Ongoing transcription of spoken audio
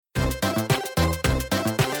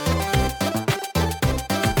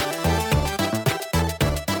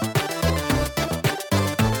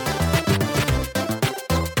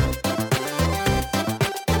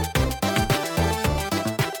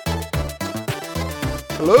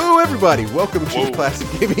Hello, everybody. Welcome to the Classic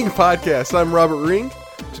Gaming Podcast. I'm Robert Ring.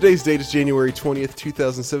 Today's date is January 20th,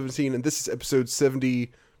 2017, and this is episode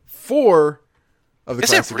 74 of the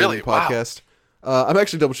Classic Gaming Podcast. I'm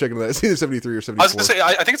actually double-checking that. It's either 73 or 74. I was going to say,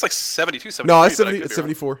 I think it's like 72, 73. No, it's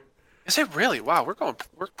 74. Is it really? Wow, we're getting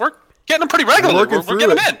them pretty regularly. We're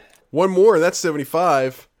getting them in. One more, and that's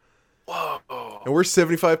 75. Whoa. And we're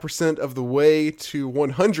 75% of the way to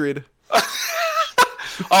 100.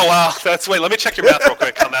 Oh, wow. Wait, let me check your math real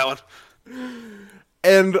quick on that one.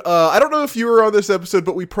 And I don't know if you were on this episode,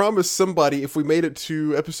 but we promised somebody if we made it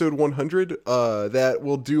to episode 100 that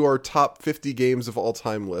we'll do our top 50 games of all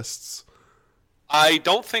time lists. I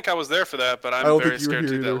don't think I was there for that, but I'm very scared to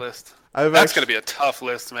do that list. That's going to be a tough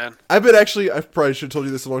list, man. I probably should have told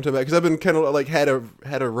you this a long time back, because I've been kind of like had a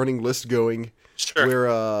running list going. Sure.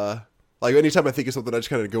 Where like anytime I think of something, I just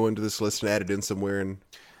kind of go into this list and add it in somewhere and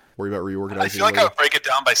worry about reorganizing. I feel like I would break it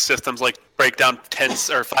down by systems, like break down 10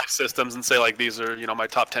 or 5 systems and say like these are my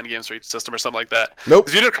top 10 games for each system or something like that. Nope.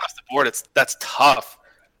 Because you do it across the board, that's tough.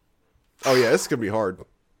 Oh yeah, it's gonna be hard.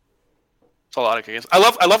 It's a lot of games. I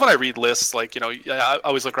love when I read lists. Like I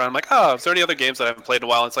always look around. I'm like, oh, is there any other games that I haven't played in a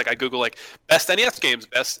while? And it's like I Google like best NES games,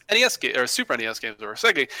 best NES game or Super NES games or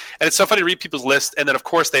Sega. And it's so funny to read people's lists, and then of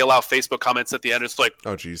course they allow Facebook comments at the end. It's like,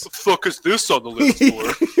 oh jeez, the fuck is this on the list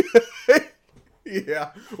for?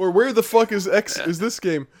 Yeah, or where the fuck is is this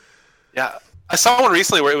game? Yeah, I saw one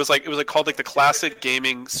recently where it was called like the Classic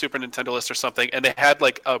Gaming Super Nintendo list or something, and they had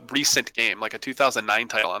like a recent game, like a 2009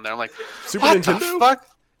 title on there. I'm like, Super Nintendo? The fuck?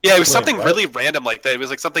 Yeah, it was something really random like that. It was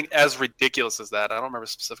like something as ridiculous as that. I don't remember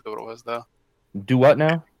specifically what it was though. Do what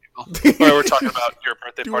now? We're talking about your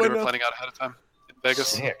birthday party we're planning out ahead of time in Vegas.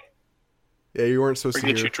 Sick. Yeah, you weren't supposed to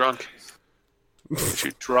get you drunk. Get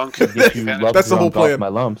you drunk. Get you That's the whole plan. My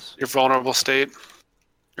lumps. Your vulnerable state.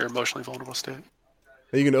 Your emotionally vulnerable state.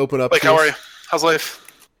 Are you gonna open up? Like, how are you? How's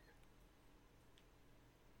life?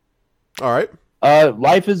 All right.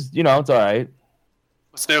 Life is, it's all right.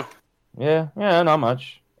 What's new? Yeah, not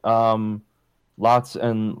much. Lots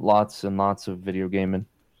and lots and lots of video gaming.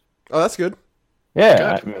 Oh, that's good.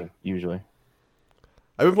 Yeah, I mean, usually.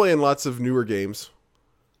 I've been playing lots of newer games.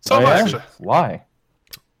 So much. Why?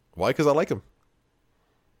 Why? Because I like them.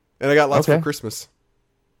 And I got lots for Christmas.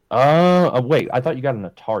 Wait, I thought you got an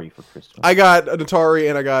Atari for Christmas. I got an Atari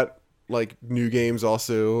and I got like new games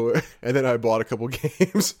also, and then I bought a couple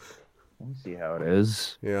games. Let's see how it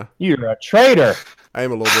is. Yeah. You're a traitor. I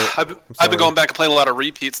am a little bit. I've been going back and playing a lot of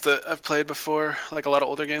repeats that I've played before, like a lot of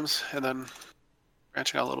older games, and then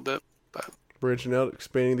branching out a little bit. But branching out,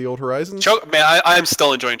 expanding the old horizons. I'm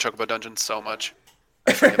still enjoying Chocobo Dungeon so much.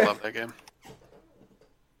 I freaking love that game.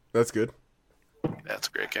 That's good. Yeah, it's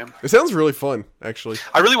a great game. It sounds really fun, actually.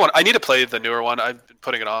 I need to play the newer one. I've been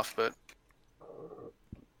putting it off, but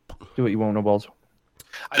do what you want, no balls.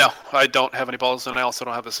 I know. I don't have any balls, and I also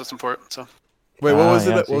don't have the system for it. So. Wait, what was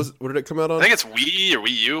it? What did it come out on? I think it's Wii or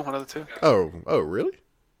Wii U, one of the two. Oh, really?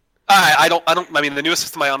 I don't. I mean, the newest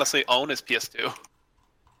system I honestly own is PS2.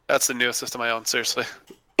 That's the newest system I own. Seriously,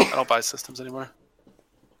 I don't buy systems anymore.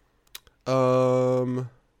 You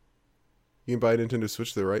can buy a Nintendo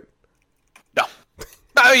Switch though, right? No.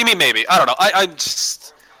 No, you mean maybe? I don't know. I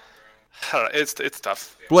don't know. It's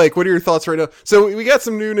tough. Blake, what are your thoughts right now? So we got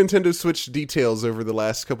some new Nintendo Switch details over the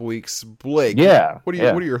last couple weeks. Blake, what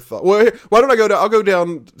are your thoughts? Well, why don't I go down? I'll go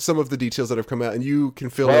down some of the details that have come out, and you can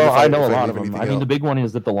fill in. I know a lot of them. I mean, the big one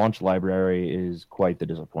is that the launch library is quite the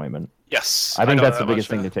disappointment. Yes, I think that's the biggest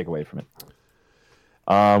thing to take away from it.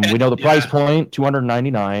 We know the price point,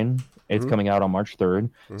 $299. It's coming out on March 3rd,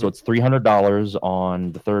 so it's $300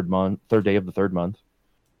 on the third day of the third month.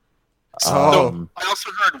 So I also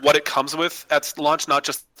heard what it comes with at launch, not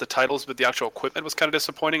just the titles, but the actual equipment was kind of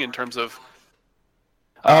disappointing in terms of.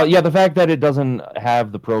 The fact that it doesn't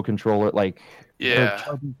have the Pro controller, they're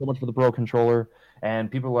charging so much for the Pro controller,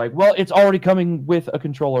 and people are like, "Well, it's already coming with a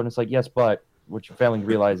controller," and it's like, yes, but what you're failing to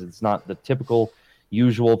realize, it's not the typical,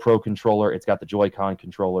 usual Pro controller. It's got the Joy-Con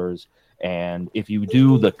controllers, and if you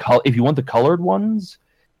want the colored ones,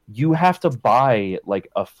 you have to buy like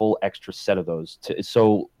a full extra set of those.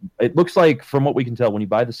 So it looks like, from what we can tell, when you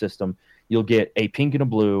buy the system, you'll get a pink and a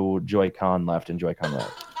blue Joy-Con left and Joy-Con right,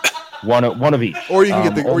 one of each. Or you can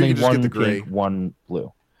get the gray, pink, one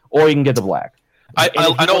blue, or you can get the black. I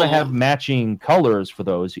don't want to have matching colors for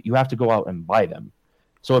those. You have to go out and buy them.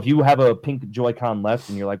 So if you have a pink Joy-Con left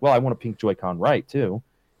and you're like, well, I want a pink Joy-Con right too,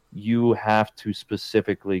 you have to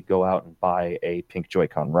specifically go out and buy a pink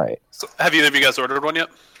Joy-Con right. So have either of you guys ordered one yet?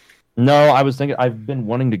 No, I was thinking. I've been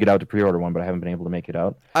wanting to get out to pre-order one, but I haven't been able to make it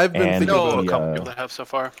out. I've been thinking about a couple people that have so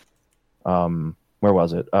far. Where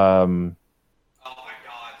was it? Oh my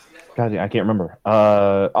god! God, I can't remember.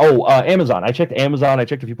 Amazon. I checked Amazon. I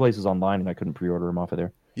checked a few places online, and I couldn't pre-order them off of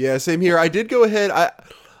there. Yeah, same here. I did go ahead.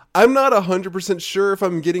 I'm not 100% sure if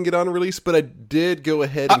I'm getting it on release, but I did go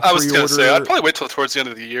ahead and I was pre-order. going to say, I'd probably wait till towards the end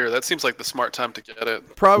of the year. That seems like the smart time to get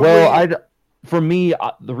it. Probably. Well, for me,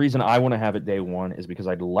 the reason I want to have it day one is because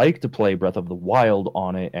I'd like to play Breath of the Wild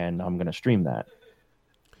on it, and I'm going to stream that.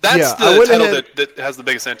 That's the title that has the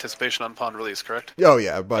biggest anticipation upon release, correct? Oh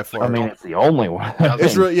yeah, by far. I mean, it's the only one.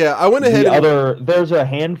 It's really, yeah. I went ahead. There's a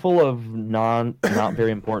handful of not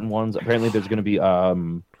very important ones. Apparently, there's going to be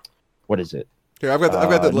what is it? Here, I've got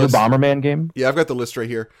the list. New Bomberman game. Yeah, I've got the list right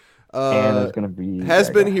here. And there's going to be Has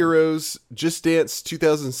Been Heroes, Just Dance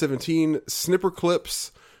 2017, Snipper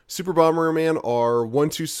Clips, Super Bomberman R,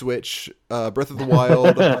 1-2 Switch, Breath of the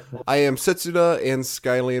Wild, I Am Setsuna, and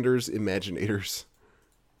Skylanders Imaginators.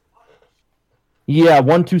 Yeah,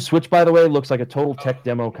 1-2 Switch, by the way, looks like a total tech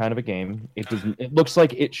demo kind of a game. It looks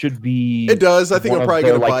like it should be. It does. I think I'm probably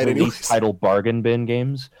going to buy it anyway. Title bargain bin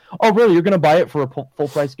games. Oh, really? You're going to buy it for a full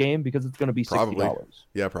price game because it's going to be $60? Probably.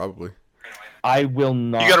 Yeah, probably. I will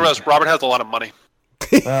not. You got to realize Robert has a lot of money.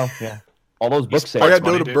 Well, yeah. All those book sales. I got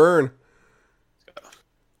dough to burn.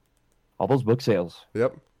 All those book sales.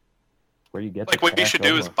 Yep. Where you get like what you should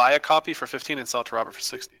do is buy a copy for $15 and sell it to Robert for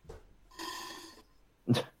 $60.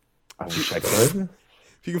 I wish I could.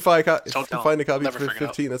 If you can find a copy for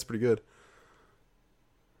 15, that's pretty good.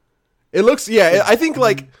 It looks, yeah, I think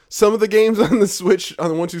like some of the games on the Switch, on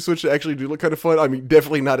the 1-2 Switch, actually do look kind of fun. I mean,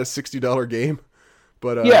 definitely not a $60 game,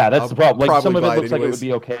 but yeah, that's the problem. Like some of it looks like it would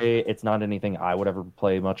be okay. It's not anything I would ever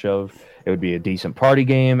play much of. It would be a decent party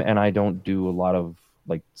game, and I don't do a lot of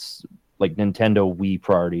like Nintendo Wii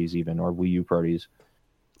parties even or Wii U parties.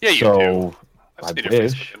 Yeah, you do. I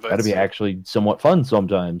wish that'd be actually somewhat fun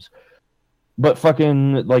sometimes. But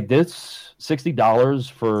fucking like this,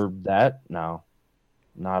 $60 for that? No,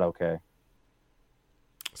 not okay.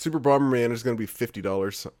 Super Bomberman is going to be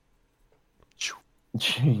 $50.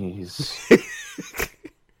 Jeez.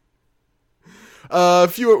 A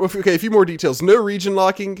few more details. No region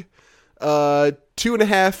locking.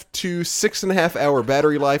 2.5 to 6.5 hour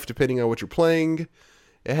battery life, depending on what you're playing.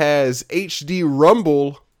 It has HD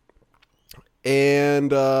rumble,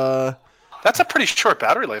 and that's a pretty short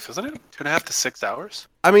battery life, isn't it? 2.5 to 6 hours.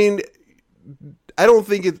 I mean, I don't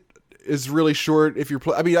think it is really short. If you're,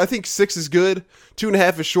 I mean, I think 6 is good.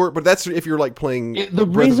 2.5 is short, but that's if you're like playing. The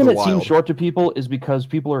reason it seems short to people is because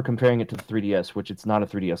people are comparing it to the 3DS, which it's not a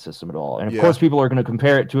 3DS system at all. And of course, people are going to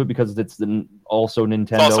compare it to it because it's also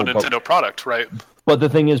Nintendo. It's also a Nintendo product, right? But the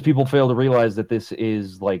thing is, people fail to realize that this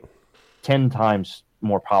is like 10 times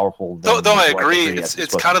more powerful. Though I agree,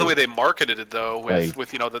 it's kind of the way they marketed it though,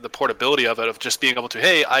 with you know the portability of it, of just being able to,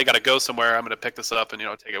 hey, I gotta go somewhere, I'm gonna pick this up and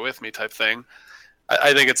take it with me type thing.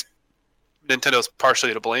 I think it's Nintendo's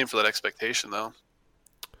partially to blame for that expectation though.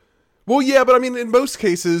 Well, yeah, but I mean, in most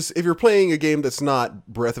cases, if you're playing a game that's not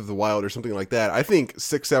Breath of the Wild or something like that, I think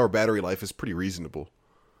 6-hour battery life is pretty reasonable.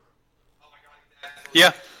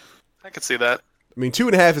 Yeah, I could see that. I mean,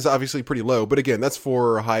 2.5 is obviously pretty low, but again, that's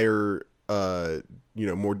for higher.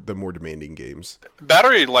 More demanding games.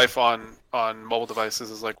 Battery life on mobile devices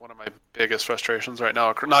is like one of my biggest frustrations right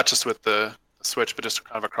now. Not just with the Switch, but just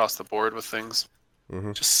kind of across the board with things.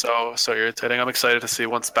 Mm-hmm. Just so irritating. I'm excited to see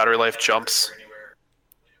once battery life jumps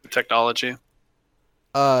technology.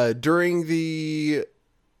 During the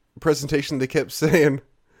presentation, they kept saying,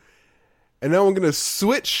 "And now I'm going to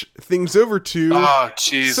switch things over to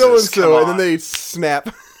so and so," and then they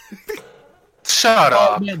snap. Shut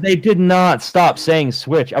up. Man, they did not stop saying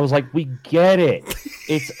Switch. I was like, we get it.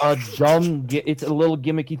 It's it's a little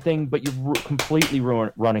gimmicky thing, but you're completely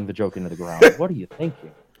running the joke into the ground. What are you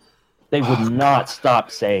thinking? They would not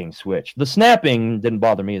stop saying Switch. The snapping didn't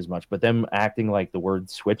bother me as much, but them acting like the word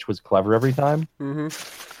Switch was clever every time. Mm-hmm.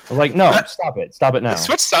 I was like, no, stop it now. The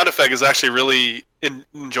Switch sound effect is actually really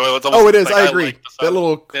enjoyable. It's it is. Like, I agree. That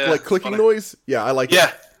little clicking noise. Yeah, I like it.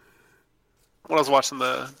 Yeah. When I was watching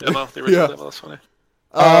the demo, the original demo, that's funny.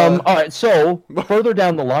 All right, so further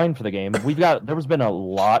down the line for the game, there's been a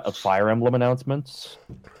lot of Fire Emblem announcements.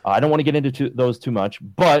 I don't want to get into those too much,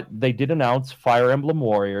 but they did announce Fire Emblem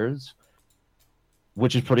Warriors,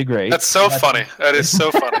 which is pretty great. That's funny. That is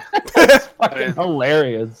so funny. That's fucking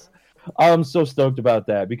hilarious. I'm so stoked about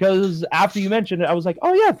that because after you mentioned it, I was like,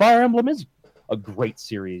 oh yeah, Fire Emblem is a great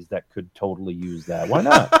series that could totally use that. Why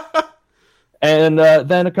not? And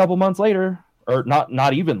then a couple months later, or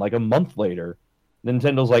not even like a month later,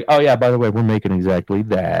 Nintendo's like, oh yeah, by the way, we're making exactly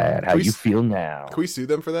that. How you feel now? Can we sue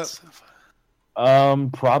them for that?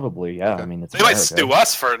 Probably, yeah. Okay. I mean, they might sue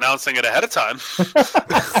us for announcing it ahead of time.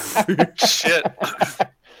 Shit.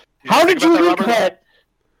 How did you leak that?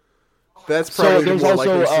 That's probably there's the more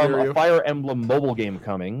also likely scenario. a Fire Emblem mobile game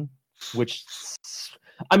coming, which,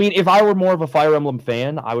 I mean, if I were more of a Fire Emblem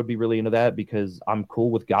fan, I would be really into that because I'm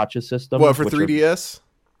cool with gacha systems. What, for 3DS?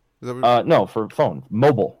 No, for phone,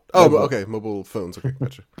 mobile. Oh, okay, mobile phones. Okay,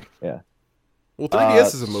 gotcha. Yeah. Well,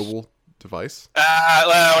 3DS is a mobile device.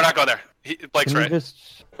 We're not going there. Blake's right.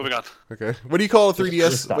 Moving on. Okay. What do you call a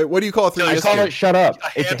 3DS? Wait, what do you call a 3DS? I call it shut up.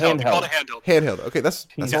 It's a handheld. handheld. Handheld. Okay, that's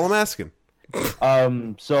all I'm asking.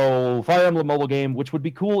 So Fire Emblem mobile game, which would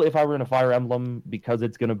be cool if I were in a Fire Emblem because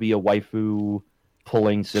it's going to be a waifu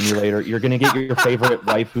pulling simulator. You're going to get your favorite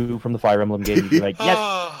waifu from the Fire Emblem game. You'd be like,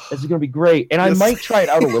 yes, this is going to be great. And I might try it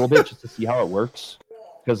out a little bit just to see how it works.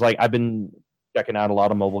 Because like I've been checking out a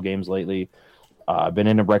lot of mobile games lately. I've been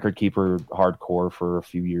into Record Keeper hardcore for a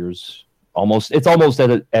few years. It's almost at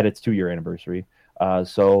its 2-year anniversary.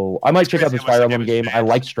 So I might check out this Fire Emblem game. I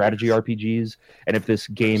like strategy RPGs, and if this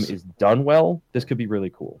game is done well, this could be really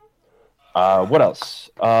cool. What else?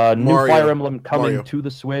 New Fire Emblem coming to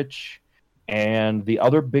the Switch, and the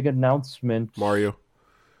other big announcement. Mario.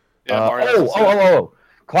 Mario.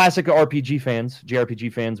 Classic RPG fans,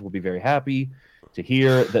 JRPG fans will be very happy to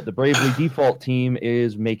hear that the Bravely Default team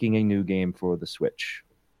is making a new game for the Switch.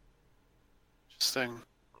 Interesting.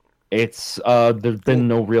 It's there's been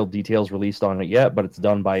no real details released on it yet, but it's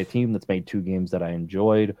done by a team that's made 2 games that I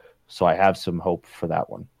enjoyed, so I have some hope for that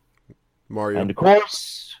one. Mario. And of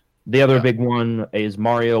course, the other big one is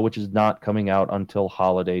Mario, which is not coming out until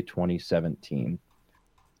holiday 2017.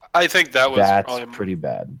 I think that's pretty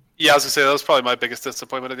bad. Yeah, I was gonna say that was probably my biggest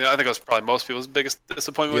disappointment. I think it was probably most people's biggest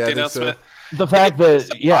disappointment with the announcement. So. The fact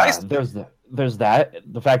that there's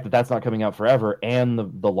the fact that that's not coming out forever, and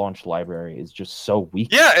the launch library is just so weak.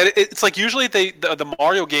 Yeah, it's like usually the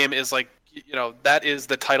Mario game is like that is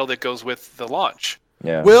the title that goes with the launch.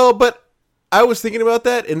 Yeah. Well, but I was thinking about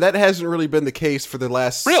that, and that hasn't really been the case for the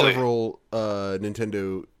last several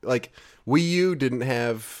Nintendo. Like Wii U didn't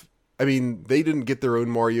have. I mean, they didn't get their own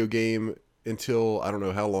Mario game until I don't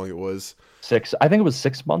know how long it was. 6. I think it was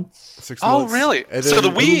 6 months. 6 months. Oh, really? So the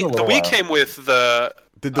Wii came with the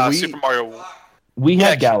Super Mario. We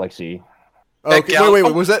had Galaxy. Okay,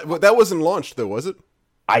 wait. Was that wasn't launched though? Was it?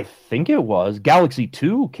 I think it was. Galaxy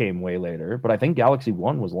 2 came way later, but I think Galaxy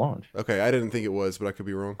 1 was launched. Okay, I didn't think it was, but I could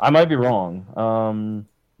be wrong. I might be wrong.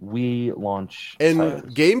 We launched and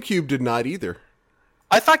titles. GameCube did not either.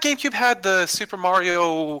 I thought GameCube had the Super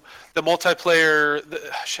Mario, the multiplayer.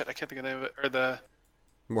 I can't think of the name of it. Or the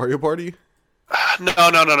Mario Party. No.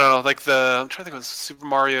 Like I'm trying to think of Super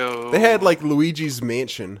Mario. They had like Luigi's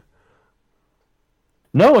Mansion.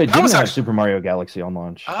 No, it didn't have Super Mario Galaxy on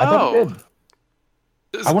launch. I thought it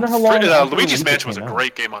did. I wonder how long. Luigi's Mansion was a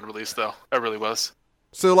great game on release, though. It really was.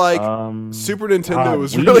 So, like, Super Nintendo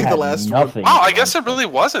was really the last one. Wow, I guess it really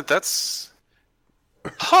wasn't. That's,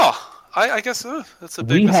 I guess that's a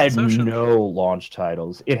big misconception. We had no launch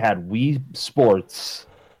titles. It had Wii Sports.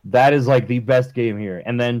 That is like the best game here,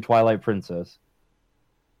 and then Twilight Princess.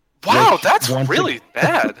 Wow, that's really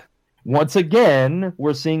bad. Once again,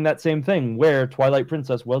 we're seeing that same thing where Twilight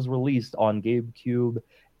Princess was released on GameCube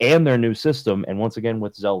and their new system, and once again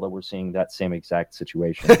with Zelda, we're seeing that same exact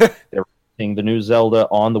situation. They're releasing the new Zelda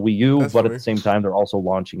on the Wii U, but at the same time, they're also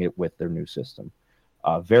launching it with their new system.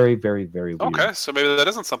 Very, very, very weird. Okay, so maybe that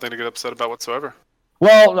isn't something to get upset about whatsoever.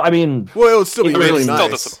 Well, I mean, it would still be really it's nice. Still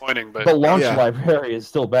disappointing, but the launch library is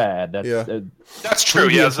still bad. That's true.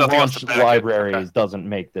 Yeah, the launch libraries doesn't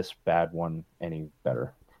make this bad one any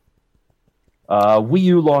better. Wii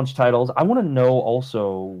U launch titles. I want to know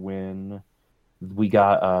also when we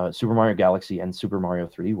got Super Mario Galaxy and Super Mario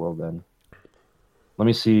 3D World. Then let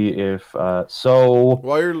me see if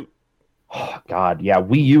Oh, God, yeah.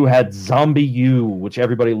 Wii U had Zombie U, which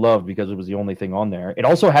everybody loved because it was the only thing on there. It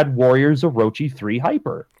also had Warriors Orochi 3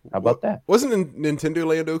 Hyper. How about that? Wasn't Nintendo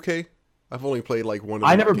Land okay? I've only played like one of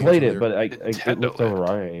I never played it, but it looked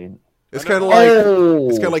alright. It's kind of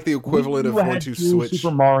like the equivalent of 1-2 Switch.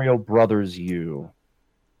 Super Mario Brothers U.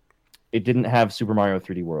 It didn't have Super Mario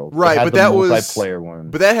 3D World. Right, but that was multiplayer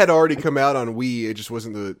one. But that had already come out on Wii. It just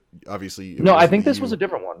wasn't obviously. No, I think this was a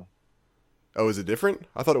different one. Oh, is it different?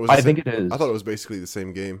 I thought it was. I think it is. I thought it was basically the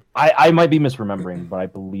same game. I might be misremembering, but I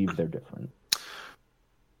believe they're different.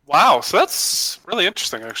 Wow, so that's really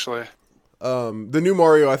interesting, actually. The new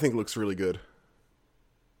Mario, I think, looks really good.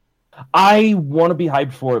 I want to be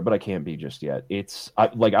hyped for it, but I can't be just yet.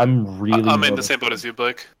 I'm really. I'm in the same boat as you,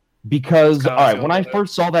 Blake. Because all right, when I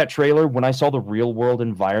first saw that trailer, when I saw the real world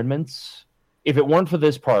environments. If it weren't for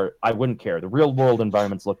this part, I wouldn't care. The real-world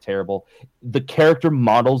environments look terrible. The character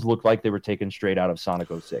models look like they were taken straight out of Sonic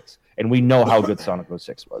 06. And we know how good Sonic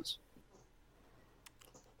 06 was.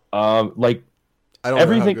 I don't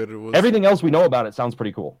know how good it was. Everything else we know about it sounds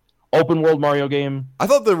pretty cool. Open world Mario game. I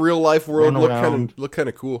thought the real life world looked kind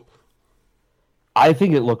of cool. I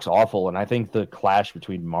think it looks awful, and I think the clash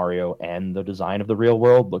between Mario and the design of the real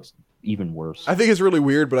world looks even worse. I think it's really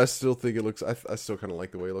weird, but I still think it looks. I still kind of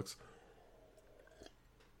like the way it looks.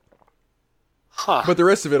 Huh. But the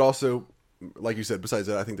rest of it also, like you said, besides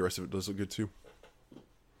that, I think the rest of it does look good too.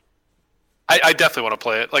 I definitely want to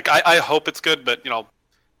play it. Like I hope it's good, but I'm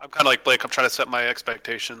kind of like Blake. I'm trying to set my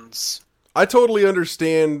expectations. I totally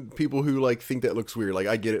understand people who like think that looks weird. Like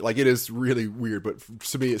I get it. Like it is really weird, but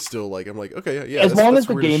to me, it's still like I'm like okay, yeah. As long as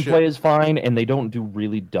the gameplay is fine and they don't do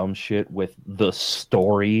really dumb shit with the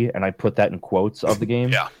story, and I put that in quotes of the game,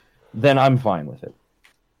 yeah, then I'm fine with it.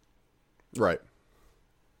 Right.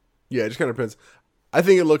 Yeah, it just kind of depends. I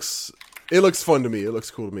think it looks fun to me. It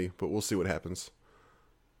looks cool to me, but we'll see what happens.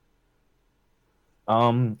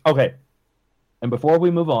 Okay. And before we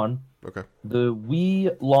move on, okay, the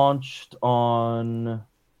Wii launched on,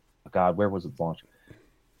 God, where was it launched?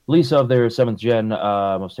 Release of their 7th gen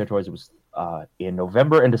most territories. It was in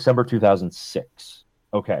November and December 2006.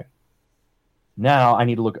 Okay. Now I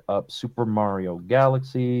need to look up Super Mario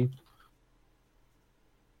Galaxy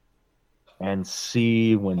and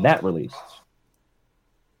see when that released.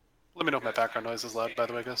 Let me know if my background noise is loud, by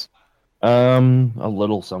the way, guys. A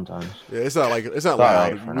little sometimes. Yeah, it's not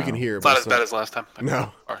loud. We can hear it. It's not as bad as last time.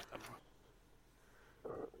 No.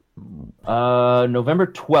 November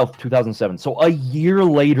 12th, 2007. So a year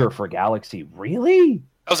later for Galaxy. Really?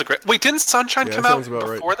 That was a great. Wait, didn't Sunshine come out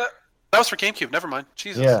before right. that? That was for GameCube. Never mind.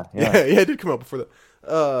 Jesus. Yeah, it did come out before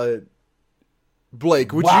that.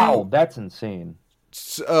 Blake, would you? Wow, that's insane.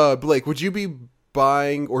 Blake, would you be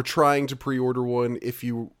buying or trying to pre-order one if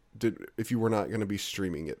you were not going to be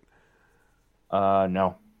streaming it?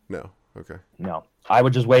 No. No. Okay. No. I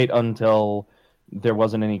would just wait until there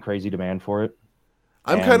wasn't any crazy demand for it.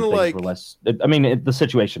 I'm kind of like... the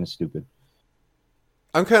situation is stupid.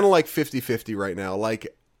 I'm kind of like 50-50 right now.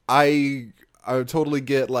 Like, I totally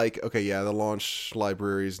get, like, okay, yeah, the launch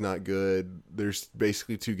library is not good. There's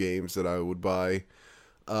basically 2 games that I would buy.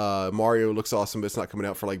 Mario looks awesome, but it's not coming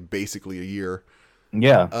out for, like, basically a year.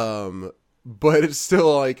 Yeah. But it's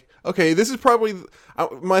still like, okay, this is probably...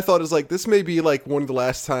 my thought is, like, this may be, like, one of the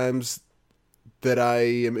last times that I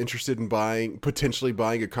am interested in potentially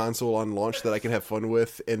buying a console on launch that I can have fun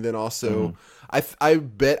with. And then also, I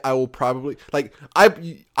bet I will probably... Like,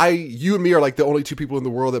 you and me are, like, the only 2 people in the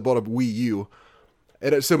world that bought a Wii U.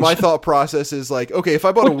 And so my thought process is, like, okay, if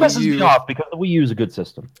I bought a Wii U... me off because the Wii U is a good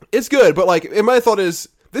system. It's good, but, like, and my thought is,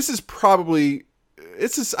 this is probably...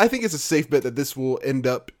 I think it's a safe bet that this will end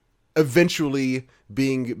up eventually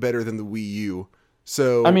being better than the Wii U.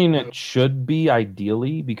 So I mean, it should be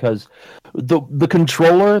ideally because the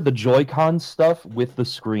controller, the Joy-Con stuff with the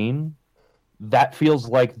screen, that feels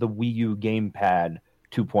like the Wii U gamepad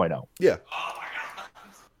 2.0. Yeah.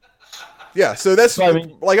 Yeah, so that's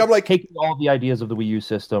I'm like taking all the ideas of the Wii U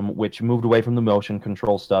system, which moved away from the motion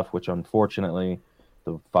control stuff, which unfortunately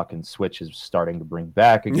the fucking Switch is starting to bring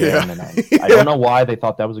back again. Yeah. And I don't know why they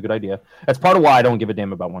thought that was a good idea. That's part of why I don't give a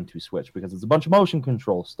damn about 1-2 Switch, because it's a bunch of motion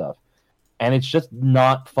control stuff. And it's just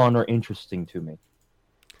not fun or interesting to me.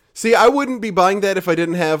 See, I wouldn't be buying that if I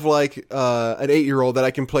didn't have, like, an 8-year-old that I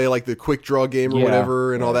can play, like, the quick draw game or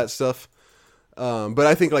whatever and all that stuff. But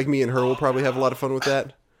I think, like, me and her will probably have a lot of fun with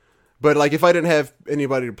that. But, like, if I didn't have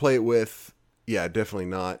anybody to play it with, yeah, definitely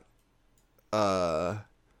not.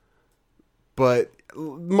 But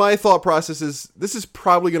my thought process is this is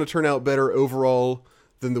probably going to turn out better overall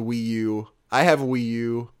than the Wii U. I have a Wii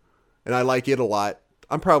U, and I like it a lot.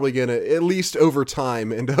 I'm probably going to, at least over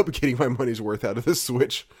time, end up getting my money's worth out of this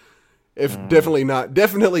Switch. Definitely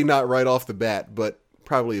not right off the bat, but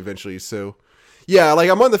probably eventually. So, yeah, like,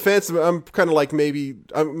 I'm on the fence. I'm kind of like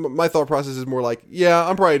my thought process is more like, yeah,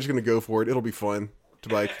 I'm probably just going to go for it. It'll be fun to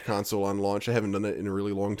buy a console on launch. I haven't done it in a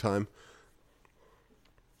really long time.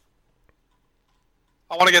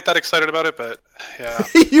 I want to get that excited about it, but yeah.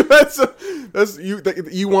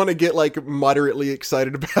 You want to get, like, moderately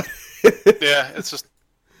excited about it. Yeah, it's just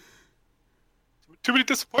too many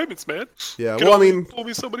disappointments, man. Yeah, well, I mean, told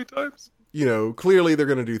me so many times. You know, clearly they're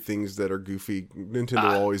going to do things that are goofy.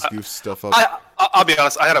 Nintendo always goofs stuff up. I'll be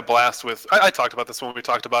honest. I had a blast with. I talked about this when we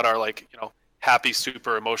talked about our, like, happy,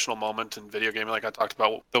 super emotional moment in video gaming. Like, I talked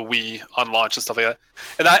about the Wii on launch and stuff like that.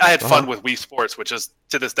 And I had fun with Wii Sports, which is,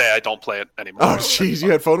 to this day, I don't play it anymore. Oh, jeez,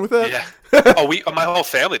 you had fun with that? Yeah. My whole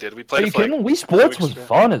family did. We played it for, like, Wii Sports was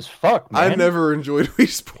fun as fuck, man. I never enjoyed Wii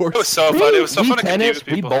Sports. It was so fun. It was so fun to compete with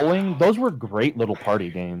people. Wii Bowling, those were great little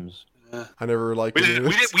party games. I never liked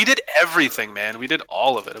it. We did everything, man. We did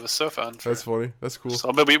all of it. It was so fun. That's funny. That's cool.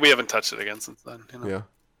 So, but we haven't touched it again since then. Yeah.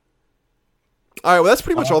 All right. Well, that's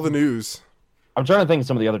pretty much all the news. I'm trying to think of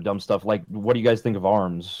some of the other dumb stuff. Like, what do you guys think of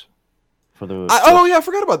ARMS? For the I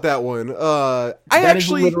forgot about that one. That is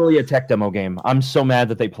literally a tech demo game. I'm so mad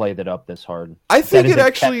that they played it up this hard. I think it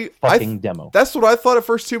actually fucking demo. That's what I thought at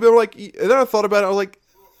first too. But then I thought about it. I was like,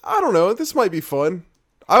 I don't know. This might be fun.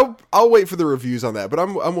 I'll wait for the reviews on that. But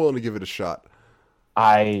I'm willing to give it a shot.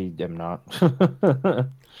 I am not.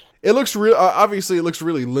 It looks real. Obviously, it looks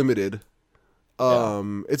really limited.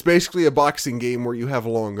 It's basically a boxing game where you have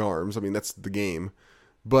long arms. I mean, that's the game.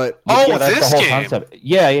 But that's this the whole game. Concept.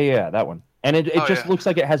 Yeah, that one. And it just looks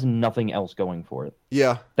like it has nothing else going for it.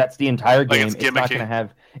 Yeah. That's the entire game. It's not going to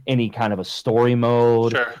have any kind of a story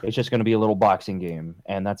mode. Sure. It's just going to be a little boxing game,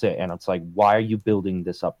 and that's it. And it's like, why are you building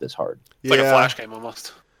this up this hard? It's like a Flash game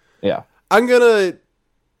almost. Yeah. That's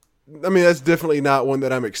definitely not one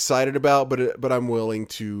that I'm excited about, but I'm willing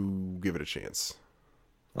to give it a chance.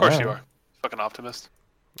 Of course you are. Fucking optimist.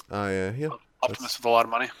 Yeah. Optimist with a lot of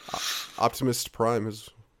money. Optimus Prime is...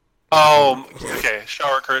 Oh, okay.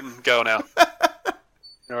 Shower curtain, go now. You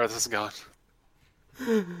know where this is going.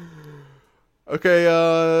 Okay,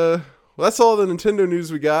 well, that's all the Nintendo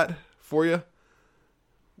news we got for you.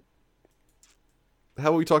 How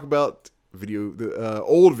about we talk about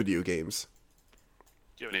old video games?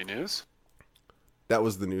 Do you have any news? That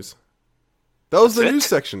was the news. That was That's the it? news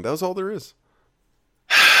section. That was all there is.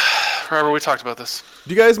 Remember, we talked about this.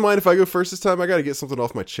 Do you guys mind if I go first this time? I got to get something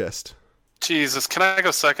off my chest. Jesus, can I go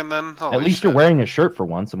second then? Holy At least shit. you're wearing a shirt for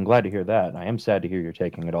once. I'm glad to hear that. I am sad to hear you're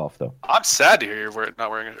taking it off, though. I'm sad to hear you're not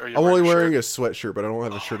wearing it. I'm only wearing a sweatshirt, but I don't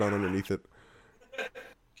have a shirt on underneath it.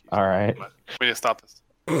 All right. We need to stop this.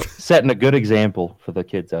 Setting a good example for the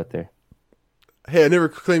kids out there. Hey, I never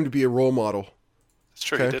claimed to be a role model. It's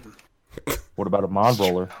true, Okay. you didn't. What about a mod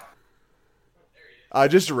roller?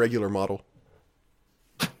 Just a regular model.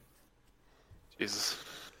 Jesus.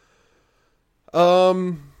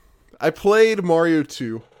 I played Mario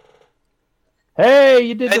 2. Hey,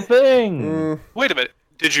 you did the thing! Wait a minute.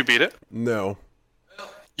 Did you beat it? No.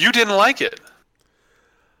 You didn't like it.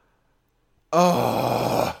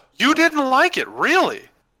 You didn't like it, really?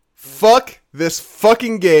 Fuck this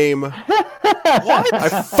fucking game. What?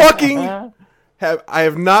 I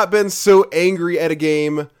have not been so angry at a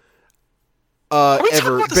game we talking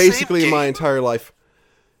ever, about the basically same in my game? entire life.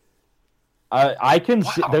 I can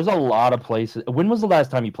see, there's a lot of places. When was the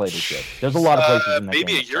last time you played this game? There's a lot of places in that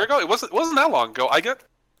maybe game. a year ago. It wasn't that long ago. I got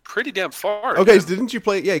pretty damn far. Okay, again. so didn't you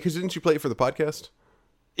play it? Yeah, because didn't you play it for the podcast?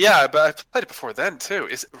 Yeah, but I played it before then too.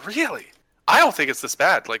 Is it really? I don't think it's this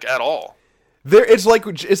bad, like at all. It's like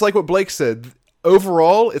what Blake said.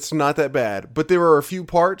 Overall, it's not that bad, but there are a few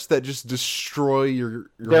parts that just destroy your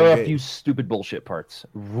There whole are a game. few stupid bullshit parts.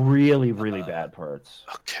 Really, really bad parts.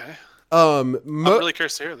 Okay. I'm really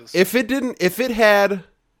curious to hear this. If it did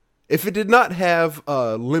not have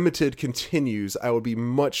limited continues, I would be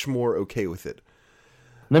much more okay with it.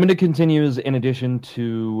 Limited continues in addition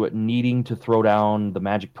to needing to throw down the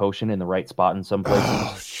magic potion in the right spot in some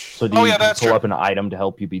places. So you can that's pull true. up an item to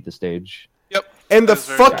help you beat the stage. Yep. And the That is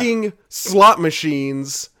very fucking slot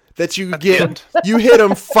machines that you the get, end. you hit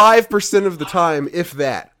them 5% of the time, if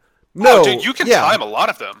that. No, Oh, dude, you can time a lot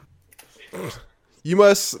of them. You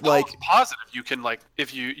must I'm positive you can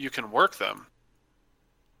if you can work them.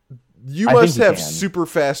 You I must think you have can. super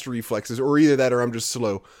fast reflexes, or either that, or I'm just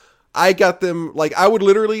slow. I got them I would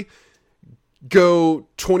literally go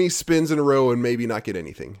 20 spins in a row and maybe not get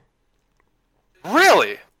anything.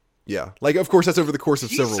 Really? Yeah, of course that's over the course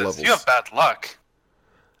of several Jesus, levels. you have bad luck.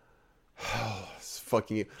 It's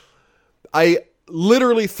fucking. I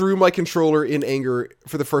literally threw my controller in anger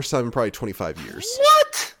for the first time in probably 25 years.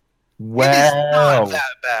 What? Wow. It is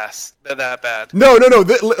not that bad. No.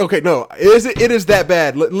 Okay, no. It is that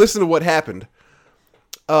bad. Listen to what happened.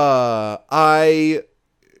 I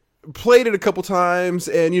played it a couple times,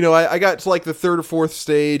 and I got to the third or fourth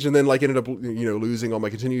stage, and then ended up losing all my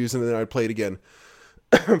continues, and then I played again.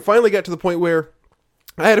 Finally got to the point where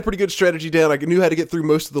I had a pretty good strategy down. I knew how to get through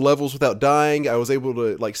most of the levels without dying. I was able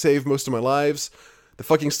to save most of my lives. The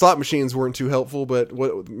fucking slot machines weren't too helpful, but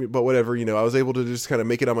whatever. I was able to just kind of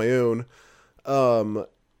make it on my own.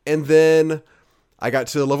 And then I got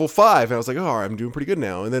to level 5, and I was like, oh, all right, I'm doing pretty good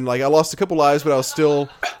now. And then I lost a couple lives, but I was still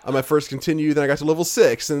on my first continue. Then I got to level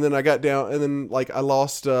 6, and then I got down, and then I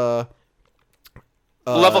lost. Level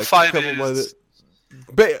 5 is.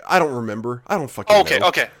 But I don't remember. I don't fucking know.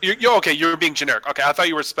 Okay. You're okay. You're being generic. Okay, I thought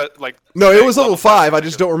you were No, it was level 5. I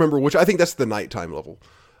just don't remember which. I think that's the nighttime level.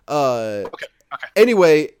 Okay.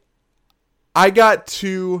 Anyway, I got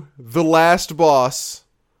to the last boss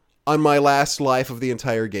on my last life of the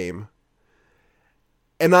entire game.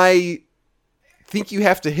 And I think you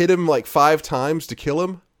have to hit him like 5 times to kill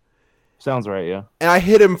him. Sounds right, yeah. And I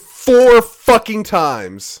hit him 4 fucking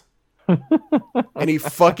times. And he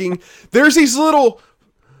fucking... There's these little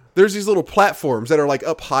platforms that are like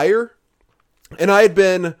up higher. And I had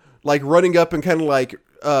been like running up and kind of like...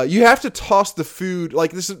 you have to toss the food,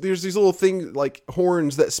 like there's these little things, like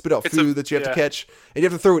horns that spit out food that you have to catch, and you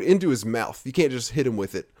have to throw it into his mouth. You can't just hit him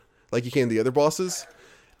with it like you can the other bosses.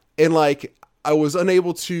 And like, I was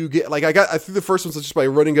unable to get, like, I threw the first one just by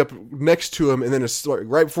running up next to him, and then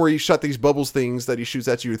right before he shot these bubbles things that he shoots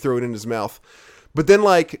at you to throw it in his mouth. But then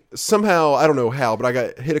like, somehow, I don't know how, but I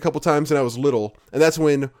got hit a couple times and I was little, and that's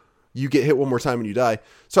when you get hit one more time and you die.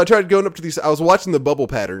 So I tried going up to these, I was watching the bubble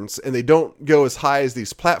patterns, and they don't go as high as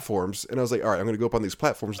these platforms. And I was like, all right, I'm going to go up on these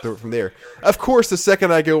platforms and throw it from there. Of course, the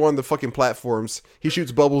second I go on the fucking platforms, he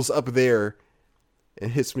shoots bubbles up there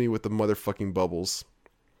and hits me with the motherfucking bubbles.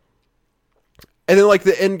 And then like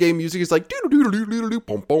the end game music is like, doo-doo-doo-doo-doo-doo,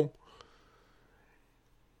 boom, boom.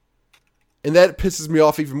 And that pisses me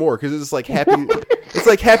off even more, because it's like happy, it's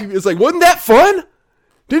like happy, it's like, wasn't that fun?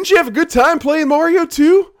 Didn't you have a good time playing Mario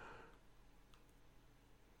 2?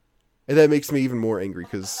 And that makes me even more angry,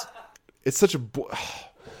 because it's such a...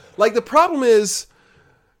 Like, the problem is,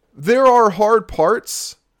 there are hard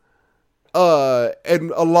parts,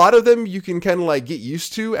 and a lot of them you can kind of, like, get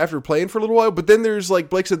used to after playing for a little while, but then there's, like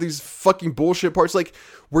Blake said, these fucking bullshit parts, like,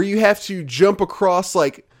 where you have to jump across,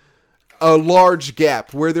 like, a large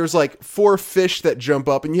gap, where there's, like, 4 fish that jump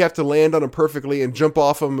up, and you have to land on them perfectly and jump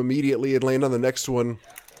off them immediately and land on the next one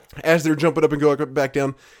as they're jumping up and going back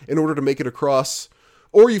down in order to make it across.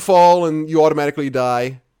 Or you fall and you automatically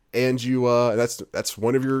die, and you that's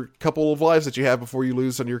one of your couple of lives that you have before you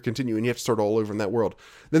lose on your continue, and you have to start all over in that world.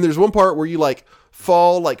 Then there's one part where you like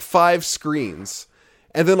fall like 5 screens,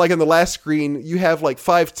 and then like on the last screen you have like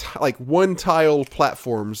 5 like 1 tile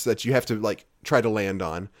platforms that you have to like try to land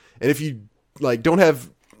on. And if you like don't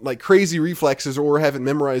have like crazy reflexes or haven't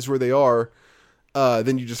memorized where they are,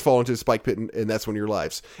 then you just fall into a spike pit, and that's one of your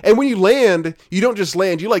lives. And when you land, you don't just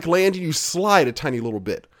land. You like land and you slide a tiny little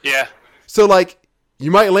bit. Yeah. So like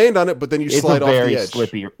you might land on it, but then you slide off the edge. It's a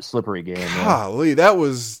very slippery game. Golly, that's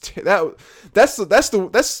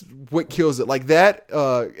what kills it. Like that,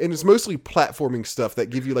 and it's mostly platforming stuff that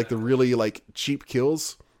give you like the really like cheap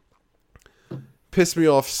kills. Pissed me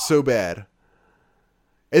off so bad.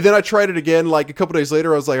 And then I tried it again like a couple days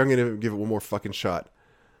later. I was like, I'm gonna give it one more fucking shot.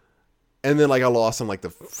 And then, like, I lost on, like, the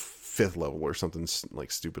 5th level or something,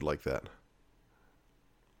 like, stupid like that.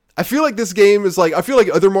 I feel like this game is, like... I feel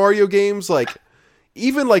like other Mario games, like...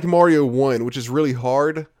 Even, like, Mario 1, which is really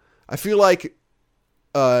hard. I feel like...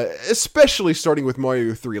 especially starting with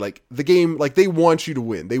Mario 3. Like, the game... Like, they want you to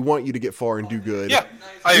win. They want you to get far and do good. Yeah,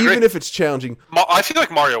 I agree. Even if it's challenging. I feel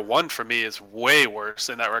like Mario 1, for me, is way worse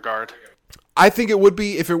in that regard. I think it would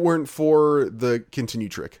be if it weren't for the continue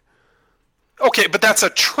trick. Okay, but that's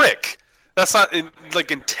a trick. That's not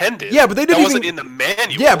intended. Yeah, but they didn't wasn't in the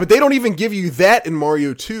manual. Yeah, but they don't even give you that in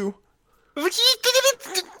Mario 2. That's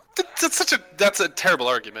a terrible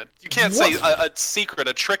argument. You can't say a secret,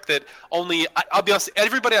 a trick that only... I'll be honest,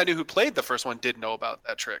 everybody I knew who played the first one did know about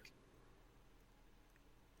that trick.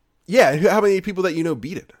 Yeah, how many people that you know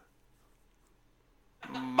beat it?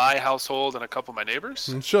 My household and a couple of my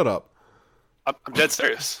neighbors. Shut up. I'm dead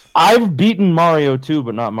serious. I've beaten Mario 2,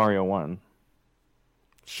 but not Mario 1.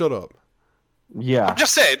 Shut up. Yeah. I'm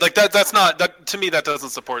just saying, like that's not that to me. That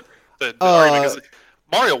doesn't support the argument. Because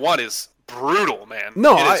Mario 1 is brutal, man.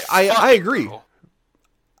 No, I agree. Brutal.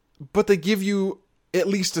 But they give you at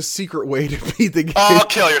least a secret way to beat the game. Oh,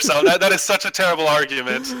 kill yourself. That is such a terrible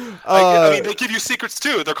argument. I mean, they give you secrets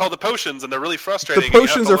too. They're called the potions, and they're really frustrating. The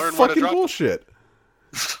potions are fucking bullshit.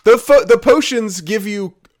 The potions give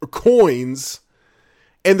you coins,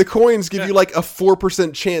 and the coins give you like a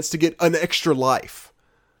 4% chance to get an extra life.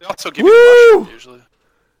 They also give you mushrooms, usually.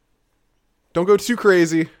 Don't go too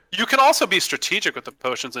crazy. You can also be strategic with the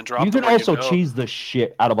potions and drop them. You can also cheese the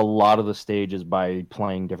shit out of a lot of the stages by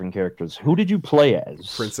playing different characters. Who did you play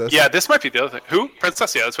as? Princess. Yeah, this might be the other thing. Who?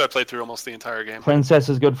 Princess, yeah, that's who I played through almost the entire game. Princess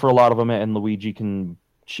is good for a lot of them, and Luigi can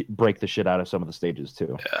break the shit out of some of the stages,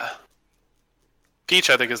 too. Yeah. Peach,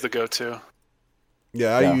 I think, is the go-to.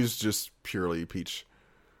 Yeah, I use just purely Peach.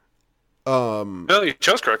 No, you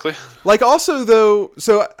chose correctly. Like, also, though,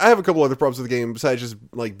 so I have a couple other problems with the game besides just,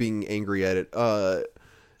 like, being angry at it.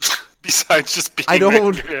 Besides just being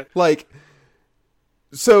angry. Like,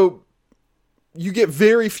 so you get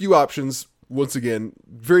very few options, once again,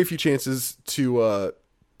 very few chances to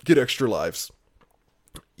get extra lives.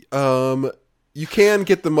 You can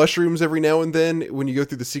get the mushrooms every now and then when you go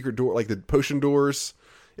through the secret door, like the potion doors,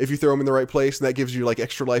 if you throw them in the right place, and that gives you like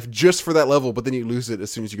extra life just for that level, but then you lose it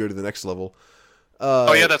as soon as you go to the next level.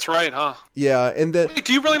 Oh yeah, that's right, huh? Yeah, and then... Wait,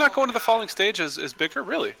 do you really not go into the falling stage as bigger?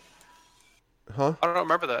 Really? Huh? I don't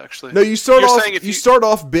remember that, actually. No, you start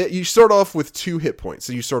off with 2 hit points,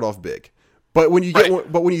 so you start off big. But when you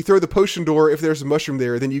when you throw the potion door, if there's a mushroom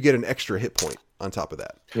there, then you get an extra hit point on top of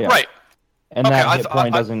that. Yeah. Right. And that hit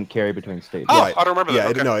point doesn't carry between stages. Oh, right. I don't remember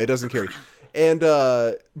that. Yeah, it doesn't carry. And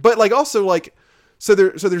but like also like so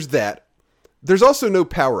there's that. There's also no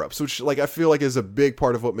power-ups, which like I feel like is a big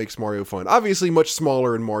part of what makes Mario fun. Obviously much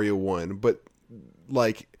smaller in Mario 1, but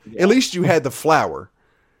like at least you had the flower.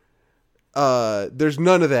 There's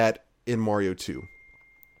none of that in Mario 2.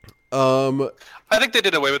 I think they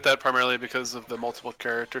did away with that primarily because of the multiple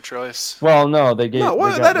character choice. Well, no, they gave.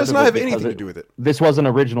 That does not have anything to do with it. This wasn't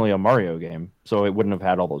originally a Mario game, so it wouldn't have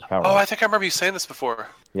had all those powers. Oh, I think I remember you saying this before.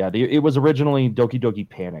 Yeah, it was originally Doki Doki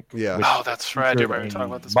Panic. Yeah. Oh, that's right. I do remember talking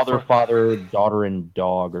about this. Mother, before. father, daughter, and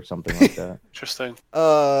dog, or something like that. Interesting.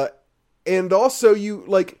 And also you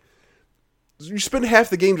spend half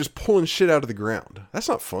the game just pulling shit out of the ground. That's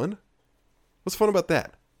not fun. What's fun about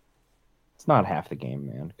that? It's not half the game,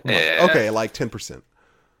 man. Come on. Okay, like 10%.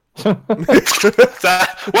 Whoa,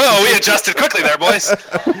 we adjusted quickly there, boys.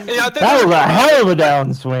 Yeah, that was a hell of a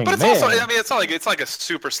downswing. But it's man. also, I mean, it's like a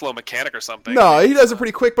super slow mechanic or something. No, he does it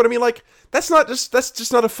pretty quick, but I mean, like that's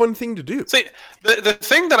just not a fun thing to do. See, the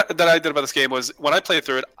thing that I did about this game was when I played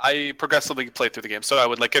through it, I progressively played through the game. So I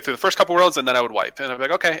would like get through the first couple worlds and then I would wipe, and I'd be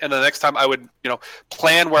like, okay, and then the next time I would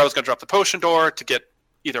plan where I was going to drop the potion door to get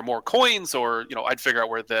either more coins or, I'd figure out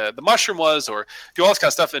where the mushroom was or do all this kind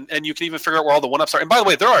of stuff. And you can even figure out where all the 1-ups are. And by the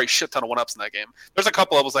way, there are a shit ton of 1-ups in that game. There's a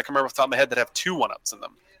couple levels I can remember off the top of my head that have 2 1-ups in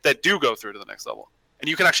them that do go through to the next level. And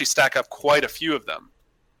you can actually stack up quite a few of them.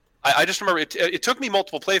 I just remember it took me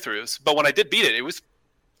multiple playthroughs, but when I did beat it, it was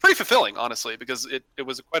pretty fulfilling, honestly, because it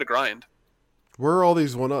was quite a grind. Where are all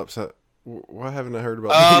these 1-ups? Why haven't I heard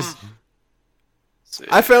about these?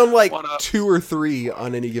 I found like 2 or 3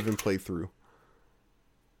 on any given playthrough.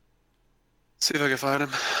 See if I can find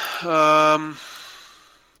him. I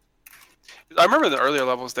remember the earlier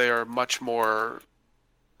levels, they are much more...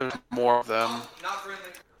 There's more of them.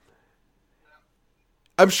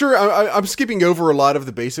 I'm sure I'm skipping over a lot of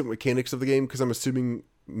the basic mechanics of the game because I'm assuming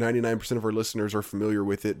 99% of our listeners are familiar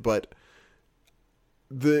with it, but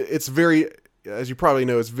it's very... As you probably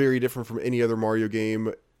know, it's very different from any other Mario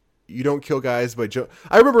game. You don't kill guys by jump.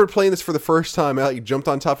 I remember playing this for the first time out. You jumped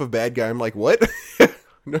on top of a bad guy. I'm like, what?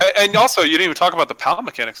 And also, you didn't even talk about the PAL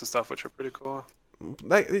mechanics and stuff, which are pretty cool.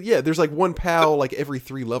 Yeah, there's like 1 PAL like every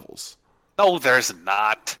 3 levels. No, there's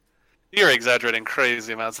not. You're exaggerating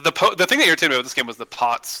crazy amounts. The thing that irritated me about this game was the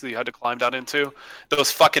pots that you had to climb down into.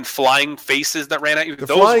 Those fucking flying faces that ran at you. The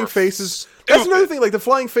flying faces. That's another thing. Like the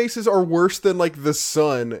flying faces are worse than like the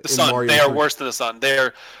sun. The sun. Mario they are 3. worse than the sun. They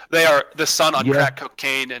are the sun on crack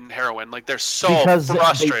cocaine and heroin. Like they're so frustrating.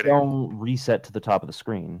 Because they don't reset to the top of the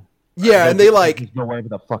screen. Yeah, and they like go wherever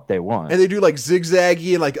the fuck they want, and they do like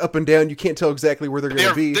zigzaggy and like up and down. You can't tell exactly where they're going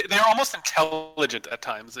to be. They're almost intelligent at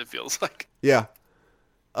times. It feels like. Yeah.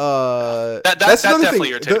 That's another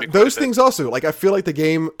thing. Those things also, like I feel like the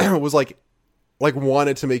game was like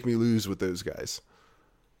wanted to make me lose with those guys.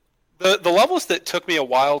 The levels that took me a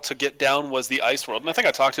while to get down was the ice world, and I think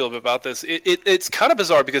I talked to you a little bit about this. It's kind of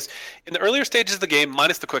bizarre because in the earlier stages of the game,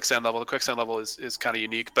 minus the quicksand level is kind of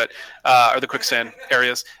unique, but or the quicksand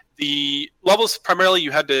areas. The levels, primarily,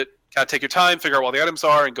 you had to kind of take your time, figure out where the items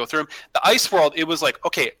are, and go through them. The ice world, it was like,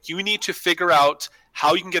 okay, you need to figure out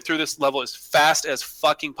how you can get through this level as fast as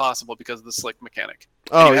fucking possible because of the slick mechanic.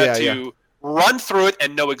 Oh, you had to run through it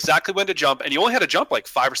and know exactly when to jump, and you only had to jump like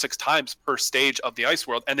 5 or 6 times per stage of the ice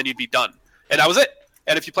world, and then you'd be done. And that was it.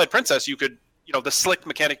 And if you played Princess, you could, the slick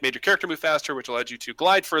mechanic made your character move faster, which allowed you to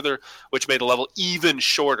glide further, which made the level even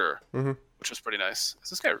shorter, which was pretty nice.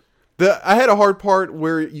 Is this guy... I had a hard part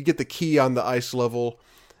where you get the key on the ice level.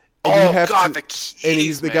 And the keys,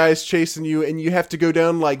 and the guy's chasing you, and you have to go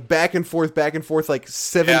down like back and forth, like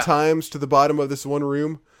 7 times to the bottom of this one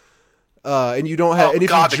room. And you don't have, and if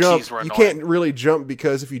you jump, you can't really jump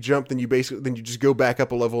because if you jump, then you just go back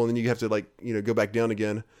up a level, and then you have to go back down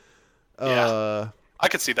again. I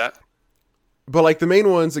could see that. But like the main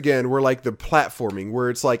ones again were like the platforming, where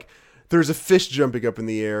it's like there's a fish jumping up in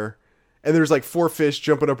the air. And there's like 4 fish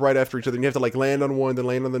jumping up right after each other. And you have to like land on one, then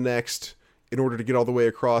land on the next in order to get all the way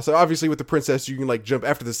across. So obviously with the princess, you can like jump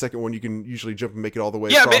after the second one. You can usually jump and make it all the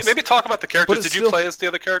way across. Yeah, maybe talk about the characters. Did you play as the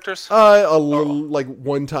other characters? Like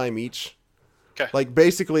 1 time each. Okay. Like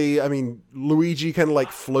basically, I mean, Luigi kind of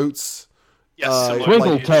like floats Yes,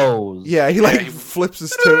 Twinkle toes. Yeah, he flips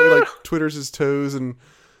his toe, like twitters his toes, and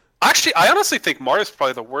actually, I honestly think Mario's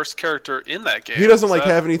probably the worst character in that game. He doesn't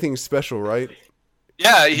have anything special, right?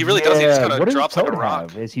 Yeah, he really does. He just kind of drops like a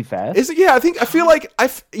rock. Is he fast? Is it? Yeah, I feel like I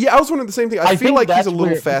was wondering the same thing. I feel like he's a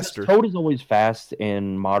little faster. Toad is always fast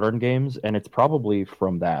in modern games, and it's probably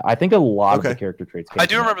from that. I think a lot of the character traits. I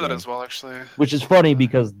do remember that as well, actually. Which is funny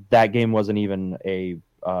because that game wasn't even a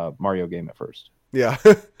Mario game at first. Yeah.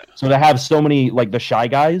 So to have so many, like the Shy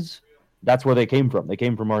Guys, that's where they came from. They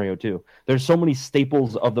came from Mario 2. There's so many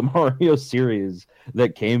staples of the Mario series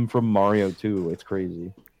that came from Mario 2. It's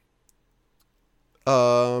crazy.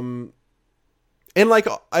 And like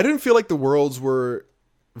I didn't feel like the worlds were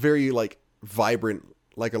very like vibrant,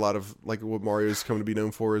 like a lot of like what Mario's come to be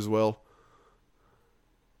known for as well.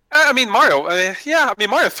 I mean Mario,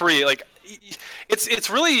 Mario 3, like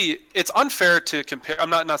it's unfair to compare. I'm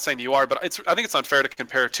not saying you are, but I think it's unfair to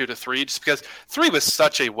compare 2 to 3, just because 3 was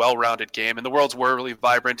such a well-rounded game, and the worlds were really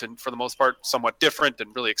vibrant and for the most part somewhat different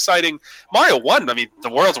and really exciting. Mario 1, I mean, the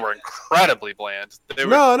worlds were incredibly bland.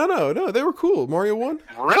 No, they were cool. Mario 1,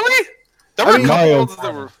 really? There were a couple worlds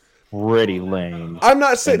that were pretty lame. I'm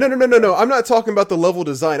not saying no. I'm not talking about the level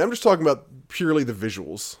design. I'm just talking about purely the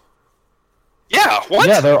visuals. Yeah, what?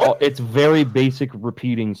 Yeah, it's very basic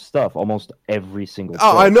repeating stuff almost every single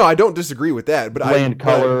time. I know, I don't disagree with that, but bland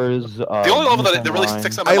colors. The only level that really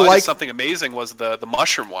sticks out in my mind as something amazing was the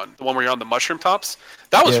mushroom one, the one where you're on the mushroom tops.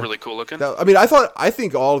 That was really cool looking. I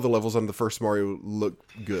think all of the levels on the first Mario look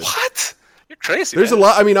good. What? You're crazy. There's a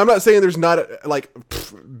lot. I mean, I'm not saying there's not like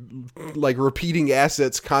repeating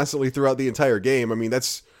assets constantly throughout the entire game. I mean,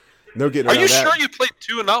 that's no getting around that. Are you sure you played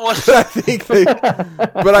 2 and not 1? I think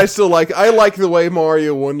but I still like the way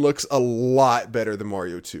Mario 1 looks a lot better than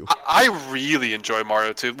Mario 2. I really enjoy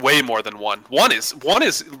Mario 2 way more than 1. 1 is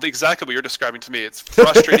exactly what you're describing to me. It's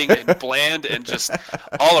frustrating and bland and just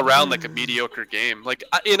all around like a mediocre game. Like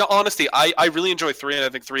in honesty, I really enjoy 3, and I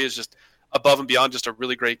think 3 is just above and beyond just a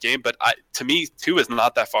really great game. But to me, 2 is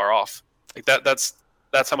not that far off. Like that's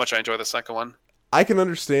how much I enjoy the second one. I can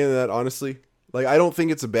understand that, honestly. Like, I don't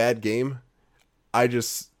think it's a bad game. I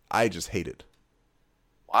just hate it.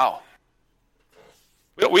 Wow.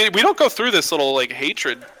 We don't go through this little like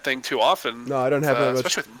hatred thing too often. No, I don't have that much.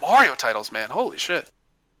 Especially with Mario titles, man. Holy shit.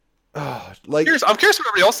 I'm curious what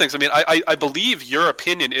everybody else thinks. I mean, I believe your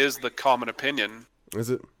opinion is the common opinion. Is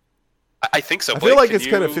it? I think so. I feel like it's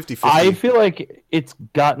kind of 50-50. I feel like it's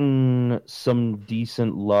gotten some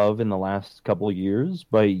decent love in the last couple of years,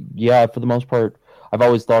 but yeah, for the most part, I've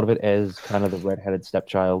always thought of it as kind of the redheaded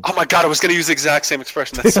stepchild. Oh my god, I was going to use the exact same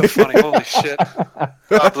expression. That's so funny. Holy shit.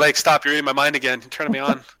 Oh, Blake, stop. You're reading my mind again. You're turning me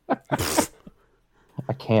on. I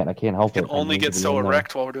can't help it. I can only get so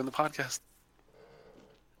erect while we're doing the podcast.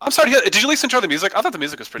 I'm sorry, did you at least enjoy the music? I thought the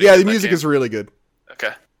music was pretty good. Yeah, the music is really good.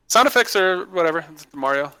 Okay. Sound effects or whatever. It's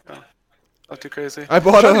Mario. Not too crazy. I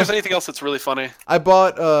bought. If there's anything else that's really funny. I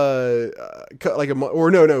bought for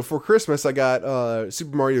Christmas I got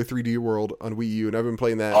Super Mario 3D World on Wii U, and I've been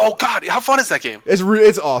playing that. Oh god, how fun is that game?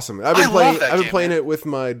 It's awesome. I've been playing it with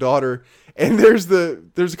my daughter, and there's a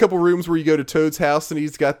couple rooms where you go to Toad's house, and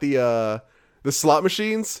he's got the slot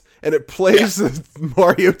machines, and it plays the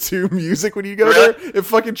Mario 2 music when you go there. It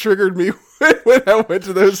fucking triggered me when I went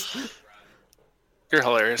to those. You're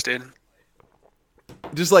hilarious, dude.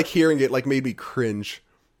 Just like hearing it like made me cringe.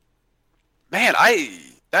 Man,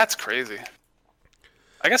 that's crazy.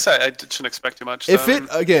 I guess I shouldn't expect too much. If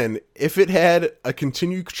it had a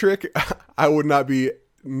continue trick, I would not be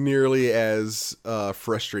nearly as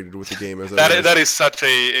frustrated with the game as that is such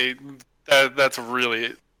that's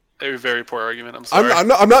really a very poor argument. I'm sorry. I'm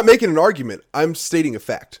not making an argument. I'm stating a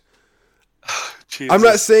fact. I'm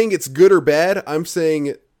not saying it's good or bad. I'm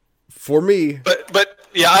saying for me. But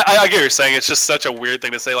yeah, I get what you're saying. It's just such a weird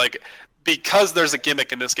thing to say. Like, because there's a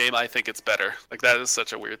gimmick in this game, I think it's better. Like, that is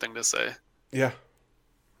such a weird thing to say. Yeah.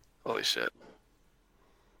 Holy shit.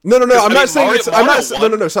 No. I'm not saying it's. I'm not.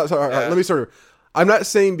 No. Sorry. Let me start. I'm not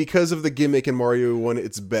saying because of the gimmick in Mario 1,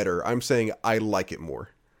 it's better. I'm saying I like it more.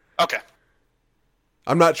 Okay.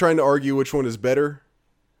 I'm not trying to argue which one is better.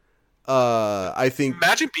 I think.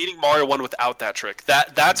 Imagine beating Mario 1 without that trick.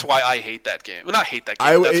 That's why I hate that game. Well, not hate that game.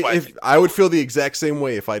 I would feel the exact same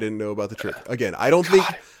way if I didn't know about the trick. Again, I don't think.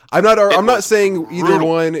 I'm not saying either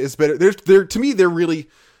one is better. They're to me they're really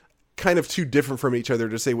kind of too different from each other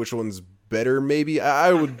to say which one's better. Maybe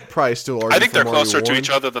I would probably still argue. I think they're Mario closer 1. to each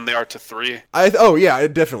other than they are to 3.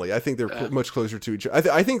 Definitely. I think they're much closer to each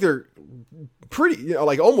other. I think they're pretty,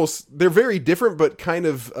 like almost. They're very different, but kind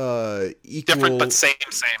of equal. Different, but same.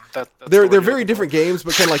 They're very different games,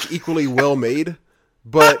 but kind of like equally well made.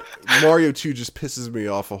 But Mario 2 just pisses me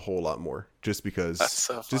off a whole lot more, just because. That's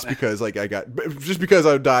so funny. Just because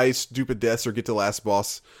I would die stupid deaths or get to the last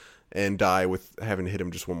boss and die with having to hit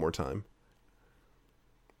him just one more time.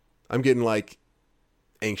 I'm getting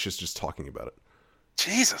anxious just talking about it.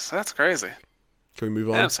 Jesus, that's crazy. Can we move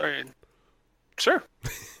on? Yeah, sorry. Sure.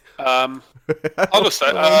 I'll go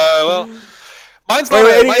start. Well, mine's not.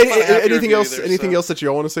 Anything else? Either, anything else that you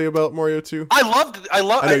all want to say about Mario 2?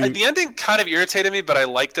 The ending kind of irritated me, but I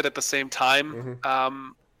liked it at the same time. Mm-hmm.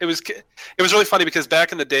 It was really funny because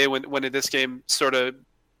back in the day when this game sort of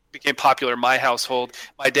became popular in my household,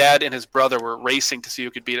 my dad and his brother were racing to see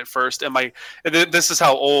who could beat it first. And this is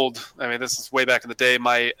how old. I mean, this is way back in the day.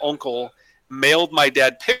 My uncle mailed my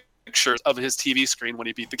dad pictures of his TV screen when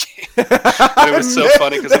he beat the game. It was so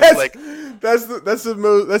funny because it was like that's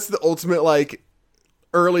the ultimate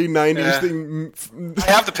early 90s thing.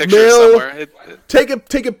 I have the picture somewhere.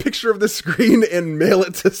 Take a picture of the screen and mail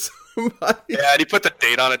it to somebody. Yeah, and he put the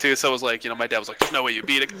date on it too. So it was like, my dad was like, "There's no way you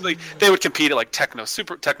beat it." Like they would compete at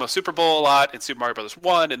Tecmo Super Bowl a lot, and Super Mario Brothers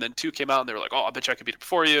 1, and then 2 came out, and they were like, "Oh, I bet you I could beat it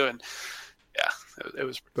before you." And yeah, it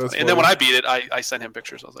was funny. And then when I beat it, I sent him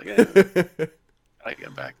pictures. I was like, "Yeah, I get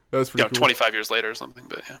him back." That was pretty cool. 25 years later or something,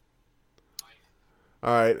 but yeah.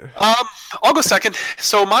 All right. I'll go second.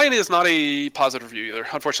 So mine is not a positive review either,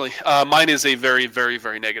 unfortunately. Mine is a very, very,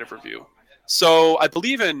 very negative review. So I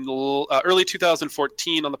believe in early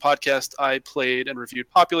 2014 on the podcast, I played and reviewed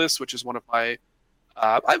Populous, which is one of my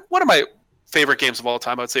favorite games of all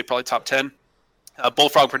time. I would say probably top 10.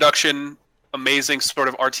 Bullfrog production, amazing sort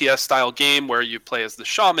of RTS style game where you play as the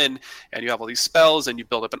shaman and you have all these spells and you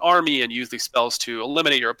build up an army and use these spells to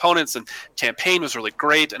eliminate your opponents. And campaign was really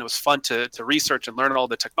great and it was fun to research and learn all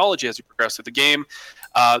the technology as you progress through the game.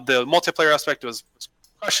 The multiplayer aspect was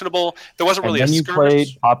questionable. There wasn't really a skirmish. And then you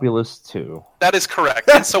played Populous 2. That is correct.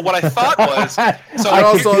 And so what I thought was...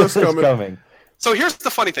 So here's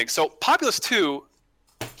the funny thing. So Populous 2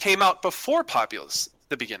 came out before Populous,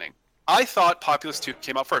 the beginning. I thought Populous 2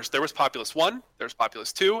 came out first. There was Populous 1, there's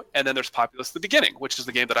Populous 2, and then there's Populous the Beginning, which is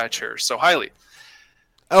the game that I cherish so highly.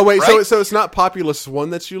 Oh, wait, right? so it's not Populous 1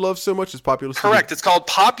 that you love so much? It's Populous Correct. It's called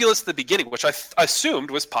Populous the Beginning, which I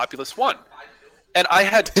assumed was Populous 1. And I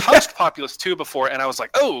had touched Populous 2 before, and I was like,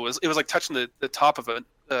 oh, it was like touching the top of the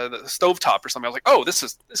stovetop or something. I was like, oh, this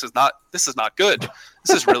is not good.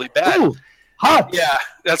 This is really bad. Ooh, hot. Yeah,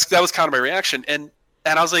 that was kind of my reaction. And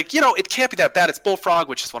I was like, it can't be that bad. It's Bullfrog,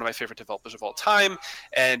 which is one of my favorite developers of all time,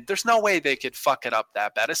 and there's no way they could fuck it up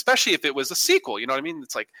that bad, especially if it was a sequel. You know what I mean?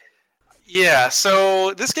 It's like, yeah.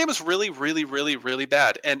 So this game is really, really, really, really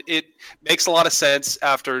bad, and it makes a lot of sense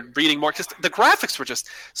after reading more because the graphics were just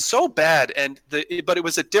so bad, but it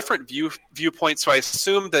was a different viewpoint. So I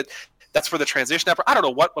assumed that's where the transition happened. I don't know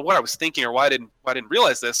what I was thinking or why I didn't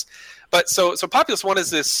realize this, but so Populous 1 is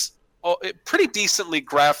this. Pretty decently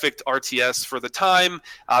graphic RTS for the time.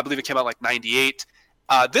 I believe it came out like 98.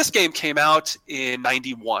 This game came out in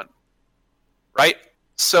 91, right?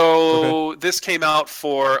 So This came out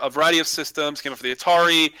for a variety of systems. Came out for the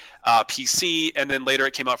Atari, PC, and then later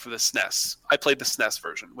it came out for the SNES. I played the SNES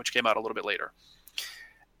version, which came out a little bit later.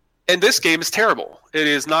 And this game is terrible. It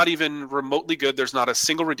is not even remotely good. There's not a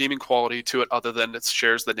single redeeming quality to it other than it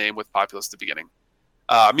shares the name with Populous the Beginning.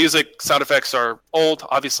 Music, sound effects are old,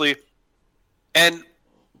 obviously. And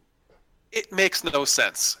it makes no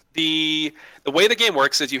sense. The way the game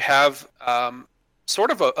works is you have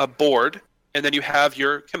sort of a board, and then you have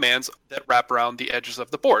your commands that wrap around the edges of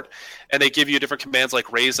the board. And they give you different commands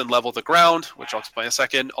like raise and level the ground, which I'll explain in a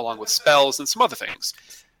second, along with spells and some other things.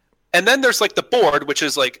 And then there's the board, which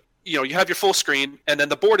is you have your full screen, and then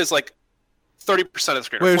the board is 30% of the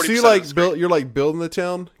screen. Wait, so you're building the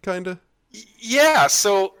town, kind of? Yeah,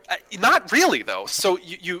 so not really though. So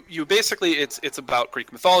you basically it's about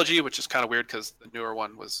Greek mythology, which is kind of weird because the newer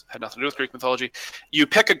one had nothing to do with Greek mythology. You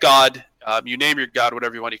pick a god, you name your god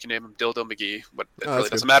whatever you want. You can name him Dildo McGee, but it really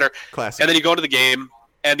doesn't matter. Classic. And then you go into the game,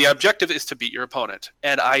 and the objective is to beat your opponent.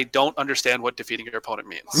 And I don't understand what defeating your opponent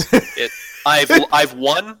means. I've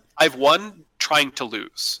won trying to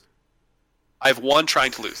lose. I've won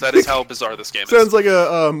trying to lose. That is how bizarre this game is. Sounds like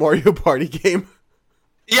a Mario Party game.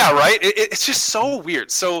 Yeah, right? It's just so weird.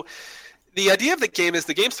 So the idea of the game is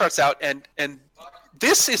the game starts out, and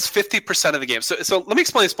this is 50% of the game. So let me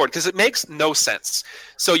explain this board, because it makes no sense.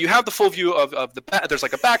 So you have the full view of there's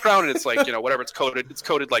a background, and it's whatever it's coded. It's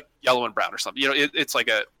coded yellow and brown or something. It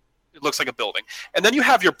looks like a building. And then you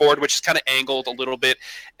have your board, which is kind of angled a little bit.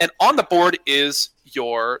 And on the board is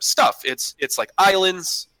your stuff. It's like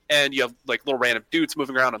islands, and you have little random dudes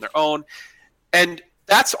moving around on their own. And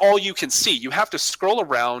that's all you can see. You have to scroll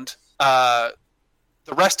around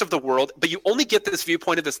the rest of the world, but you only get this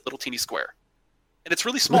viewpoint of this little teeny square. And it's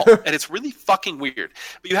really small, and it's really fucking weird.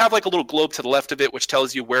 But you have like a little globe to the left of it, which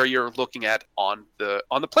tells you where you're looking at on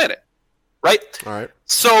the planet, right? All right.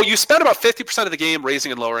 So you spend about 50% of the game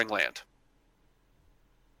raising and lowering land.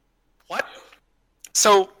 What?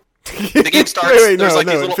 So the game starts. Wait, there's no, like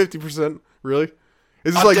no, these 50%? Really?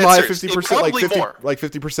 Is this like my 50%, like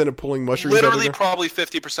 50% of pulling mushrooms? Literally, probably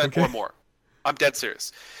 50% or more. I'm dead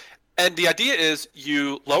serious. And the idea is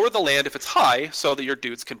you lower the land if it's high so that your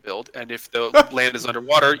dudes can build, and if the land is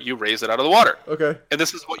underwater, you raise it out of the water. Okay. And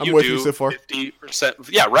this is what I'm you with do. You so far. 50%.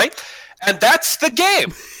 Yeah, right? And that's the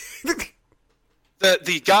game.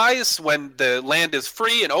 The guys, when the land is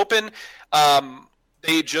free and open,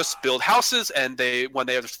 they just build houses, and when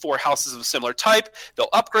they have 4 houses of a similar type, they'll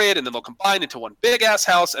upgrade, and then they'll combine into one big-ass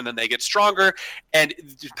house, and then they get stronger. And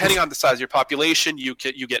depending on the size of your population, you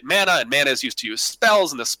get mana, and mana is used to use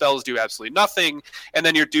spells, and the spells do absolutely nothing. And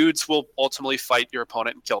then your dudes will ultimately fight your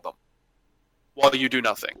opponent and kill them while you do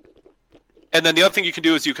nothing. And then the other thing you can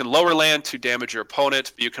do is you can lower land to damage your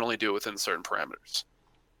opponent, but you can only do it within certain parameters.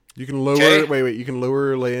 You can lower. Wait. You can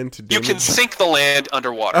lower land to damage. You can sink the land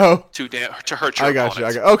underwater to hurt your opponent.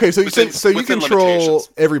 I got. Okay, so you control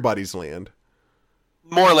everybody's land.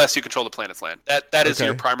 More or less, you control the planet's land. That is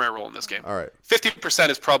your primary role in this game. All right. 50%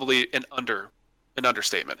 is probably an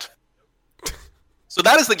understatement. So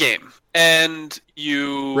that is the game, and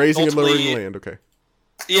you raising and lowering land. Okay.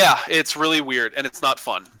 Yeah, it's really weird, and it's not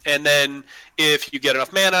fun. And then if you get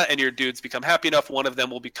enough mana and your dudes become happy enough, one of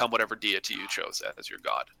them will become whatever deity you chose as your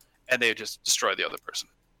god. And they just destroy the other person.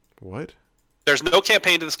 What? There's no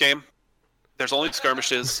campaign to this game. There's only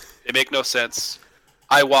skirmishes. They make no sense.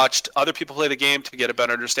 I watched other people play the game to get a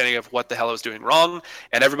better understanding of what the hell I was doing wrong,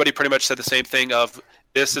 and everybody pretty much said the same thing of,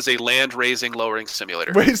 this is a land-raising, lowering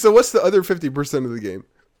simulator. Wait, so what's the other 50% of the game?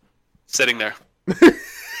 Sitting there.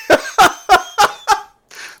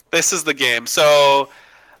 This is the game. So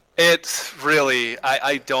it's really,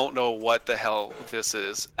 I don't know what the hell this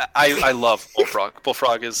is. I love Bullfrog.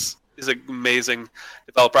 Bullfrog is an amazing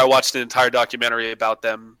developer. I watched an entire documentary about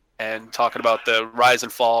them and talking about the rise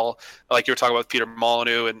and fall, like you were talking about Peter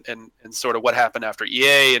Molyneux and sort of what happened after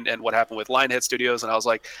EA and what happened with Lionhead Studios. And I was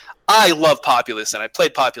like, I love Populous. And I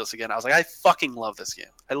played Populous again. I was like, I fucking love this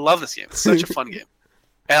game. I love this game. It's such a fun game.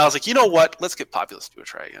 And I was like, you know what? Let's get Populous to do a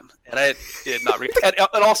try again. And I did not.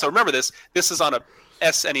 And also, remember this. This is on a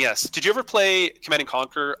SNES. Did you ever play Command &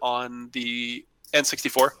 Conquer on the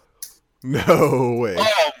N64? No way.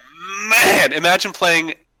 Oh, man. Imagine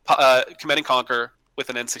playing Command & Conquer with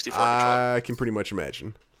an N64 controller. I can pretty much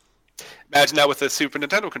imagine. Imagine that with a Super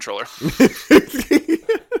Nintendo controller.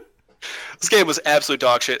 This game was absolute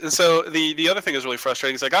dog shit. And so the other thing is really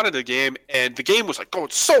frustrating is I got into the game, and the game was like going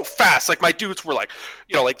so fast. Like my dudes were like,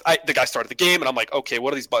 the guy started the game, and I'm like, okay,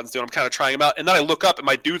 what are these buttons doing? I'm kind of trying them out. And then I look up, and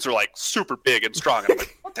my dudes are like super big and strong. And I'm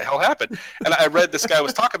like, what the hell happened? And I read this guy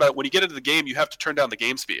was talking about it. When you get into the game, you have to turn down the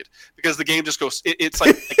game speed because the game just goes, it's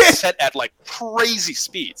like set at like crazy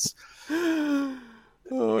speeds.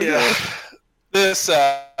 Oh, yeah. This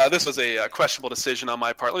was a questionable decision on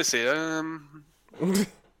my part. Let me see.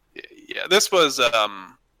 Yeah, this was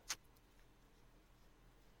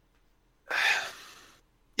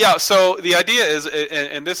yeah, so the idea is,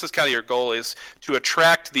 and this is kind of your goal, is to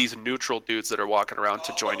attract these neutral dudes that are walking around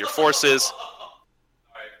to join your forces.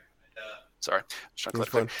 Sorry,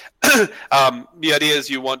 the idea is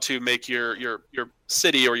you want to make your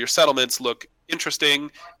city or your settlements look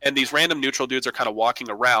interesting, and these random neutral dudes are kind of walking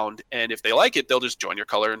around, and if they like it, they'll just join your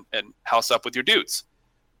color and house up with your dudes.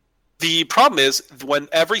 The problem is, when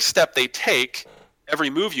every step they take, every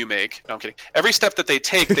move you make, no, I'm kidding, every step that they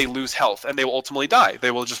take, they lose health, and they will ultimately die. They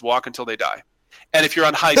will just walk until they die. And if you're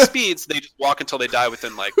on high speeds, they just walk until they die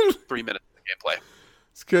within like 3 minutes of gameplay.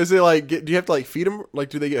 It's because they do you have to feed them? Like,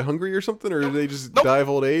 do they get hungry or something, or do they just die of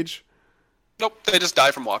old age? Nope, they just die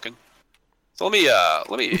from walking. So let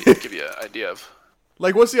me give you an idea of.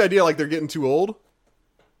 Like, what's the idea? Like, they're getting too old?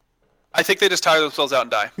 I think they just tire themselves out and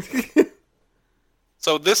die.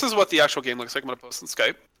 So this is what the actual game looks like. I'm going to post on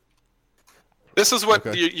Skype. This is what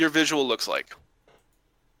your visual looks like.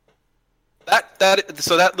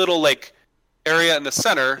 So that little area in the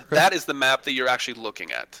center, that is the map that you're actually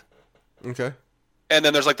looking at. Okay. And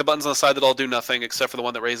then there's the buttons on the side that all do nothing except for the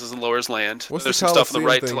one that raises and lowers land. What's there's the some stuff on the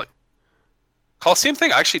right thing? Coliseum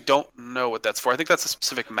thing, I actually don't know what that's for. I think that's a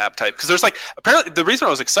specific map type. Because there's apparently the reason I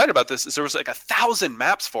was excited about this is there was 1,000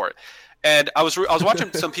 maps for it. And I was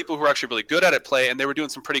watching some people who were actually really good at it play, and they were doing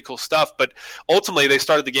some pretty cool stuff. But ultimately, they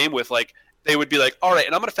started the game with they would be like, all right,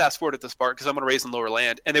 and I'm going to fast forward at this part because I'm going to raise and lower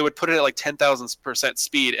land. And they would put it at like 10,000%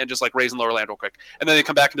 speed and just like raise and lower land real quick. And then they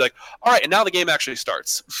come back and be like, all right, and now the game actually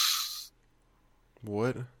starts.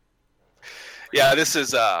 What? Yeah, this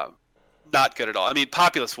is not good at all. I mean,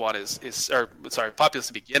 Populous 1 Populous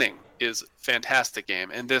the Beginning is a fantastic game.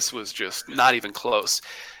 And this was just not even close.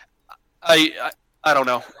 I don't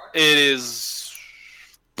know. It is...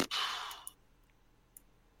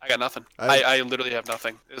 I got nothing. I literally have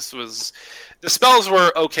nothing. The spells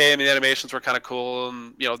were okay. I mean, the animations were kind of cool,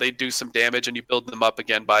 and they do some damage, and you build them up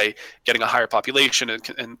again by getting a higher population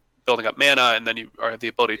and building up mana, and then you have the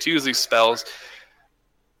ability to use these spells.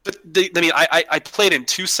 But I played in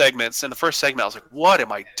 2 segments, and the first segment I was like, "What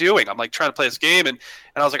am I doing?" I'm like trying to play this game, and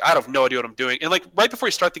I was like, "I have no idea what I'm doing." And like right before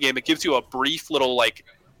you start the game, it gives you a brief little like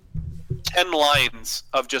 10 lines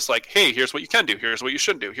of just like, hey, here's what you can do, here's what you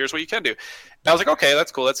shouldn't do, here's what you can do. And I was like, okay,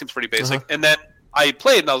 that's cool, that seems pretty basic. Uh-huh. And then I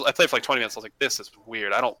played for like 20 minutes. I was like, this is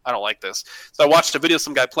weird. I don't like this. So I watched a video of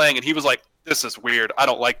some guy playing, and he was like, this is weird. I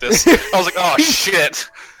don't like this. I was like, oh shit.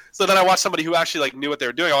 So then I watched somebody who actually like knew what they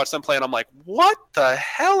were doing. I watched them play, and I'm like, what the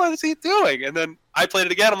hell is he doing? And then I played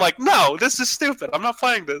it again. I'm like, no, this is stupid. I'm not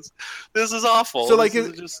playing this. This is awful. So like,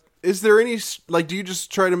 is there any like? Do you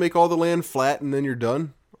just try to make all the land flat and then you're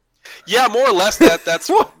done? Yeah, more or less.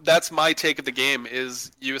 That's my take of the game.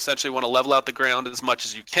 Is you essentially want to level out the ground as much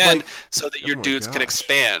as you can, so that your dudes can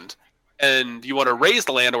expand, and you want to raise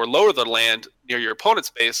the land or lower the land near your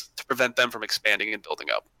opponent's base to prevent them from expanding and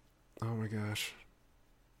building up. Oh my gosh.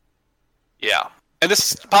 Yeah, and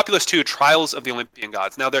this is Populous 2: Trials of the Olympian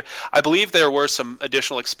Gods. Now, I believe there were some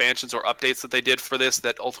additional expansions or updates that they did for this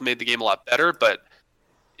that ultimately made the game a lot better. But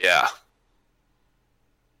yeah.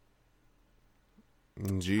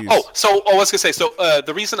 Jeez. I was gonna say. So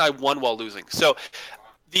the reason I won while losing. So one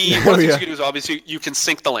of the things you can do is obviously you can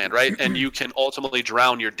sink the land, right, and you can ultimately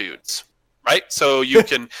drown your dudes, right? So you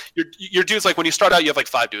can your dudes, like when you start out, you have like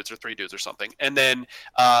 5 dudes or 3 dudes or something, and then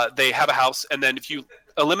they have a house, and then if you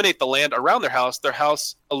eliminate the land around their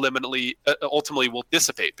house ultimately will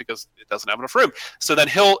dissipate because it doesn't have enough room. So then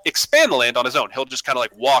he'll expand the land on his own. He'll just kind of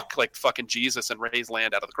like walk like fucking Jesus and raise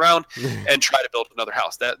land out of the ground and try to build another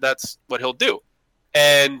house. That's what he'll do.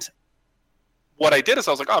 And what I did is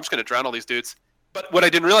I was like, oh, I'm just going to drown all these dudes. But what I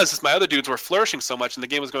didn't realize is my other dudes were flourishing so much and the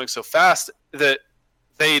game was going so fast that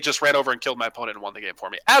they just ran over and killed my opponent and won the game for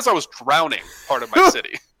me as I was drowning part of my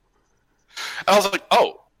city. I was like,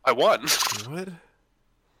 oh, I won. What?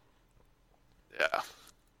 Yeah.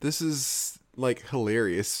 This is like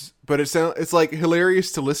hilarious, but it's like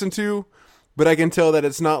hilarious to listen to, but I can tell that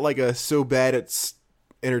it's not like so bad it's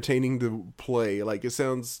entertaining to play. Like it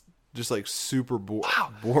sounds just like super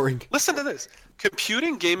boring. Listen to this.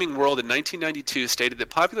 Computing Gaming World in 1992 stated that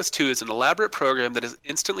Populous 2 is an elaborate program that is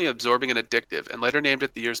instantly absorbing and addictive, and later named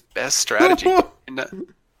it the year's best strategy.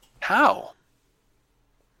 How?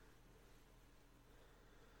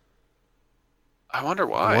 I wonder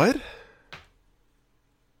why. What?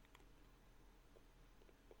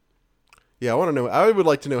 Yeah, I want to know. I would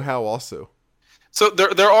like to know how also. So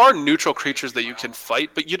there are neutral creatures that you can fight,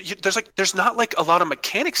 but there's not like a lot of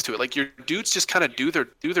mechanics to it. Like your dudes just kind of do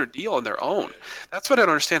their deal on their own. That's what I don't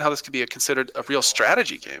understand how this could be considered a real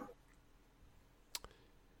strategy game.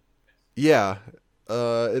 Yeah,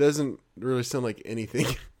 it doesn't really sound like anything.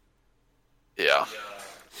 Yeah.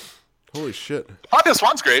 Holy shit. Populous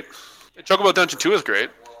 1's great. Chocobo Dungeon 2 is great.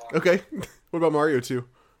 Okay. What about Mario 2?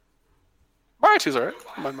 Mario 2's alright.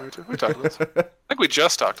 I don't mind Mario 2. We talked about this. I think we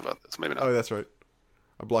just talked about this. Maybe not. Oh, that's right.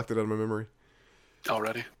 I blocked it out of my memory.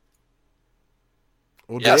 Already.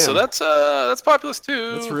 Well, yeah, damn. so that's Populous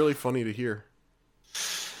 2. That's really funny to hear.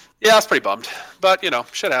 Yeah, I was pretty bummed. But,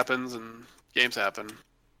 shit happens and games happen.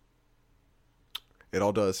 It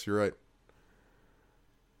all does. You're right.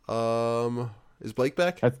 Is Blake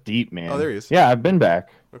back? That's deep, man. Oh, there he is. Yeah, I've been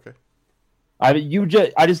back. Okay. I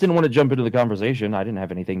just didn't want to jump into the conversation. I didn't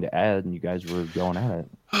have anything to add, and you guys were going at it.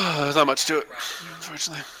 There's not much to it,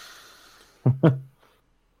 unfortunately.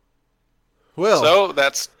 Well, so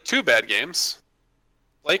that's 2 bad games.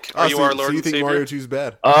 Blake, are you our Lord so you and think Savior? Mario 2's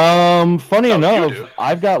bad? Funny enough,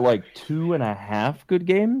 I've got like 2.5 good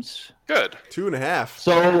games. Good. 2.5.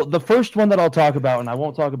 So the first one that I'll talk about, and I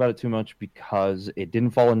won't talk about it too much because it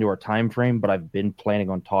didn't fall into our time frame, but I've been planning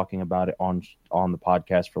on talking about it on the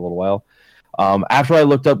podcast for a little while. After I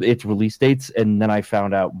looked up its release dates and then I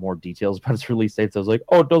found out more details about its release dates, I was like,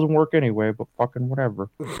 oh, it doesn't work anyway, but fucking whatever.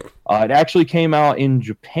 It actually came out in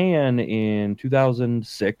Japan in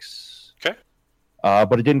 2006. Okay.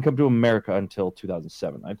 But it didn't come to America until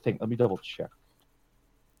 2007. I think. Let me double check.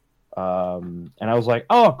 And I was like,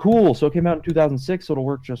 oh, cool. So it came out in 2006, so it'll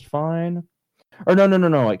work just fine. Or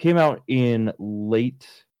no. It came out in late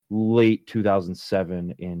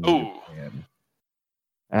 2007 in Japan.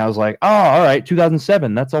 And I was like, oh, all right,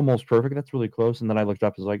 2007. That's almost perfect. That's really close. And then I looked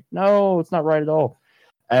up and was like, no, it's not right at all.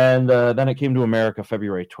 And then it came to America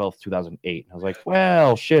February 12th, 2008. I was like,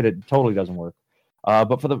 well, shit, it totally doesn't work.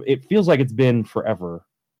 But it feels like it's been forever.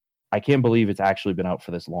 I can't believe it's actually been out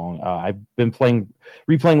for this long. I've been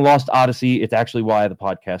replaying Lost Odyssey. It's actually why the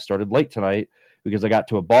podcast started late tonight, because I got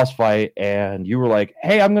to a boss fight and you were like,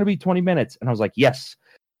 hey, I'm going to be 20 minutes. And I was like, yes.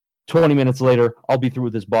 20 minutes later, I'll be through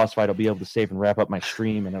with this boss fight. I'll be able to save and wrap up my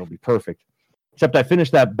stream, and it'll be perfect. Except I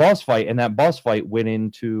finished that boss fight, and that boss fight went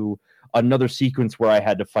into another sequence where I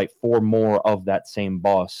had to fight 4 more of that same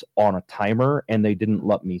boss on a timer, and they didn't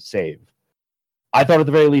let me save. I thought at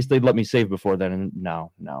the very least they'd let me save before then, and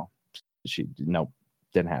no,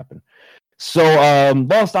 didn't happen. So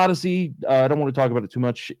Lost Odyssey, I don't want to talk about it too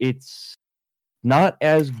much. It's not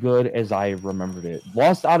as good as I remembered it.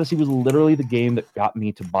 Lost Odyssey was literally the game that got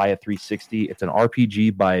me to buy a 360. It's an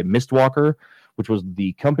RPG by Mistwalker, which was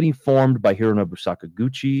the company formed by Hironobu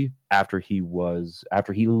Sakaguchi after he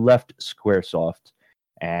left Squaresoft.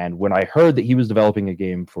 And when I heard that he was developing a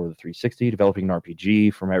game for the 360, developing an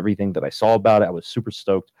RPG, from everything that I saw about it, I was super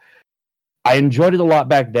stoked. I enjoyed it a lot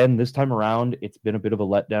back then. This time around, it's been a bit of a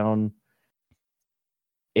letdown.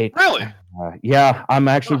 Really? Yeah, I'm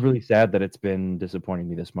actually really sad that it's been disappointing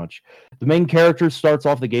me this much. The main character starts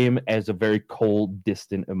off the game as a very cold,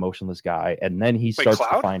 distant, emotionless guy, and then he starts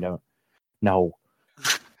to find out. No.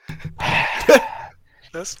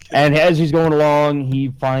 And as he's going along,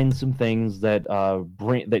 he finds some things that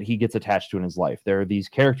that he gets attached to in his life. There are these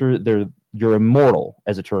characters. You're immortal,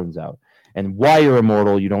 as it turns out, and why you're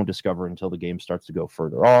immortal you don't discover until the game starts to go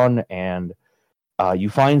further on, and you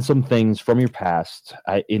find some things from your past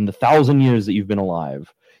in the 1,000 years that you've been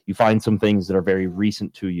alive. You find some things that are very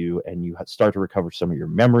recent to you, and you start to recover some of your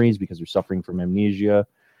memories because you're suffering from amnesia.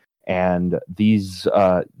 And these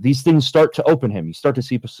things start to open him. You start to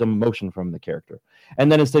see some emotion from the character.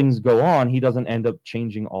 And then as things go on, he doesn't end up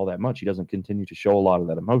changing all that much. He doesn't continue to show a lot of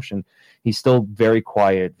that emotion. He's still very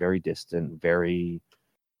quiet, very distant, very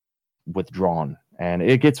withdrawn. And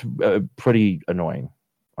it gets pretty annoying,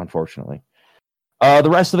 unfortunately. The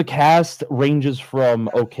rest of the cast ranges from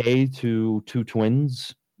okay to 2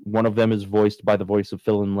 twins. One of them is voiced by the voice of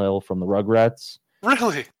Phil and Lil from the Rugrats.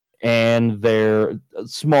 Really? And they're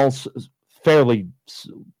small, fairly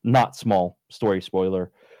not small story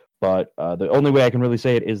spoiler, but the only way I can really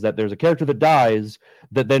say it is that there's a character that dies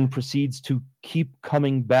that then proceeds to keep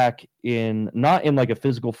coming back not in like a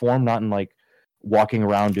physical form, not in like walking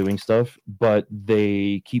around doing stuff, but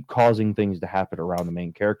they keep causing things to happen around the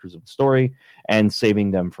main characters of the story and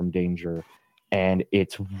saving them from danger. And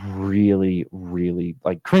it's really, really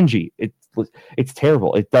like cringy. It's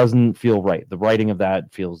terrible. It doesn't feel right. The writing of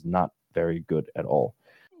that feels not very good at all.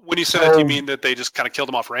 When you say that, do you mean that they just kind of killed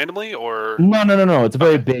him off randomly, or no? It's a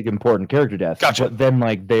very big, important character death. Gotcha. But then,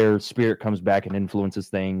 like, their spirit comes back and influences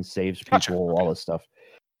things, saves people, Gotcha. All this stuff,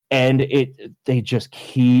 and they just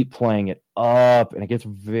keep playing it up, and it gets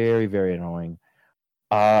very, very annoying.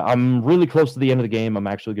 I'm really close to the end of the game. I'm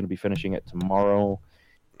actually going to be finishing it tomorrow.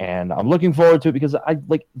 And I'm looking forward to it because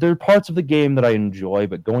there are parts of the game that I enjoy,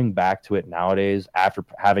 but going back to it nowadays after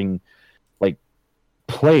having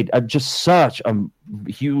played just such a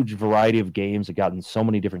huge variety of games, I've gotten so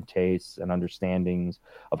many different tastes and understandings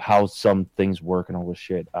of how some things work and all this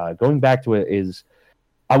shit. Going back to it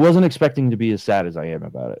I wasn't expecting to be as sad as I am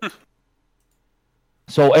about it.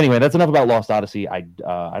 So anyway, that's enough about Lost Odyssey. I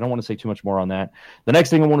don't want to say too much more on that. The next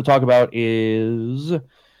thing I want to talk about is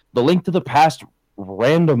the Link to the Past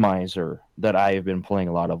randomizer that I have been playing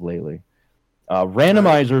a lot of lately.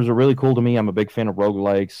 Randomizers are really cool to me. I'm a big fan of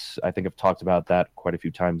roguelikes. I think I've talked about that quite a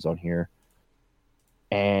few times on here.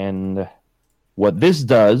 And what this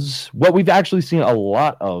does, what we've actually seen a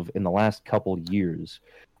lot of in the last couple years,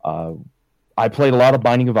 I played a lot of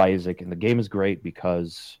Binding of Isaac, and the game is great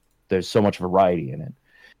because there's so much variety in it.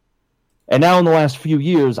 And now in the last few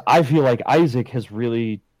years, I feel like Isaac has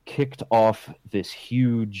really kicked off this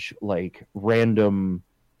huge, random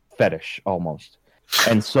fetish almost.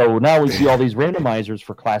 And so now we see all these randomizers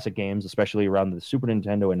for classic games, especially around the Super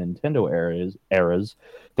Nintendo and Nintendo eras.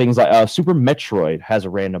 Things like Super Metroid has a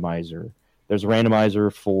randomizer. There's a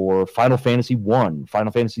randomizer for Final Fantasy 1,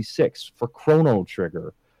 Final Fantasy 6, for Chrono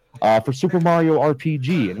Trigger, for Super Mario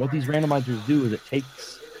RPG. And what these randomizers do is it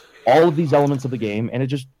takes all of these elements of the game and it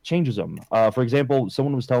just changes them. For example,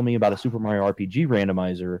 someone was telling me about a Super Mario RPG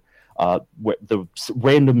randomizer, the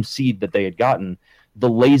random seed that they had gotten. The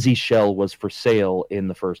lazy shell was for sale in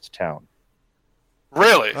the first town.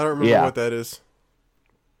 Really? I don't remember what that is.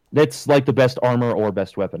 That's like the best armor or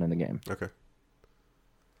best weapon in the game. Okay.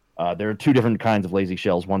 There are two different kinds of lazy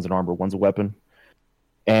shells. One's an armor, one's a weapon.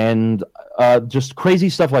 And just crazy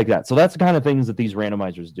stuff like that. So that's the kind of things that these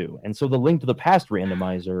randomizers do. And so the Link to the Past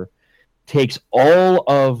randomizer takes all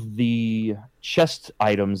of the chest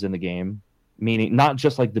items in the game, meaning not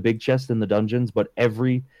just like the big chest in the dungeons, but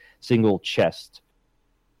every single chest.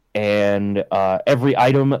 And every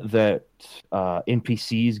item that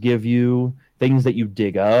NPCs give you, things that you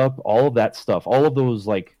dig up, all of that stuff, all of those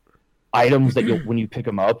like items that when you pick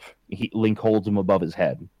them up, Link holds them above his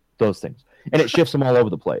head, those things. And it shifts them all over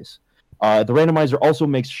the place. The randomizer also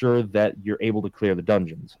makes sure that you're able to clear the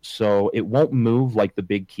dungeons. So it won't move like the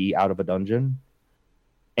big key out of a dungeon,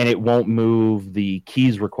 and it won't move the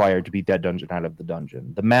keys required to beat that dungeon out of the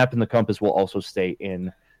dungeon. The map and the compass will also stay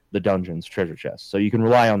in the dungeon's treasure chest. So you can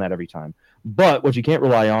rely on that every time. But what you can't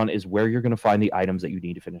rely on is where you're going to find the items that you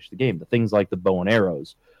need to finish the game. The things like the bow and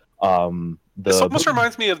arrows. This almost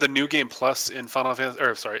reminds me of the New Game Plus in Final Fantasy,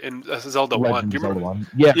 or sorry, in Zelda 1. Do you remember? Zelda 1.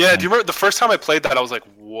 Yeah. Yeah. Do you remember the first time I played that? I was like,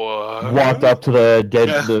 "What?" Walked up to the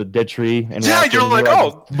dead tree, and you're like,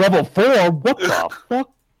 "Oh, level 4? What the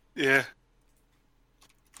fuck?" Yeah.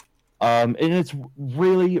 And it's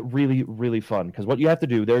really, really, really fun because what you have to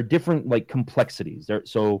do, there are different like complexities.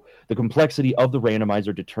 So the complexity of the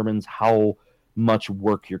randomizer determines how much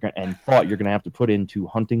work and thought you're gonna have to put into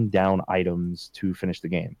hunting down items to finish the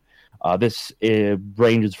game. This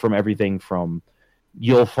ranges from everything from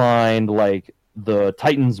you'll find like the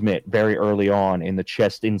Titan's Mitt very early on in the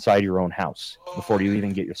chest inside your own house before you even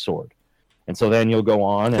get your sword. And so then you'll go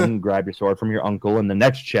on and grab your sword from your uncle, and the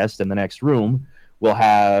next chest in the next room will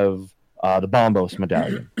have the Bombos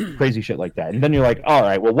medallion. Crazy shit like that. And then you're like, all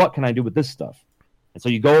right, well, what can I do with this stuff? And so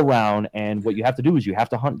you go around, and what you have to do is you have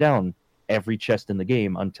to hunt down every chest in the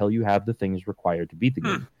game until you have the things required to beat the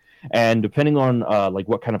game. And depending on like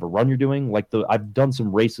what kind of a run you're doing, like I've done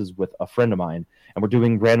some races with a friend of mine, and we're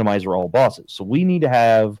doing randomizer all bosses. So we need to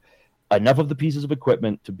have enough of the pieces of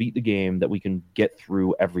equipment to beat the game that we can get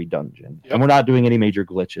through every dungeon. Yep. And we're not doing any major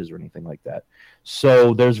glitches or anything like that.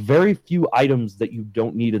 So there's very few items that you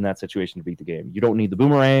don't need in that situation to beat the game. You don't need the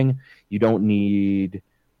boomerang. You don't need...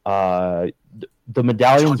 the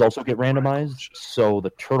medallions also get randomized. So the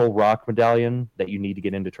Turtle Rock medallion that you need to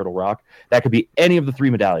get into Turtle Rock, that could be any of the 3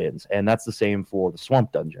 medallions. And that's the same for the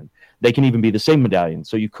Swamp Dungeon. They can even be the same medallion.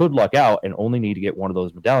 So you could luck out and only need to get one of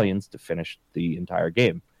those medallions to finish the entire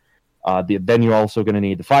game. Then you're also going to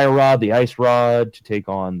need the Fire Rod, the Ice Rod to take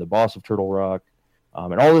on the boss of Turtle Rock,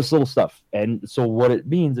 and all this little stuff. And so what it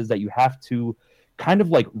means is that you have to kind of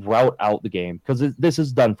like route out the game, because this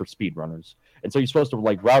is done for speedrunners. And so you're supposed to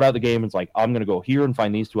like route out the game. It's like, I'm going to go here and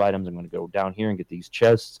find these 2 items. I'm going to go down here and get these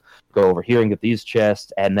chests, go over here and get these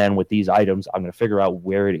chests. And then with these items, I'm going to figure out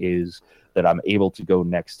where it is that I'm able to go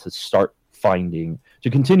next to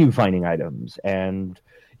continue finding items. And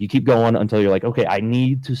you keep going until you're like, okay, I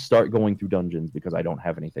need to start going through dungeons because I don't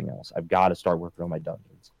have anything else. I've got to start working on my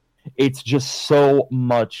dungeons. It's just so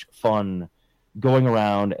much fun going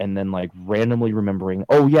around and then like randomly remembering,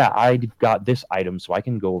 oh yeah, I've got this item, so I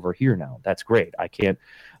can go over here now. That's great. I can't.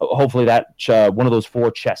 Hopefully that one of those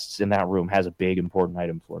 4 chests in that room has a big important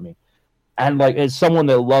item for me. And like as someone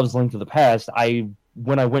that loves Link to the Past,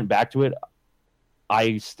 when I went back to it,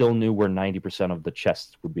 I still knew where 90% of the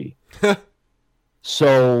chests would be.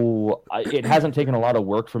 So it hasn't taken a lot of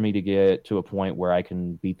work for me to get to a point where I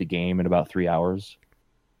can beat the game in about 3 hours.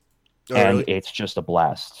 Oh, and really? It's just a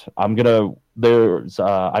blast. I've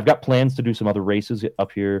got plans to do some other races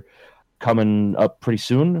up here coming up pretty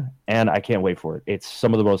soon, and I can't wait for it. It's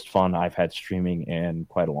some of the most fun I've had streaming in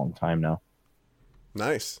quite a long time now.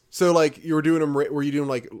 Nice. So, like, you were doing them? Were you doing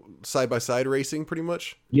like side by side racing, pretty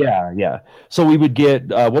much? Yeah. So we would get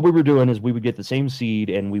what we were doing is we would get the same seed,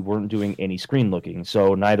 and we weren't doing any screen looking.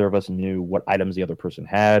 So neither of us knew what items the other person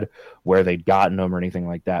had, where they'd gotten them, or anything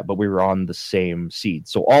like that. But we were on the same seed,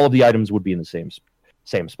 so all of the items would be in the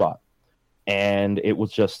same spot. And it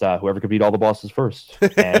was just whoever could beat all the bosses first,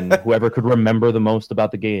 and whoever could remember the most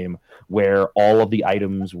about the game, where all of the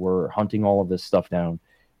items were hunting all of this stuff down.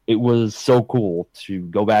 It was so cool to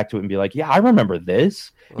go back to it and be like, yeah, I remember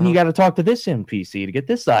this. And you got to talk to this NPC to get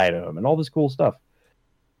this item and all this cool stuff.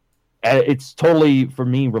 And it's totally, for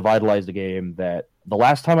me, revitalized the game that the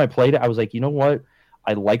last time I played it, I was like, you know what?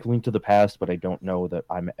 I like Link to the Past, but I don't know that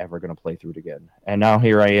I'm ever going to play through it again. And now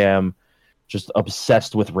here I am, just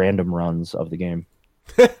obsessed with random runs of the game.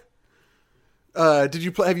 Have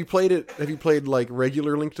you played it? Have you played like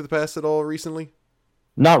regular Link to the Past at all recently?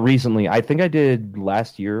 Not recently. I think I did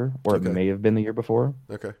last year, or it may have been the year before.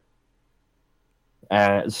 Okay.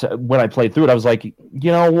 So when I played through it, I was like,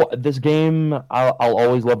 this game, I'll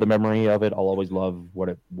always love the memory of it. I'll always love what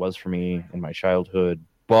it was for me in my childhood.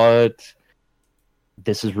 But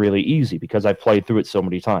this is really easy because I've played through it so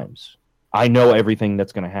many times. I know everything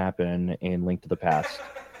that's going to happen in Link to the Past,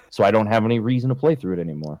 so I don't have any reason to play through it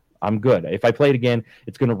anymore. I'm good. If I play it again,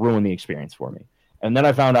 it's going to ruin the experience for me. And then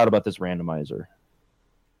I found out about this randomizer.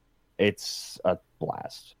 It's a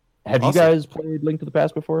blast. Have you guys played Link to the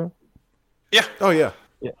Past before? Yeah. Oh, yeah.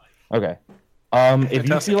 Yeah. Okay. If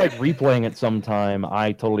you feel like replaying it sometime,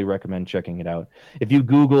 I totally recommend checking it out. If you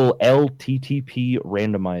Google LTTP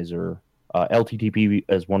randomizer, LTTP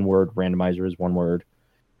is one word, randomizer is one word,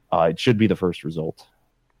 it should be the first result.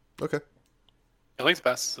 Okay. Link to the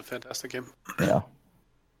Past is a fantastic game. Yeah.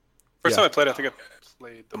 First time I played, I think I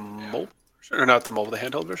played the mobile version, or not the mobile, the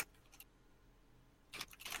handheld version.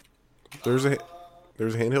 There's a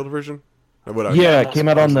handheld version? It came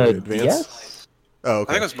out on the Advance? Yes? Oh,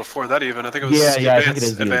 okay. I think it was before that even. I think it was I Advance. think it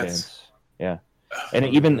is the Advance. Yeah. And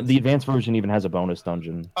even the Advance version even has a bonus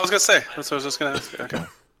dungeon. I was going to say. That's what I was just going to ask. Okay.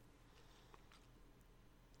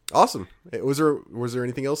 Awesome. Was there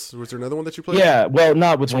anything else? Was there another one that you played? Yeah, well,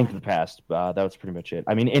 not with Link to the Past. That was pretty much it.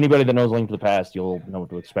 I mean, anybody that knows Link to the Past, you'll know what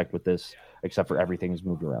to expect with this, except for everything's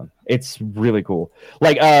moved around. It's really cool.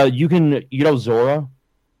 Like, you can, Zora,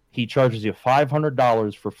 he charges you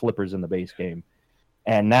 $500 for flippers in the base game.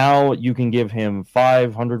 And now you can give him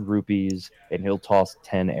 500 rupees, and he'll toss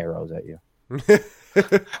 10 arrows at you.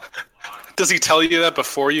 Does he tell you that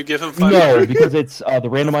before you give him 500? No, because it's the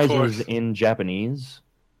randomizer is in Japanese.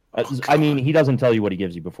 I mean, he doesn't tell you what he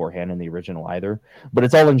gives you beforehand in the original either, but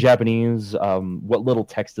it's all in Japanese. What little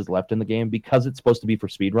text is left in the game, because it's supposed to be for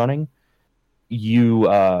speedrunning,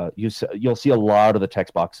 you'll see a lot of the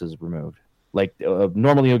text boxes removed. Like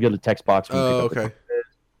normally you'll get a text box when you pick up the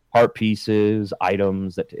heart pieces,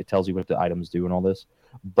 items that it tells you what the items do and all this.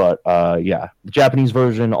 But the Japanese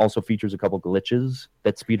version also features a couple glitches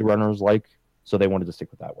that speedrunners like, so they wanted to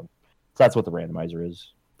stick with that one. So that's what the randomizer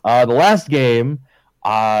is. The last game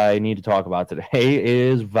I need to talk about today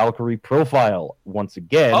is Valkyrie Profile once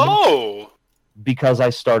again. Oh! Because I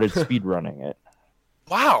started speedrunning it.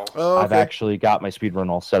 Wow. Oh, okay. I've actually got my speedrun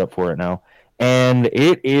all set up for it now. And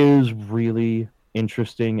it is really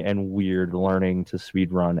interesting and weird learning to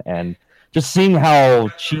speedrun and just seeing how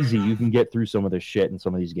cheesy you can get through some of this shit in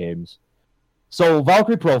some of these games. So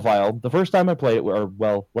Valkyrie Profile, the first time I played it,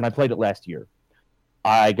 when I played it last year,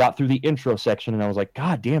 I got through the intro section and I was like,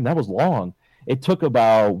 God damn, that was long. It took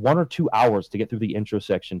about 1 or 2 hours to get through the intro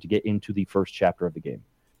section to get into the first chapter of the game.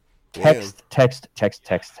 Text.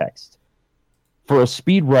 For a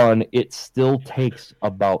speed run, it still takes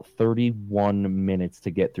about 31 minutes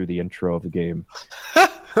to get through the intro of the game.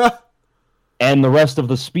 And the rest of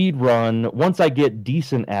the speed run, once I get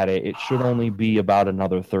decent at it, it should only be about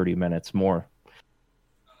another 30 minutes more.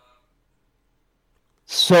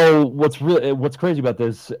 So what's crazy about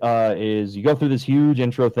this is you go through this huge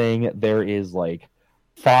intro thing. There is like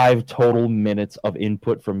 5 total minutes of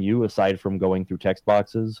input from you, aside from going through text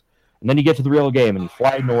boxes. And then you get to the real game, and you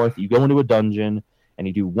fly north. You go into a dungeon, and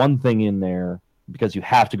you do one thing in there because you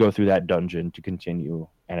have to go through that dungeon to continue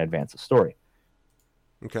and advance the story.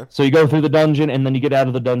 Okay. So you go through the dungeon, and then you get out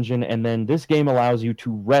of the dungeon, and then this game allows you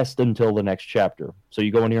to rest until the next chapter. So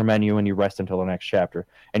you go into your menu, and you rest until the next chapter.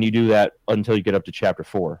 And you do that until you get up to chapter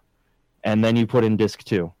 4. And then you put in disc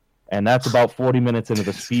 2. And that's about 40 minutes into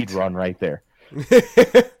the speed run right there.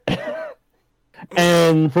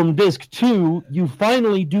 And from disc 2, you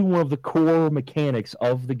finally do one of the core mechanics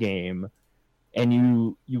of the game, and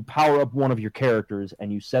you power up one of your characters,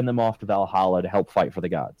 and you send them off to Valhalla to help fight for the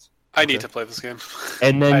gods. I need to play this game.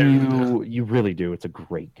 And then you really do. It's a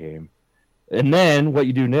great game. And then what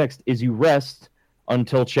you do next is you rest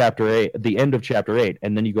until chapter 8, the end of chapter 8,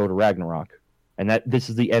 and then you go to Ragnarok. And this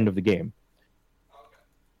is the end of the game.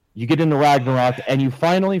 You get into Ragnarok, and you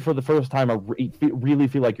finally, for the first time, really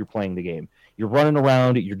feel like you're playing the game. You're running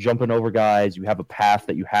around, you're jumping over guys, you have a path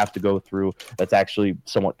that you have to go through that's actually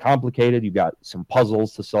somewhat complicated. You've got some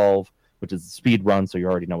puzzles to solve, which is the speed run, so you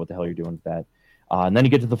already know what the hell you're doing with that. And then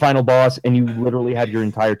you get to the final boss, and you literally have your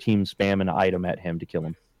entire team spam an item at him to kill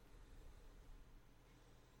him.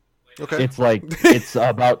 Okay. It's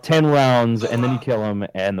about 10 rounds, and then you kill him,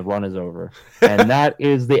 and the run is over. And that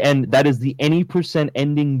is the end. That is the any %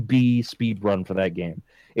 ending B speed run for that game.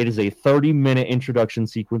 It is a 30-minute introduction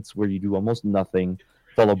sequence where you do almost nothing,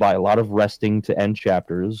 followed by a lot of resting to end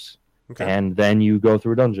chapters, and then you go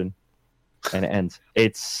through a dungeon, and it ends.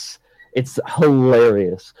 It's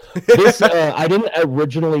hilarious. This I didn't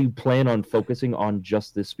originally plan on focusing on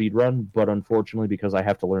just this speed run, but unfortunately, because I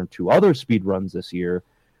have to learn 2 other speed runs this year,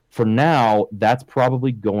 for now, that's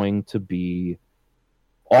probably going to be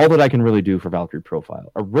all that I can really do for Valkyrie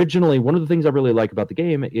Profile. Originally, one of the things I really like about the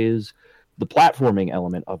game is the platforming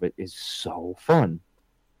element of it is so fun.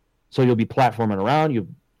 So you'll be platforming around.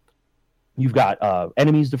 You've got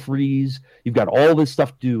enemies to freeze. You've got all this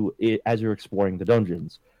stuff to do as you're exploring the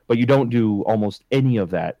dungeons. But you don't do almost any of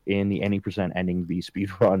that in the any percent ending B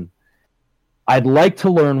speedrun. I'd like to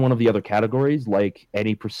learn one of the other categories, like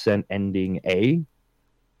any percent ending A.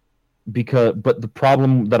 But the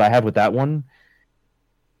problem that I have with that one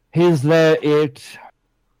is that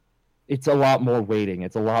it's a lot more waiting.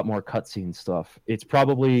 It's a lot more cutscene stuff. It's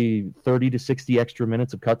probably 30 to 60 extra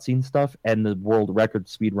minutes of cutscene stuff, and the world record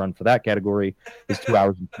speed run for that category is 2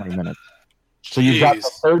 hours and 20 minutes. So you've got a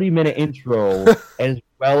 30-minute intro as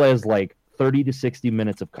well as like 30 to 60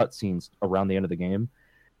 minutes of cutscenes around the end of the game.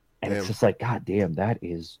 And It's just like, God damn, that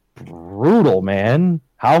is brutal, man.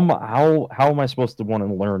 How am I supposed to want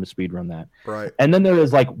to learn to speedrun that? Right. And then there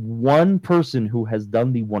is like one person who has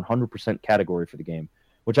done the 100% category for the game,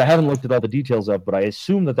 which I haven't looked at all the details of, but I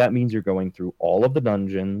assume that means you're going through all of the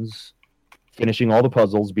dungeons, finishing all the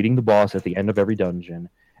puzzles, beating the boss at the end of every dungeon.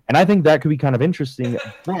 And I think that could be kind of interesting,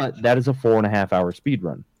 but that is a 4.5 hour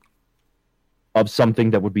speedrun of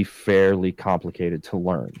something that would be fairly complicated to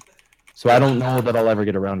learn. So I don't know that I'll ever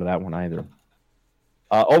get around to that one either.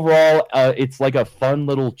 Overall, it's like a fun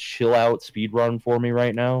little chill out speedrun for me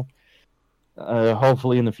right now.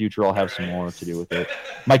 Hopefully in the future I'll have some more to do with it.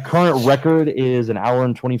 My current record is 1 hour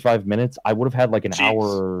and 25 minutes. I would have had like an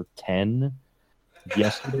hour 10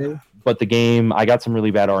 yesterday, but the game, I got some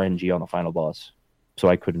really bad RNG on the final boss, so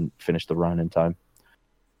I couldn't finish the run in time.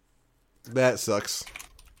 That sucks.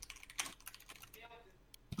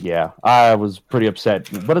 Yeah, I was pretty upset,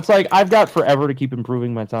 but it's like I've got forever to keep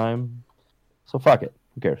improving my time, so fuck it.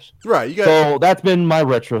 Who cares? Right. So that's been my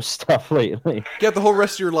retro stuff lately. You got the whole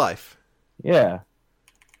rest of your life. Yeah,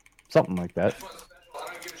 something like that.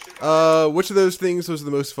 Which of those things was the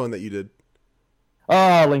most fun that you did?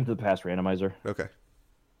 Link to the Past randomizer. Okay.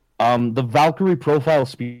 The Valkyrie profile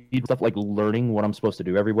speed stuff, like learning what I'm supposed to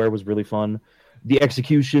do everywhere, was really fun. The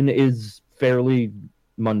execution is fairly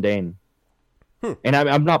mundane. And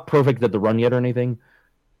I'm not perfect at the run yet or anything,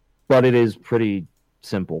 but it is pretty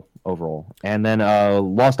simple overall. And then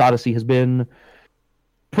Lost Odyssey has been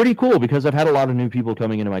pretty cool because I've had a lot of new people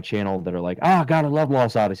coming into my channel that are like, God, I love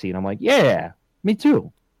Lost Odyssey. And I'm like, yeah, me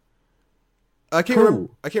too. I can't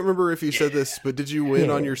remember if you said this, but did you win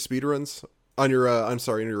on your speedruns? On your,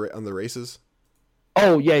 on the races?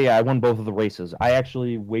 Oh, yeah, I won both of the races. I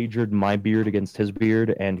actually wagered my beard against his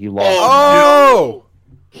beard, and he lost. Oh!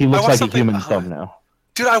 He looks like a human thumb now.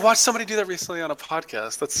 Dude, I watched somebody do that recently on a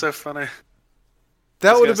podcast. That's so funny.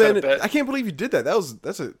 That would have been. I can't believe you did that.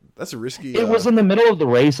 That's a risky. It was in the middle of the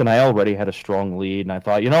race, and I already had a strong lead. And I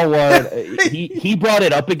thought, you know what? he brought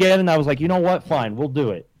it up again, and I was like, you know what? Fine, we'll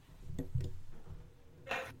do it.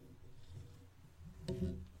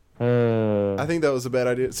 I think that was a bad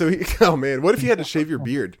idea. So, oh man, what if you had to shave your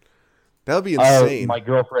beard? That would be insane. My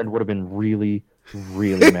girlfriend would have been really,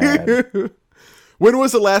 really mad. When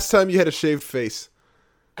was the last time you had a shaved face?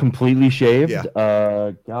 Completely shaved?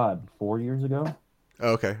 Yeah. 4 years ago.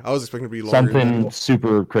 Oh, okay, I was expecting to be longer. Something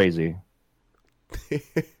super crazy.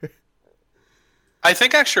 I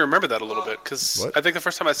think I actually remember that a little bit because I think the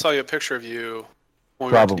first time I saw you a picture of you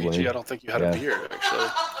when we went to EG, I don't think you had a beard actually.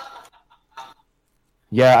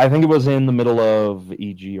 Yeah, I think it was in the middle of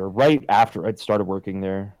EG or right after I'd started working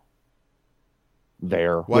there.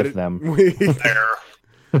 With them.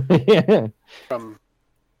 Yeah. From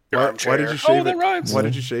your armchair. Why did you shave it? Rhymes. Why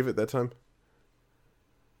did you shave it that time?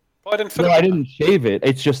 Well, I didn't shave it.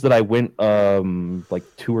 It's just that I went like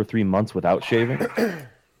 2 or 3 months without shaving.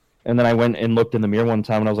 And then I went and looked in the mirror one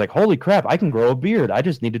time and I was like, holy crap, I can grow a beard. I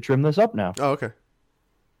just need to trim this up now. Oh, okay.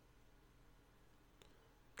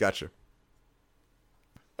 Gotcha.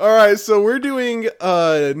 All right, so we're doing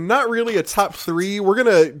not really a top 3. We're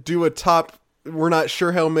going to do a top, we're not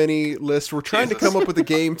sure how many list. We're trying to come up with a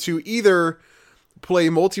game to either play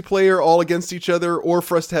multiplayer all against each other or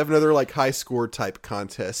for us to have another like high score type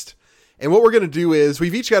contest. And what we're going to do is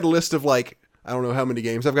we've each got a list of like, I don't know how many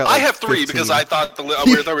games. I have 3 15. Because I thought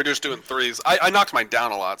we were just doing 3s. I knocked mine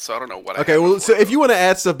down a lot, so I don't know what. Okay, well, so if you want to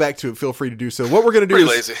add stuff back to it, feel free to do so. What we're going to do is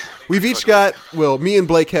lazy. We've each got. Well, me and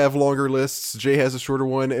Blake have longer lists. Jay has a shorter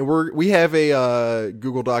one, and we have a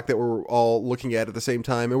Google Doc that we're all looking at the same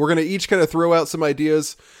time, and we're going to each kind of throw out some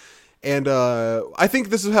ideas. And I think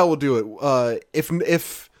this is how we'll do it.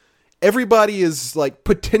 If everybody is like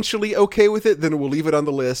potentially okay with it, then we'll leave it on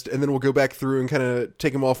the list, and then we'll go back through and kind of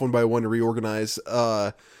take them off one by one to reorganize.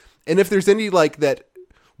 And if there's any like that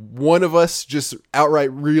one of us just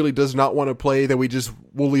outright really does not want to play, then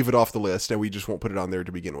we'll leave it off the list and we just won't put it on there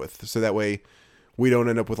to begin with. So that way we don't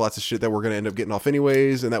end up with lots of shit that we're going to end up getting off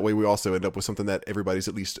anyways, and that way we also end up with something that everybody's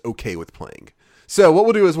at least okay with playing. So what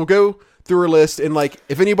we'll do is we'll go through our list, and like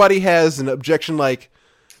if anybody has an objection, like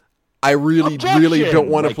I really don't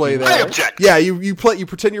want to play that. I object. Yeah, you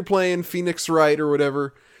pretend you're playing Phoenix Wright or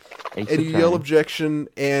whatever, and you yell objection,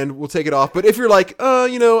 and we'll take it off. But if you're like,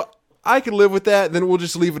 I can live with that, then we'll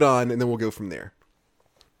just leave it on, and then we'll go from there.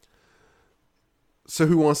 So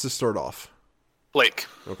who wants to start off? Blake.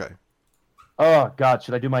 Okay. Oh, God.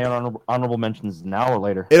 Should I do my honorable mentions now or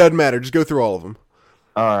later? It doesn't matter. Just go through all of them.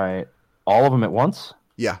 All right. All of them at once?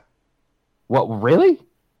 Yeah. What, really?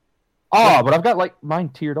 Oh, but I've got, like, mine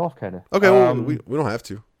tiered off, kind of. Okay, well, we don't have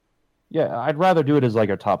to. Yeah, I'd rather do it as, like,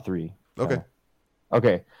 our top three. Okay.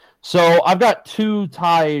 Okay. So I've got 2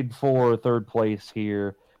 tied for third place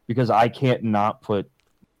here because I can't not put,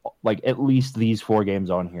 like, at least these 4 games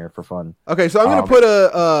on here for fun. Okay, so I'm going to put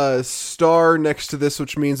a star next to this,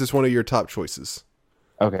 which means it's one of your top choices.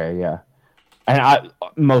 Okay, yeah. And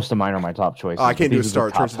most of mine are my top choices. I can't do a star.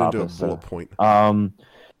 It turns it into a bullet point.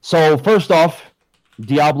 So first off,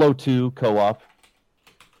 Diablo 2 co-op.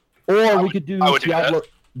 Or we could do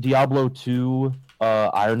Diablo 2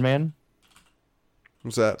 Iron Man.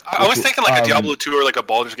 What's that? I was thinking like a Diablo 2 or like a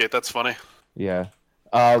Baldur's Gate. That's funny. Yeah.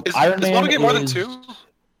 Is Baldur's Gate more than 2?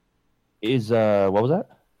 What was that?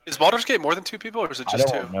 Is Baldur's Gate more than 2 people, or is it just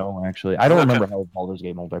 2? I don't know, actually. I don't remember how Baldur's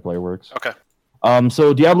Gate multiplayer works. Okay.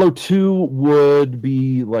 So Diablo 2 would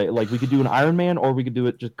be like we could do an Iron Man, or we could do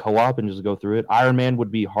it just co-op and just go through it. Iron Man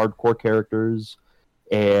would be hardcore characters,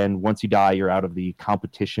 and once you die, you're out of the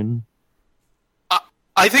competition.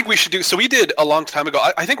 I think we should do. So we did a long time ago.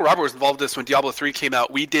 I think Robert was involved in this when Diablo 3 came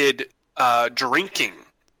out. We did drinking.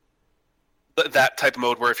 That type of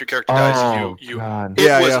mode where if your character dies, it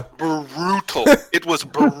was brutal. It was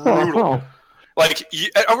brutal. Like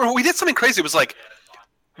we did something crazy. It was like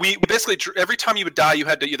we basically every time you would die, you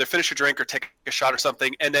had to either finish a drink or take a shot or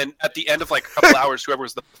something, and then at the end of like a couple hours, whoever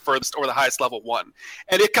was the furthest or the highest level won.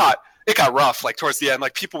 And it got rough. Like towards the end,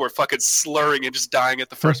 like people were fucking slurring and just dying at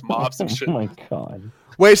the first mobs and shit. Oh my god.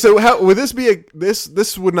 Wait, so how would this be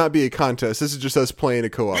this would not be a contest. This is just us playing a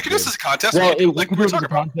co-op. We could do this as a contest. Well, we could do it as a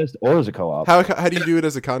contest or as a co-op. How do you do it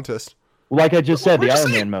as a contest? Like I just said, the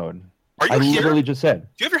Iron Man mode. Are you literally just said. Do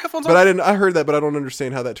you have your headphones on? But I heard that, but I don't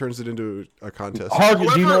understand how that turns it into a contest. Do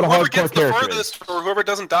you know what a gets hardcore character furthest, or whoever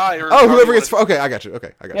doesn't die, or whoever gets. Okay, I got you.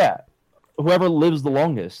 Okay, I got you. Yeah. Whoever lives the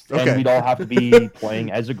longest, okay. And we'd all have to be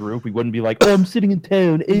playing as a group. We wouldn't be like, "Oh, I'm sitting in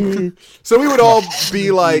town." So we would all be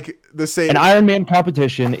like the same. An Iron Man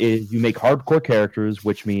competition is you make hardcore characters,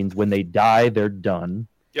 which means when they die, they're done.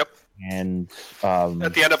 Yep. And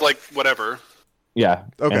at the end of like whatever. Yeah.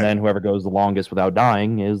 Okay. And then whoever goes the longest without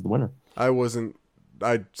dying is the winner. I didn't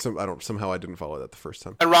follow that the first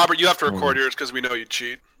time. And Robert, you have to record yours because we know you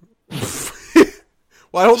cheat.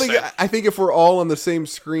 Well, I think if we're all on the same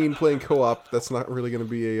screen playing co-op, that's not really going to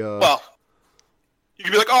be a. Well, you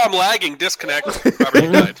can be like, "Oh, I'm lagging. Disconnect." Robert,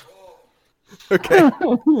 you died. Okay.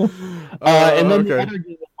 And then the other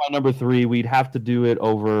game, my number 3, we'd have to do it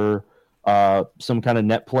over some kind of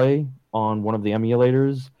net play on one of the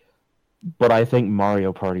emulators. But I think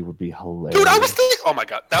Mario Party would be hilarious. Dude, I was thinking, oh my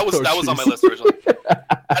god, that was on my list originally.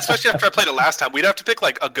 Especially after I played it last time, we'd have to pick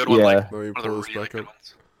like a good one, like one of the really good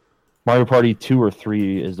ones. Mario Party 2 or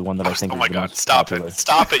 3 is the one that I think. Oh my god, stop it!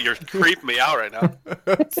 Stop it! You're creeping me out right now.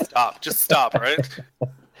 Stop! Just stop! All right?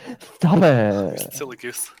 Stop it! Silly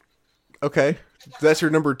goose. Okay, that's your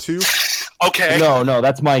number 2. Okay. No,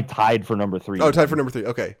 that's my tied for number 3. Oh, tied for number 3.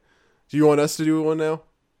 Okay. Do you want us to do one now?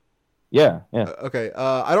 Yeah. Okay.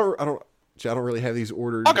 I don't really have these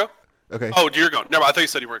ordered. I'll go. Okay. Oh, you're going. No, I thought you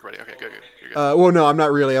said you weren't ready. Okay, good. You're good. Well, no, I'm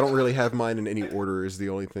not really. I don't really have mine in any order. Is the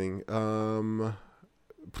only thing.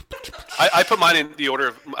 I put mine in the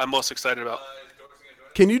order I'm most excited about.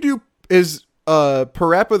 Can you do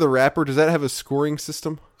Parappa the Rapper? Does that have a scoring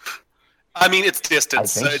system? I mean, it's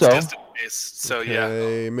distance. I think it's so. distance based. So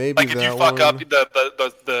okay, yeah, maybe like if that you fuck one. up,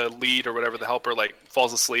 the lead or whatever, the helper like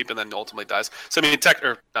falls asleep and then ultimately dies. So I mean,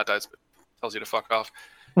 not dies, but tells you to fuck off.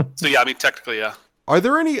 So yeah, I mean, technically, yeah. Are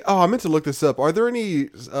there any? Oh, I meant to look this up. Are there any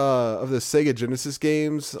of the Sega Genesis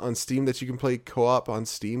games on Steam that you can play co-op on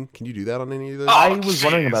Steam? Can you do that on any of those? I was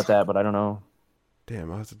wondering about that, but I don't know.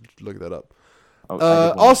 Damn, I have to look that up.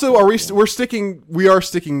 Also, we're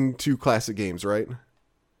sticking to classic games, right?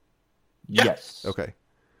 Yes. Okay.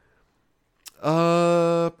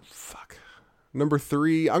 Fuck. Number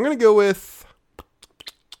 3. I'm gonna go with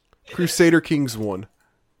Crusader Kings 1.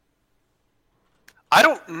 I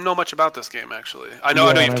don't know much about this game actually. I know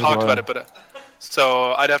you've talked about it, but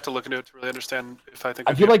So I'd have to look into it to really understand if I think.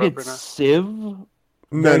 I feel like it's Civ.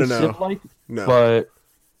 No. Civ-like, No. But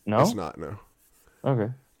no, it's not. No.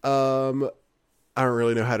 Okay. I don't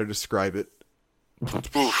really know how to describe it.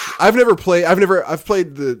 Oof. I've been playing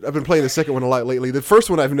the second one a lot lately. The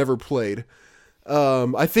first one I've never played.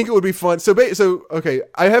 I think it would be fun. So okay,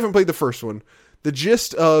 I haven't played the first one. The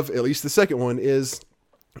gist of at least the second one is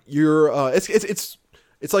it's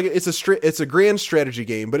a grand strategy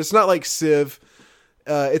game, but it's not like Civ.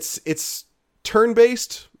 It's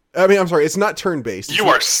turn-based. I mean, I'm sorry, it's not turn-based. You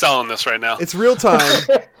are selling this right now. It's real time.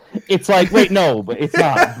 It's like, wait, no, but it's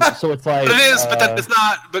not. So it's like... It is, but then it's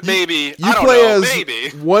not, but maybe. You I don't play know, as maybe.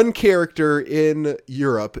 one character in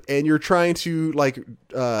Europe, and you're trying to,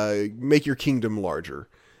 make your kingdom larger.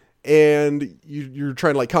 And you're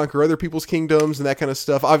trying to, conquer other people's kingdoms and that kind of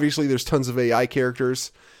stuff. Obviously, there's tons of AI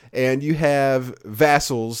characters. And you have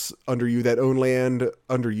vassals under you that own land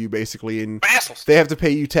under you, basically. And vassals. They have to pay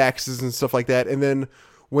you taxes and stuff like that. And then...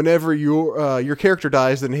 whenever your character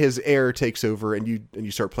dies, then his heir takes over, and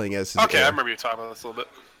you start playing as his heir. Okay, I remember you talking about this a little bit.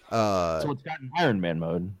 So it's got an Iron Man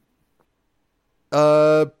mode.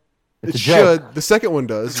 It should. The second one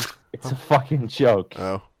does. It's a fucking joke.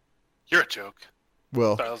 Oh, you're a joke.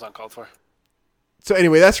 Well, sorry, that was uncalled for. So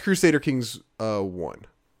anyway, that's Crusader Kings 1,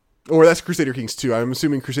 or that's Crusader Kings 2. I'm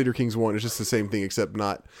assuming Crusader Kings 1 is just the same thing, except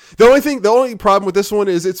not. The only problem with this one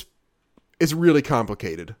is it's really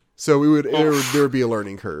complicated. So there would be a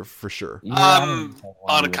learning curve for sure. On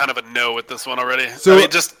kind of a no with this one already. So I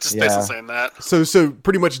mean, just based on saying that. So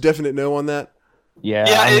pretty much definite no on that. Yeah.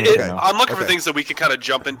 Yeah. I'm looking for things that we can kind of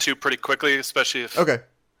jump into pretty quickly, especially if. Okay.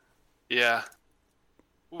 Yeah.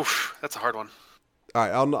 Oof, that's a hard one. All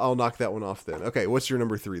right, I'll knock that one off then. Okay, what's your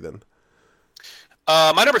number 3 then?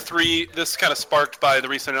 My number 3, this kind of sparked by the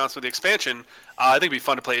recent announcement of the expansion. I think it'd be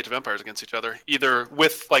fun to play Age of Empires against each other, either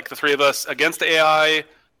with the three of us against the AI.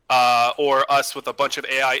 Or us with a bunch of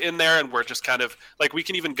AI in there, and we're just kind of we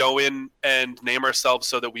can even go in and name ourselves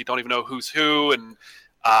so that we don't even know who's who. And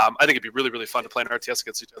I think it'd be really, really fun to play an RTS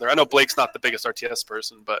against each other. I know Blake's not the biggest RTS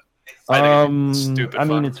person, but I think it's stupid fun.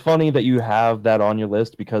 I mean, it's funny that you have that on your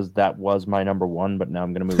list because that was my number 1, but now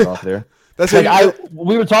I'm going to move it off there.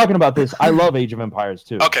 We were talking about this. I love Age of Empires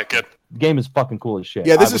too. Okay, good. The game is fucking cool as shit.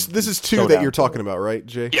 Yeah, this is 2 that you're talking about, right,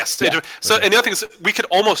 Jay? Yes. Yeah. So, and the other thing is, we could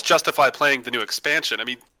almost justify playing the new expansion. I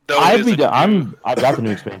mean, I've got the new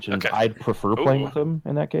expansion. Okay. I'd prefer playing with them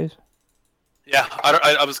in that case. Yeah,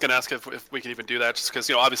 I was going to ask if we could even do that, just because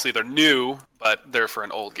obviously they're new, but they're for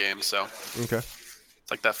an old game, so okay, it's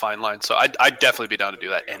like that fine line. So I'd definitely be down to do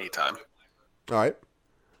that anytime. All right.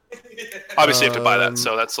 Obviously, you have to buy that,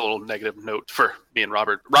 so that's a little negative note for me and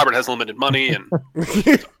Robert. Robert has limited money, and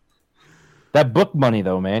that book money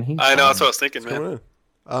though, man. I know, that's what I was thinking, man.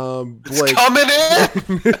 Blake, it's coming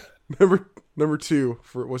in. Number 2.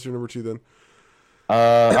 What's your number 2 then?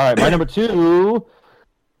 All right, my number 2.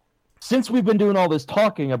 Since we've been doing all this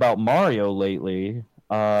talking about Mario lately,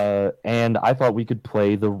 and I thought we could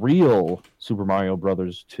play the real Super Mario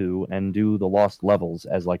Brothers 2 and do the lost levels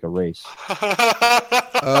as a race.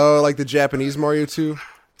 Oh, like the Japanese Mario 2?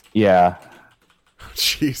 Yeah.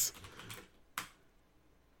 Jeez.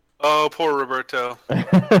 Oh, poor Roberto.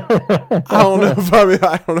 I don't know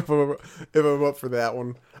if I'm up for that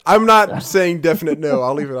one. I'm not saying definite no.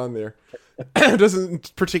 I'll leave it on there. It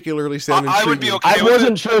doesn't particularly sound intriguing. I would be okay. I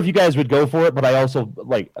wasn't sure if you guys would go for it, but I also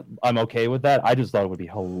I'm okay with that. I just thought it would be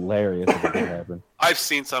hilarious if it did happen. I've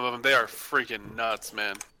seen some of them. They are freaking nuts,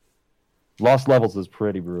 man. Lost Levels is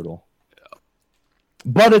pretty brutal. Yeah.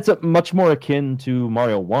 But it's much more akin to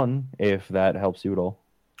Mario 1, if that helps you at all.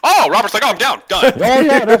 Oh, Robert's like, I'm down. Done. Oh,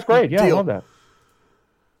 yeah, that's great. Yeah, I love that.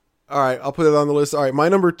 All right, I'll put it on the list. All right, my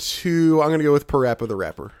number 2, I'm going to go with Parappa the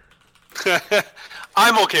Rapper.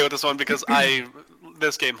 I'm okay with this one because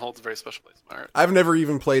this game holds a very special place in my heart. I've never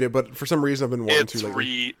even played it, but for some reason I've been wanting to. It's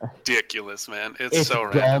ridiculous, man. It's so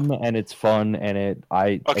dumb random. And it's fun and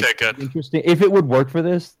good. Interesting. If it would work for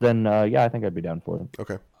this, then I think I'd be down for it.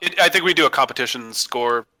 Okay. I think we do a competition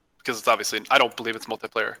score because it's obviously I don't believe it's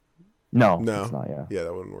multiplayer. No, it's not. Yeah,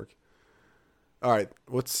 that wouldn't work. All right,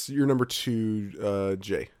 what's your number 2,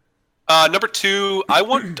 Jay? Number 2, I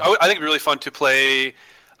think it'd be really fun to play.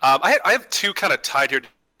 I have 2 kind of tied here. Do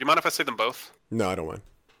you mind if I say them both? No, I don't mind.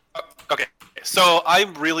 Okay, so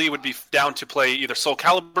I really would be down to play either Soul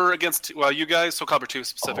Calibur against you guys, Soul Calibur 2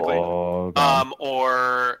 specifically,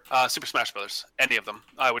 or Super Smash Brothers. Any of them,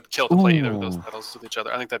 I would kill to play either of those titles with each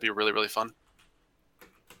other. I think that'd be really, really fun.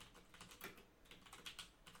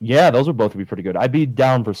 Yeah, those would both be pretty good. I'd be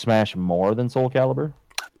down for Smash more than Soul Calibur.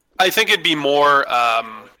 I think it'd be more.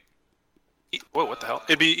 Whoa, what the hell?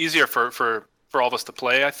 It'd be easier for all of us to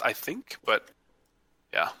play, I think, but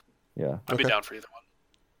Yeah. Yeah. I'd be down for either one.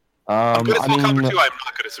 I'm good at Soul Calibur 2. I'm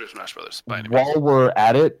not good at Super Smash Brothers. By any means. While we're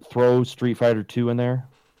at it, throw Street Fighter 2 in there.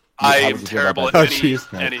 I am terrible at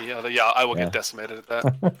any other. Yeah, I will get decimated at that.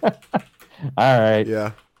 All right.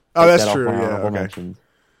 Yeah. Oh, that's true. Yeah. Okay. Mentions.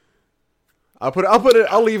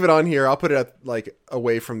 I'll leave it on here. I'll put it at, like,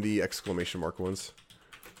 away from the exclamation mark ones.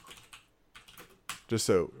 Just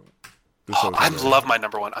so. I love my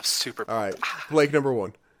number one. I'm super. All right, Blake, number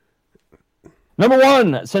one. Number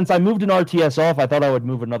one. Since I moved an RTS off, I thought I would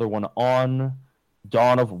move another one on.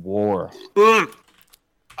 Dawn of War. Dude.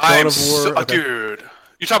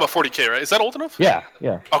 You talking about 40K, right? Is that old enough? Yeah.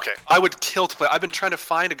 Okay, I would kill to play. I've been trying to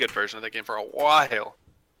find a good version of that game for a while.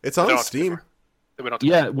 It's on Steam.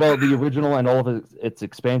 Yeah, well, the original and all of its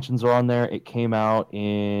expansions are on there. It came out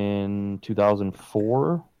in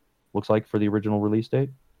 2004, looks like, for the original release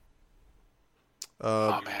date.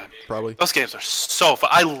 Oh man, probably. Those games are so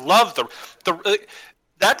fun. I love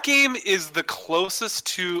that game is the closest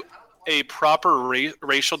to a proper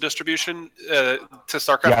racial distribution to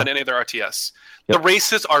StarCraft than any other RTS. Yep. The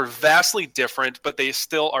races are vastly different, but they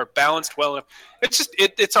still are balanced well enough. It's just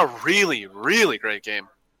it's a really, really great game.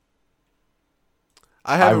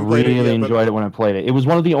 I really enjoyed it when I played it. It was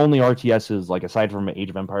one of the only RTSs, like aside from Age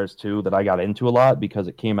of Empires 2, that I got into a lot because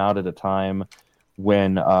it came out at a time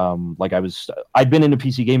when I'd been into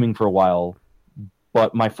PC gaming for a while,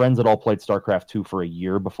 but my friends had all played StarCraft 2 for a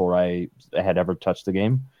year before I had ever touched the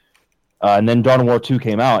game. And then Dawn of War 2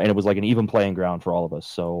 came out, and it was like an even playing ground for all of us.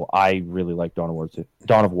 So I really like Dawn of War 2.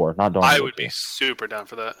 Dawn of War, not Dawn of War 2. I would be super down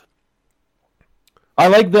for that. I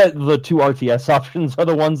like that the two RTS options are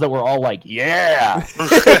the ones that were all like, yeah!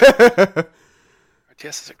 RTS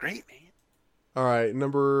is a great name. All right,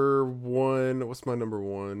 number one. What's my number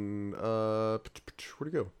one? Where'd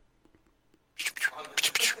it go?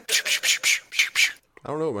 I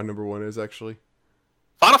don't know what my number one is, actually.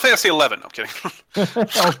 Final Fantasy 11. I'm kidding.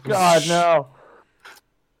 Oh, God, no.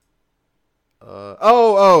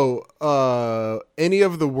 Any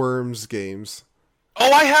of the Worms games. Oh,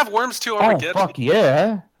 I have Worms 2 Armageddon. Oh, fuck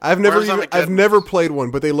yeah. I've never played one,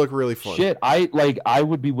 but they look really fun. Shit, I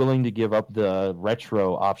would be willing to give up the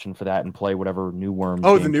retro option for that and play whatever new Worms.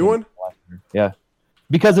 Oh, the new one? Yeah.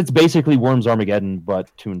 Because it's basically Worms Armageddon, but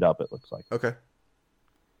tuned up, it looks like. Okay.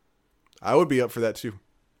 I would be up for that, too.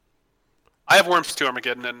 I have Worms 2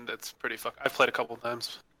 Armageddon, and it's pretty I've played a couple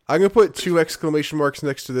times. I'm going to put 2 exclamation marks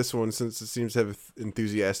next to this one, since it seems to have an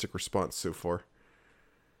enthusiastic response so far.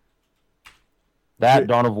 That,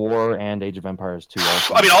 Dawn of War, and Age of Empires 2.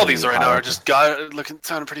 Also. I mean, all these right now are just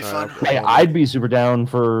sounding pretty fun. I'd be super down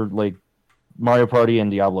for like Mario Party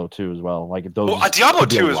and Diablo 2 as well. Like those. Diablo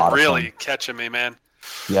 2 is really catching me, man.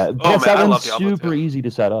 Yeah, that one's super easy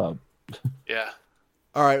to set up. Yeah.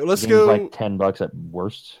 All right, let's go. Like $10 at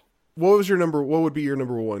worst. What would be your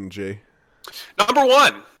number one, Jay? Number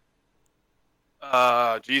one.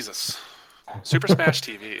 Jesus. Super Smash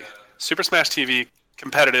TV. Super Smash TV.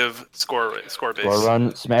 Competitive score base. Score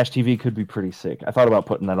run. Smash TV could be pretty sick. I thought about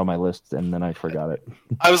putting that on my list, and then I forgot it.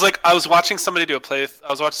 I was watching somebody do a play. I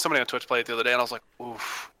was watching somebody on Twitch play it the other day, and I was like,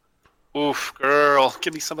 oof, girl,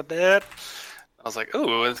 give me some of that. I was like,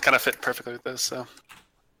 ooh, it kind of fit perfectly with this. So,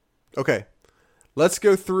 okay, let's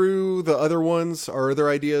go through the other ones, our other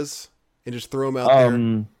ideas, and just throw them out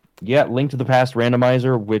there. Yeah, Link to the Past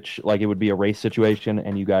randomizer, which it would be a race situation,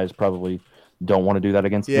 and you guys probably don't want to do that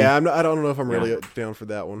against me. Yeah, I don't know if I'm really down for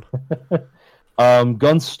that one.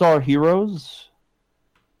 Gunstar Heroes.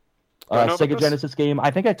 Sega Genesis game.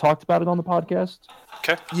 I think I talked about it on the podcast.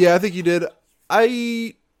 Okay. Yeah, I think you did.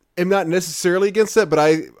 I am not necessarily against that, but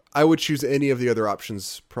I would choose any of the other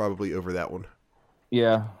options probably over that one.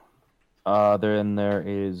 Yeah. Then there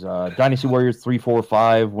is Dynasty Warriors 3, 4,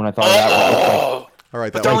 5. When I thought of that one, all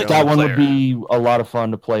right, that one would be a lot of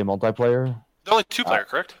fun to play multiplayer. They're only 2-player,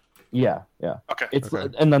 correct? Yeah. Okay.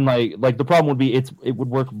 And then like the problem would be it would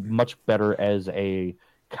work much better as a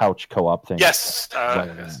couch co-op thing. Yes.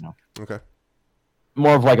 Okay.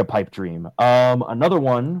 More of like a pipe dream. Another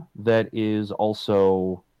one that is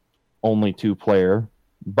also only 2-player,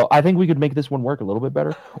 but I think we could make this one work a little bit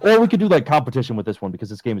better. Or we could do like competition with this one because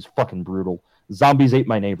this game is fucking brutal. Zombies Ate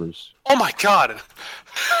My Neighbors. Oh my god.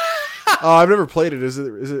 I've never played it. Is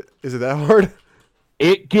it that hard?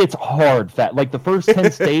 It gets hard, fat. Like the first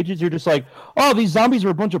 10 stages, you're just like, oh, these zombies are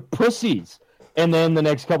a bunch of pussies. And then the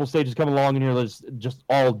next couple stages come along and you're just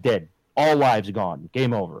all dead. All lives gone.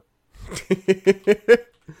 Game over.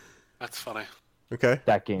 That's funny. Okay.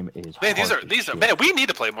 That game is man, these are man, we need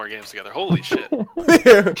to play more games together. Holy shit.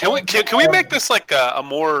 Can we make this like a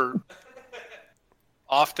more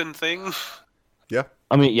often thing? Yeah.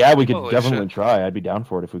 I mean, yeah, we could Holy definitely shit. try. I'd be down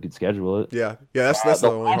for it if we could schedule it. Yeah. That's the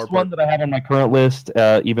The only last hard one part. that I have on my current list,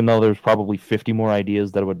 even though there's probably 50 more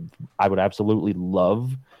ideas that I would absolutely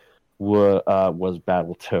love, was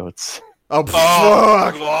Battletoads. Oh, Oh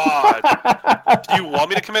fuck! God! Do you want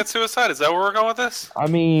me to commit suicide? Is that where we're going with this? I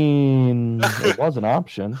mean, it was an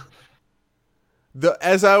option.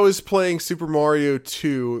 As I was playing Super Mario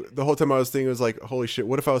 2, the whole time I was thinking, was like, holy shit,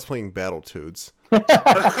 what if I was playing Battletoads?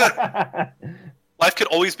 Life could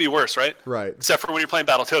always be worse, right? Right. Except for when you're playing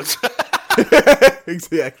Battletoads.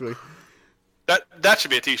 Exactly. That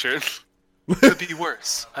should be a T-shirt. It could be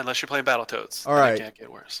worse unless you're playing Battletoads. All right. It can't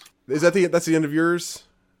get worse. Is that's the end of yours,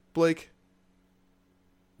 Blake?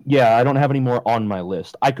 Yeah, I don't have any more on my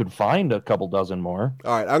list. I could find a couple dozen more.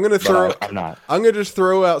 All right, I'm gonna I'm not. I'm gonna just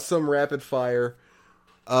throw out some rapid fire.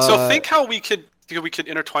 So think how we could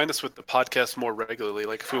intertwine this with the podcast more regularly.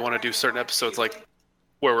 Like if we want to do certain episodes, like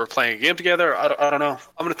where we're playing a game together. I don't know.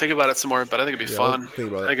 I'm gonna think about it some more, but I think it'd be fun. Think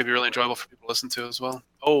about I it. think it'd be really enjoyable for people to listen to as well.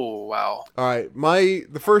 Oh wow. All right,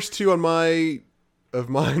 the first two on mine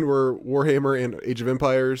were Warhammer and Age of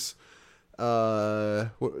Empires.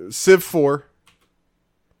 Civ 4.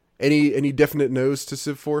 Any definite no's to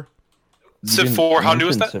Civ 4? Civ 4. How new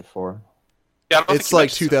is that? Civ 4. Yeah, I don't It's think you like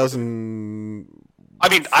mentioned Civ 4. 2000. I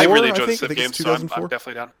mean, I really I enjoy the think Civ it's games, so I'm 2004.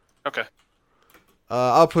 definitely down. Okay.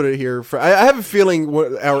 I'll put it here. I have a feeling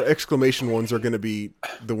our exclamation ones are going to be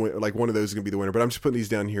like one of those is going to be the winner. But I'm just putting these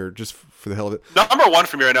down here just for the hell of it. Number one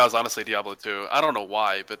for me right now is honestly Diablo 2. I don't know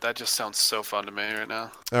why, but that just sounds so fun to me right now.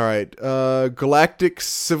 All right, Galactic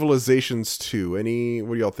Civilizations 2. What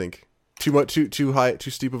do y'all think? Too much? Too high?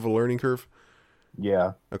 Too steep of a learning curve?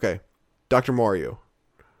 Yeah. Okay, Dr. Mario.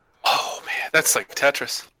 Oh man, that's like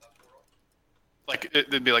Tetris. Like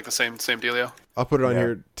it'd be like the same dealio. I'll put it on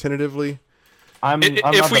here tentatively.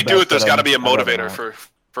 If we do it, there's got to be a motivator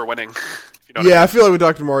for winning. You know what I Yeah, mean? I feel like with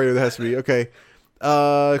Dr. Mario, there has to be. Okay,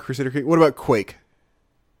 Crusader King. What about Quake?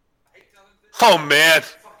 Oh man.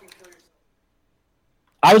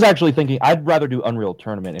 I was actually thinking I'd rather do Unreal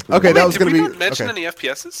Tournament. If we Okay, were- that was Did going we to be not mention okay. any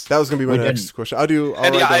FPSs? That was going to be my We next didn't. question. I'll And yeah,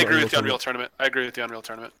 write I down agree with the Unreal Tournament. I agree with the Unreal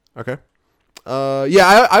Tournament. Okay.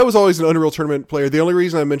 Yeah, I was always an Unreal Tournament player. The only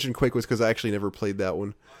reason I mentioned Quake was because I actually never played that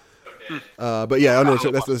one. But yeah, Unreal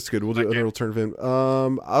that's good. We'll do Unreal Tournament.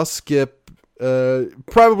 I'll skip.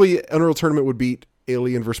 Probably Unreal Tournament would beat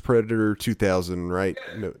Alien vs Predator 2000, right?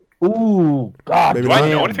 No. Ooh, God. Maybe Do I not.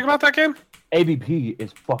 know anything about that game? AVP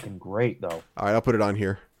is fucking great, though. All right, I'll put it on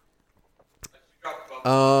here.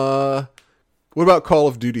 What about Call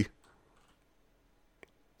of Duty?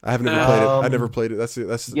 I have never played it. I never played it. That's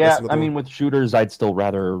Yeah, another I mean, one. with shooters, I'd still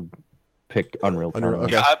rather pick Unreal Tournament.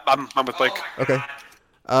 okay. Yeah, I'm with Blake. Okay.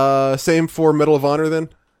 Same for Medal of Honor then.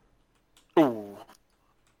 Ooh.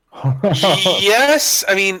 Yes,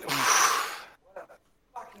 I mean,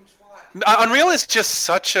 Unreal is just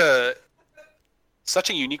such a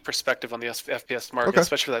unique perspective on the FPS market, Okay.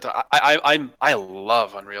 especially for that. I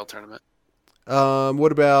love Unreal Tournament.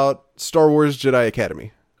 What about Star Wars Jedi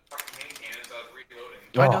Academy?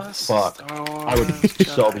 Do I know Oh, this? fuck. Oh, I would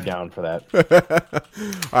so be down for that.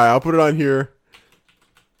 All right, I'll put it on here.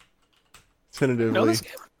 Tentatively. know this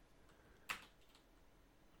game?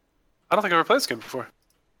 I don't think I've ever played this game before.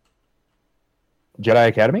 Jedi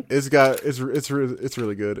Academy? It's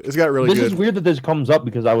really good. It's got really This good. is weird that this comes up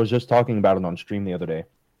because I was just talking about it on stream the other day.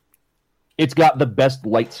 It's got the best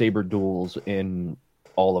lightsaber duels in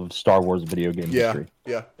all of Star Wars video game Yeah, history.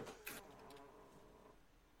 yeah.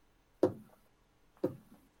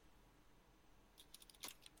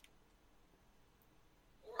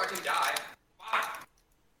 I can die.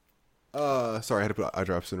 Sorry, I had to put eye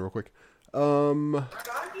drops in real quick. All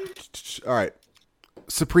right.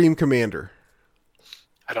 Supreme Commander.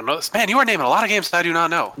 I don't know this. Man, you are naming a lot of games that I do not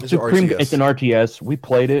know. These are Supreme, RTS. it's an RTS. We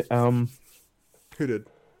played it. Who did?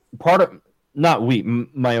 Not we,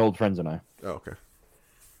 my old friends and I. Oh, okay.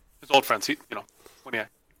 His old friends, when he,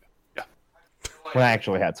 When I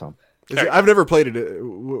actually had some. I've never played it.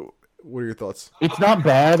 What are your thoughts? It's not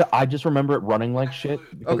bad. I just remember it running like shit.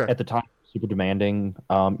 Because Okay. At the time, super demanding.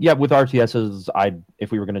 Yeah, with RTSs,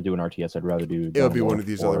 if we were going to do an RTS, I'd rather do. It would be one of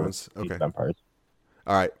these other ones. Okay. Vampires.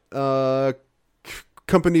 All right.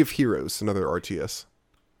 Company of Heroes, another RTS.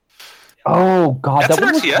 Oh god, That's that one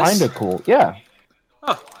an was RTS? kind of cool. Yeah.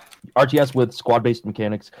 Huh. RTS with squad-based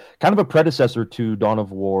mechanics, kind of a predecessor to Dawn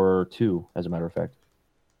of War 2, as a matter of fact.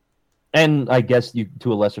 And I guess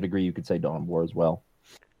to a lesser degree, you could say Dawn of War as well.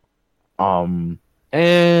 Nah.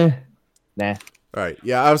 All right.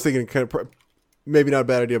 Yeah, I was thinking kind of maybe not a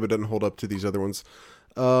bad idea, but doesn't hold up to these other ones.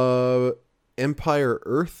 Empire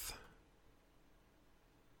Earth.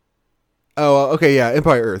 Oh, okay, yeah,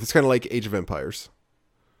 Empire Earth. It's kind of like Age of Empires.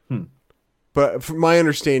 But from my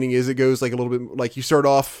understanding is it goes like a little bit like you start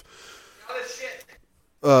off,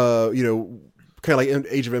 you know, kind of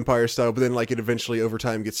like Age of Empires style, but then like it eventually over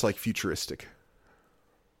time gets like futuristic.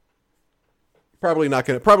 Probably not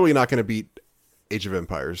gonna beat Age of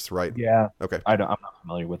Empires, right? Yeah. Okay. I'm not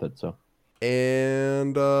familiar with it, so.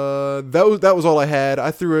 And that was all I had. I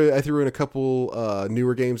threw in a couple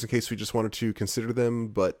newer games in case we just wanted to consider them,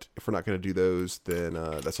 but if we're not going to do those, then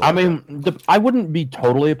that's all. I wouldn't be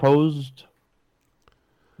totally opposed.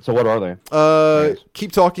 So what are they?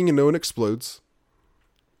 Keep Talking and No One Explodes.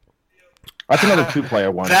 That's another 2-player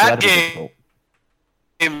one. That game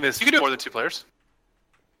is you can do more than 2 players.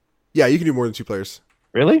 Yeah, you can do more than 2 players.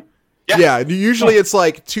 Really? Yeah, usually it's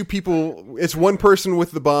like 2 people. It's 1 person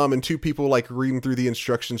with the bomb and 2 people like reading through the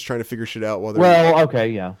instructions, trying to figure shit out while they're. Well, okay,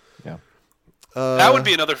 yeah. That would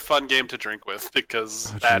be another fun game to drink with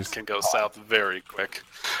because that can go south very quick.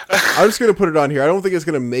 I'm just gonna put it on here. I don't think it's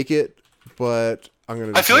gonna make it, but I'm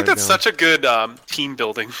gonna. I feel like that's such a good team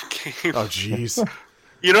building game. Oh, jeez.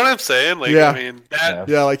 You know what I'm saying? Like, yeah. I mean, that.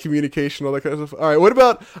 Yeah, like communication, all that kind of stuff. All right, what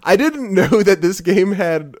about? I didn't know that this game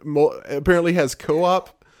had apparently has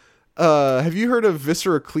co-op. Have you heard of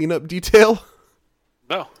Viscera Cleanup Detail?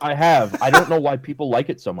 No. I have. I don't know why people like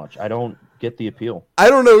it so much. I don't get the appeal. I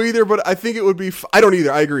don't know either, but I think it would be. I don't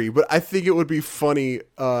either. I agree, but I think it would be funny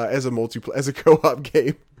as a co-op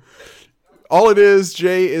game. All it is,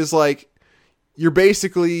 Jay, is like you're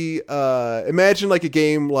basically imagine like a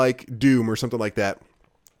game like Doom or something like that,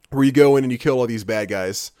 where you go in and you kill all these bad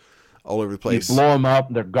guys all over the place. You blow them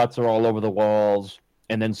up. Their guts are all over the walls.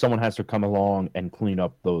 And then someone has to come along and clean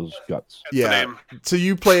up those guts. That's the name. So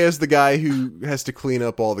you play as the guy who has to clean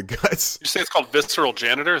up all the guts. You say it's called Visceral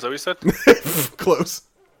Janitor? Is that what you said? Close.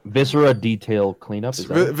 Viscera Detail Cleanup? Is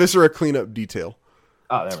that Viscera Cleanup Detail.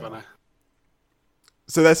 Oh, there we go.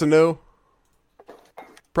 So that's a no?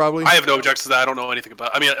 Probably? I have no objections to that. I don't know anything about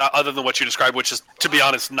it. I mean, other than what you described, which is, to be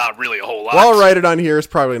honest, not really a whole lot. Well, I'll write it on here. It's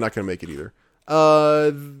probably not going to make it either.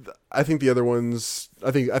 I think the other ones,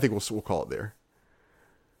 I think we'll call it there.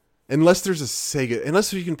 Unless there's a Sega,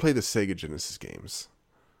 unless you can play the Sega Genesis games.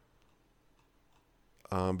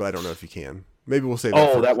 But I don't know if you can. Maybe we'll say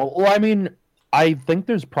that. Oh, that one. Well, I mean, I think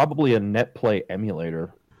there's probably a NetPlay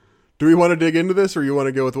emulator. Do we want to dig into this, or you want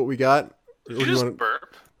to go with what we got? Did you just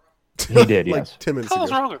burp? He did, like yes. 10 minutes What the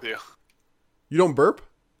ago. hell's wrong with you? You don't burp?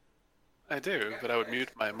 I do, but I would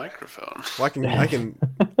mute my microphone. Well, I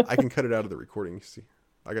can cut it out of the recording. See,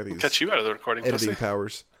 I got these. Cut you out of the recording. Editing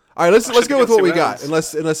powers. All right, let's go with what we got.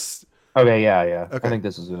 Unless. Okay, yeah. Okay. I think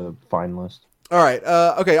this is a fine list. All right.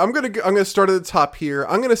 Okay. I'm gonna start at the top here.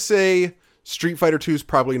 I'm gonna say Street Fighter 2 is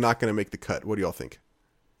probably not gonna make the cut. What do y'all think?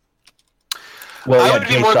 Well, I would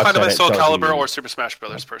be more inclined to Soul Calibur or or Super Smash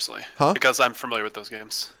Brothers personally, Huh? because I'm familiar with those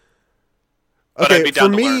games. But Okay, I'd be for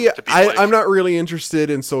down to me, learn to be like- I'm not really interested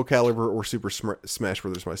in Soul Calibur or Super Smash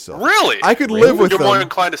Brothers myself. Really? I could live with You're them. more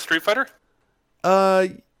inclined to Street Fighter? Yeah,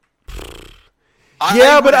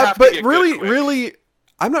 I would but have to get good quick. really,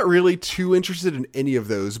 I'm not really too interested in any of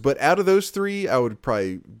those. But out of those 3, I would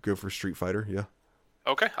probably go for Street Fighter. Yeah.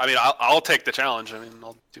 Okay. I mean, I'll take the challenge. I mean,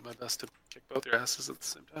 I'll do my best to kick both your asses at the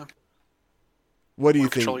same time. What do you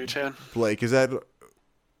Control think, your chan. Blake? Is that?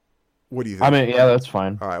 What do you think? I mean, yeah, that's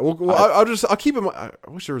fine. All right. Well, I'll keep it. I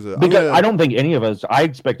wish there was a. Because I don't think any of us. I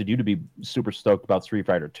expected you to be super stoked about Street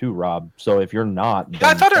Fighter 2, Rob. So if you're not, Yeah,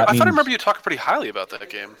 I thought I means, remember you talking pretty highly about that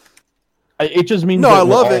game. It just means No, that I we're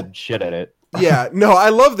love all it. shit at it. Yeah. No, I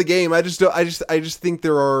love the game. I just think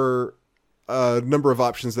there are a number of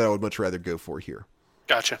options that I would much rather go for here.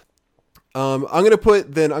 Gotcha. I'm gonna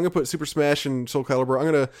put Super Smash and Soul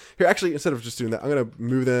Calibur. Actually, instead of just doing that, I'm gonna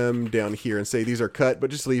move them down here and say these are cut, but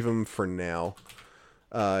just leave them for now,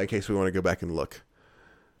 in case we want to go back and look.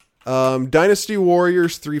 Dynasty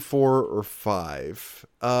Warriors 3, 4, or 5.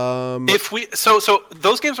 If we so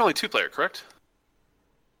those games are only 2-player, correct?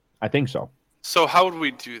 I think so. So how would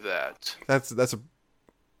we do that?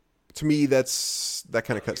 To me, that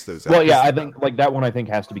kind of cuts those out. Well, yeah, I think like that one. I think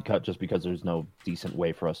has to be cut just because there's no decent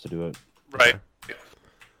way for us to do it. Right.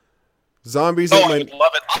 Zombies. Oh, I would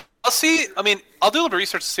love it. I'll see. I mean, I'll do a little bit of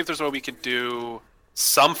research to see if there's a way we could do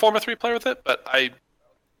some form of 3-player with it, but I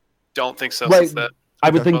don't think so. Right. Since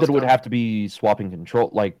I would think that it closed would down. have to be swapping control,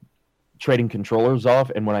 like trading controllers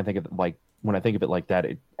off. And when I think of it like that,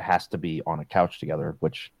 it has to be on a couch together.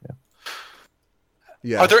 Which, yeah.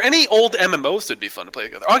 Yeah. Are there any old MMOs that'd be fun to play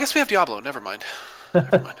together? Oh, I guess we have Diablo. Never mind.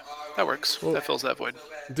 That works. That fills that void.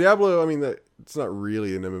 Diablo. I mean, it's not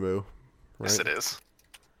really an MMO. Right? Yes, it is.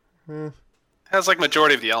 Eh. Has like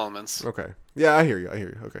majority of the elements. Okay. Yeah, I hear you.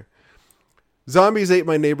 Okay. Zombies ate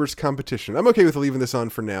my neighbor's competition. I'm okay with leaving this on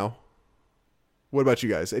for now. What about you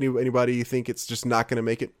guys? Anybody think it's just not going to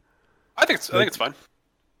make it? I think it's fine.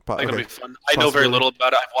 I think it'll be fun. I know very little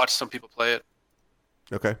about it. I've watched some people play it.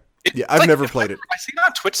 Okay. I've never played it. I see it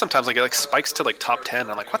on Twitch sometimes. Like, it like spikes to like top 10.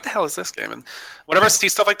 I'm like, what the hell is this game? And whenever I see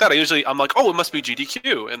stuff like that, I'm like, oh, it must be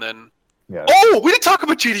GDQ. And then, oh, we didn't talk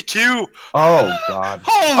about GDQ. Oh God.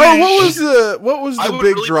 What was the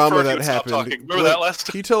big drama that happened? Remember that last?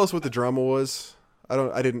 Can you tell us what the drama was?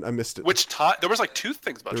 I missed it. Which time? There was like two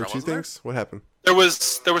things about drama. There were two things. What happened? There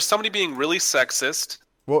was somebody being really sexist.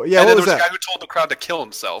 Well, yeah. And then there was that? a guy who told the crowd to kill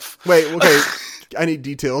himself. Wait. Okay. I need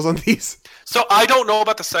details on these. So I don't know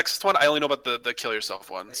about the sexist one. I only know about the kill yourself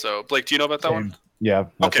one. So Blake, do you know about that one? Yeah,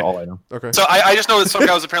 that's all I know. Okay. So I just know that some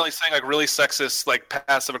guy was apparently saying like really sexist, like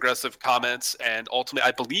passive aggressive comments, and ultimately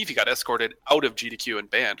I believe he got escorted out of GDQ and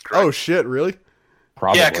banned. Correct? Oh shit! Really?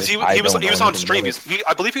 Probably. Yeah, because he was on stream.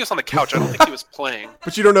 I believe he was on the couch. I don't think he was playing.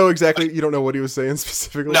 But you don't know exactly. You don't know what he was saying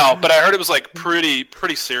specifically. No, but I heard it was like pretty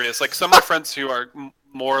serious. Like some of my friends who are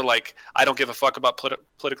more like I don't give a fuck about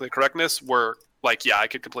politically correctness were like, yeah, I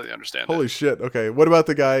could completely understand. Holy shit! Okay, what about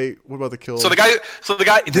the guy? What about the kill? So the guy.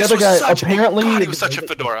 The other guy apparently he was such a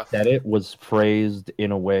fedora. That it was phrased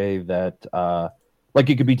in a way that, like,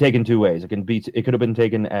 it could be taken two ways. It could have been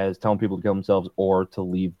taken as telling people to kill themselves or to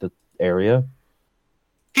leave the area.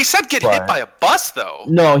 He said hit by a bus, though.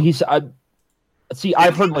 No,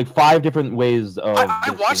 I've heard like 5 different ways of. I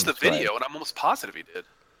watched the video, and I'm almost positive he did.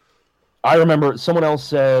 I remember someone else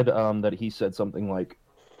said that he said something like,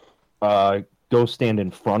 "Go stand in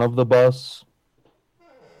front of the bus."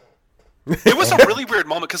 It was a really weird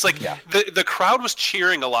moment because the crowd was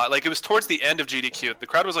cheering a lot. Like it was towards the end of GDQ. The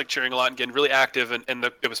crowd was like cheering a lot and getting really active, and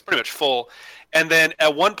it was pretty much full. And then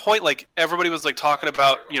at one point, like everybody was like talking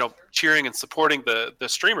about cheering and supporting the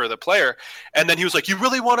streamer, the player. And then he was like, "You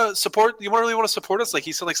really want to support? You really want to support us?" Like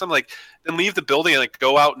he said like something like, "Then leave the building and like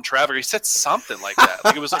go out and travel." He said something like that.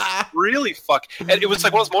 Like it was like really and it was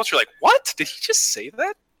like one of those moments where you're like, "What? Did he just say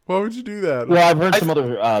that?" Why would you do that? Well, I've heard some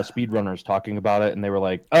other speedrunners talking about it, and they were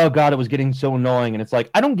like, "Oh God, it was getting so annoying." And it's like,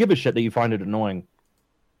 I don't give a shit that you find it annoying.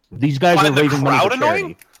 These guys are raising money for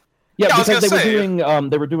charity. Yeah, because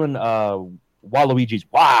they were doing Waluigi's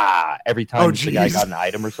wah every time the guy got an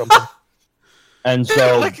item or something. And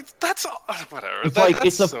so that's whatever. It's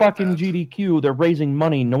it's a fucking bad. GDQ. They're raising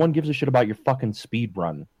money. No one gives a shit about your fucking speed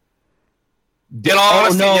run. You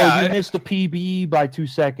missed the PB by 2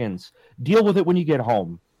 seconds. Deal with it when you get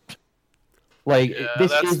home. Like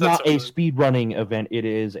this is not a speed running event. It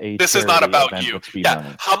is a. This is not about you.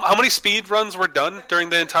 Yeah. How many speed runs were done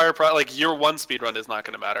during the entire like year one speed run is not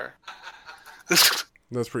going to matter.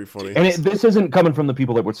 That's pretty funny. And this isn't coming from the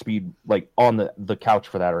people that would speed like on the couch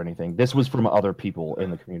for that or anything. This was from other people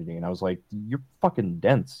in the community, and I was like, "You're fucking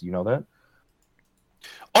dense." You know that?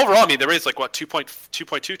 Overall, I mean, they raised like what 2.2,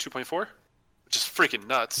 2.4, which is freaking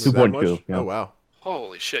nuts. 2.2. Yeah. Oh wow.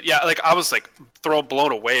 Holy shit. Yeah, like I was like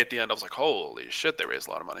blown away at the end. I was like, holy shit, they raised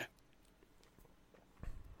a lot of money.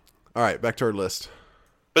 All right, back to our list.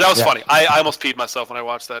 But that was funny. I almost peed myself when I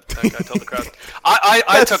watched that guy tell the crowd.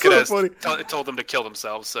 I took it as told them to kill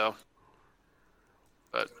themselves, so.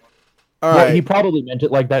 But. All right. He probably meant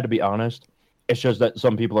it like that, to be honest. It's just that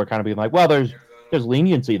some people are kind of being like, well, there's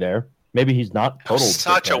leniency there. Maybe he's not total.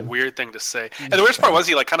 Such a weird thing to say. And the worst part was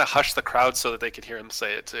he like kind of hushed the crowd so that they could hear him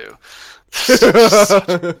say it too.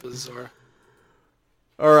 Such bizarre.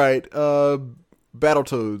 All right,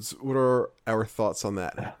 Battletoads. What are our thoughts on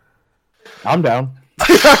that? I'm down.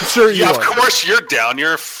 I'm sure you are. Of course you're down.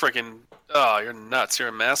 You're freaking. Oh, you're nuts. You're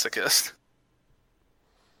a masochist.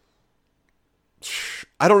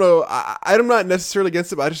 I don't know. I'm not necessarily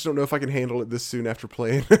against it, but I just don't know if I can handle it this soon after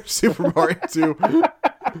playing Super Mario 2.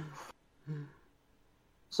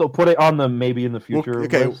 So put it on the maybe in the future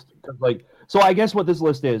okay. list. So I guess what this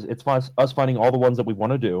list is, it's us finding all the ones that we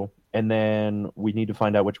want to do, and then we need to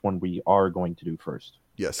find out which one we are going to do first.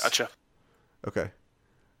 Yes. Gotcha. Okay.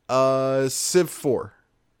 Civ 4.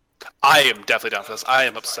 I am definitely down for this. I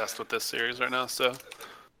am obsessed with this series right now, so.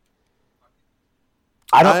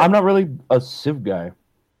 I'm not really a Civ guy.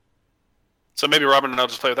 So maybe Robin and I'll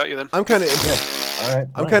just play without you then. I'm kind of all right.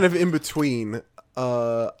 I'm kind of in between.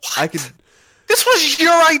 I could. This was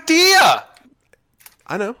your idea.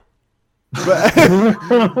 I know. But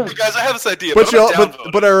you guys, I have this idea.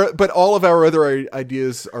 But all of our other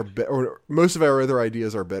ideas are or most of our other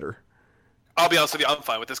ideas are better. I'll be honest with you, I'm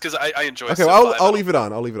fine with this because I enjoy. Okay, well, I'll leave it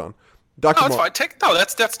on. Dr. No, it's fine.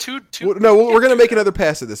 That's too. No, we're gonna make another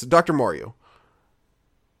pass at this. Dr. Mario.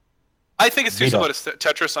 I think it's too similar to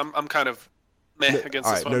Tetris. I'm kind of meh against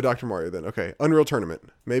all this right, one. No Dr. Mario then. Okay, Unreal Tournament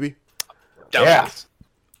maybe. Yeah.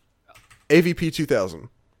 AVP 2000.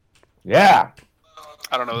 Yeah.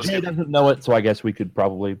 I don't know this Jay game. doesn't know it, so I guess we could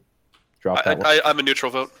probably drop that one. I'm a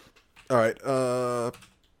neutral vote. All right.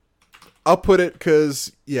 I'll put it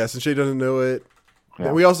because, since Jay doesn't know it. Yeah.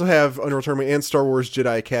 And we also have Unreal Tournament and Star Wars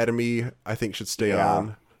Jedi Academy, I think should stay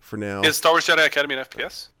on for now. Is Star Wars Jedi Academy an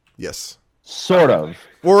FPS? Yes. Sort of.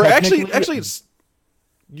 Or actually, it's...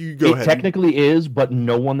 You go ahead. It technically is, but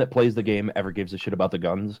no one that plays the game ever gives a shit about the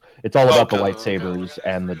guns. It's all about the lightsabers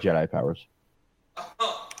and the Jedi powers.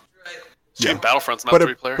 Shame Battlefront's not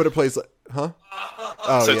 3-player. But it plays like... Huh?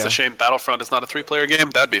 Oh, so it's a shame Battlefront is not a 3-player game?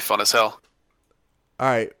 That'd be fun as hell. All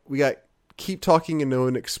right. We got Keep Talking and No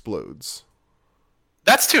One Explodes.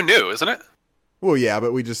 That's too new, isn't it? Well, yeah,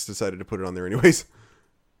 but we just decided to put it on there anyways.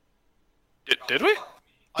 Did we?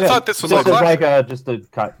 I thought this was just classic.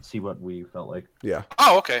 to see what we felt like. Yeah.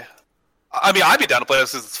 Oh, okay. I mean, I'd be down to play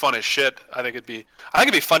this because it's fun as shit. I think it'd be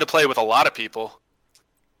fun to play with a lot of people.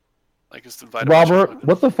 Like just invite Robert,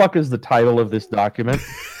 what the fuck is the title of this document?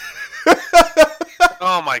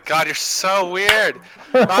 Oh my god, you're so weird.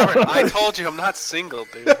 Robert, I told you I'm not single,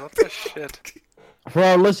 dude. What the shit? For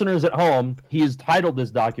our listeners at home, he has titled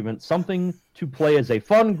this document Something to Play as a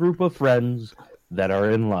Fun Group of Friends That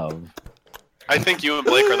Are in Love. I think you and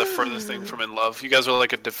Blake are the furthest thing from in love. You guys are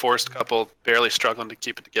like a divorced couple barely struggling to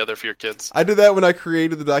keep it together for your kids. I did that when I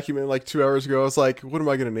created the document like 2 hours ago. I was like, what am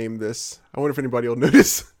I going to name this? I wonder if anybody will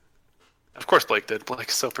notice. Of course Blake did.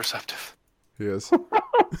 Blake's so perceptive. He is.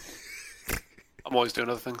 I'm always doing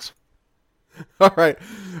other things. All right.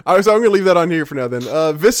 So I'm going to leave that on here for now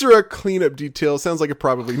then. Viscera cleanup detail. Sounds like a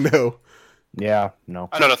probably no. Yeah, no.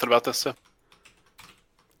 I know nothing about this, so.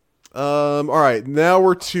 All right. Now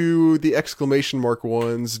we're to the exclamation mark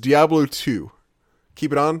ones. Diablo 2.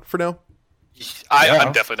 Keep it on for now?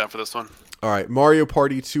 I'm definitely down for this one. All right. Mario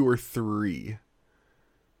Party 2 or 3.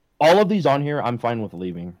 All of these on here, I'm fine with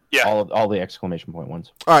leaving. Yeah. All the exclamation point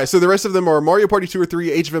ones. All right, so the rest of them are Mario Party 2 or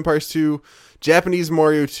 3, Age of Empires 2, Japanese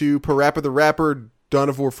Mario 2, Parappa the Rapper, Dawn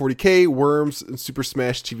of War 40K, Worms, and Super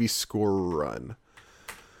Smash TV Score Run.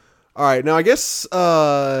 All right, now I guess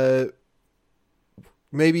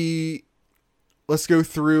maybe let's go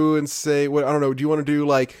through and say what I don't know. Do you want to do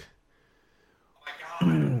like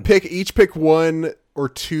pick one or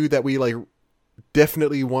two that we like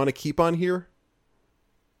definitely want to keep on here?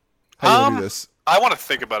 How do you want to do this? I want to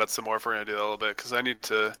think about it some more if we're going to do that a little bit, because I need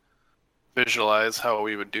to visualize how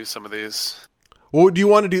we would do some of these. Well, do you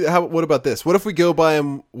want to do that? What about this? What if we go by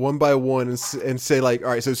them one by one and say, like, all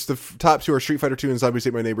right, so it's the top two are Street Fighter 2 and Zombies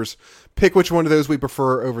Ate My Neighbors. Pick which one of those we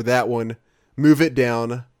prefer over that one, move it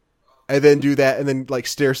down, and then do that, and then, like,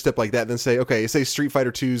 stair step like that, and then say, okay, say Street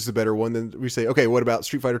Fighter 2 is the better one. Then we say, okay, what about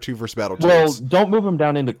Street Fighter 2 versus Battletoads? Well, don't move them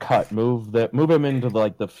down into cut. Move them into,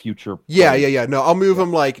 like, the future. Yeah. No, I'll move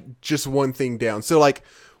them, like, just one thing down. So, like,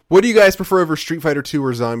 what do you guys prefer over Street Fighter 2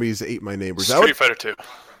 or Zombies Ate My Neighbors? Street Fighter 2.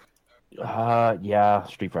 Yeah,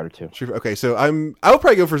 Street Fighter 2. Okay, so I would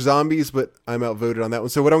probably go for Zombies, but I'm outvoted on that one.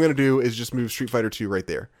 So what I'm going to do is just move Street Fighter 2 right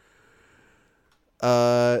there.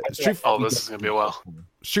 This is going to be a while.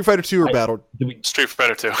 Street Fighter 2 or Street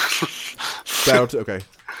Fighter 2. Okay.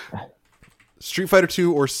 Street Fighter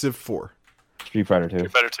 2 or Civ 4? Street Fighter 2.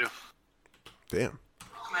 Street Fighter 2. Damn.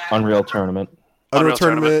 Unreal Tournament. Unreal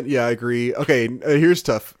Tournament, yeah, I agree. Okay, here's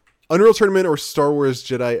tough. Unreal Tournament or Star Wars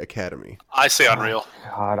Jedi Academy? I say Unreal.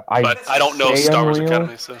 God, but I don't know Star Wars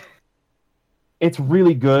Academy, so. It's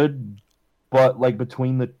really good, but like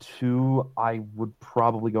between the two, I would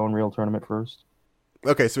probably go Unreal Tournament first.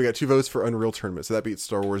 Okay, so we got 2 votes for Unreal Tournament, so that beats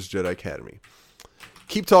Star Wars Jedi Academy.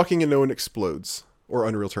 Keep Talking and No One Explodes, or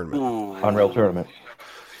Unreal Tournament. Ooh. Unreal Tournament.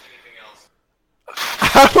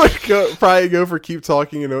 I would probably go for Keep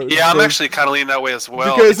Talking and No One Explodes. Yeah, I'm actually kind of leaning that way as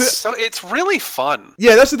well. Because it's really fun.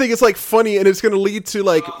 Yeah, that's the thing. It's like funny, and it's going to lead to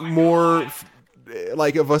like more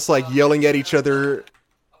like of us like yelling at each other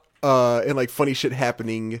and like funny shit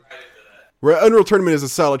happening. Where Unreal Tournament is a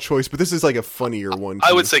solid choice, but this is like a funnier one.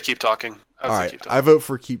 I would say Keep Talking. All right, I vote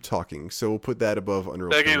for Keep Talking, so we'll put that above Unreal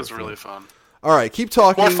Tournament. That game is really fun. All right, Keep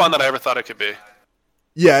Talking. More fun than I ever thought it could be.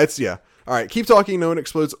 Yeah. All right, Keep Talking, No One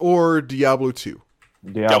Explodes, or Diablo 2.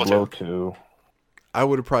 Diablo 2. I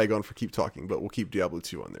would have probably gone for Keep Talking, but we'll keep Diablo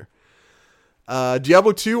 2 on there.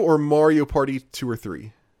 Diablo 2 or Mario Party 2 or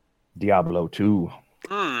 3? Diablo 2.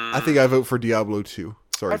 I think I vote for Diablo 2.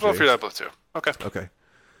 Sorry, I vote for Diablo 2. Okay.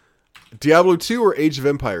 Diablo 2 or Age of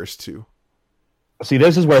Empires 2? See,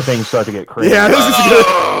 this is where things start to get crazy. Yeah, this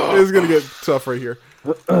is gonna get tough right here.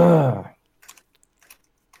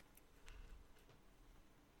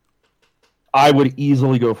 I would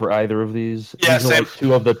easily go for either of these. Yeah, these are same. like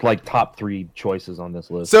 2 of the like top 3 choices on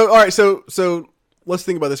this list. So, all right, so let's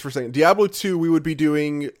think about this for a second. Diablo 2, we would be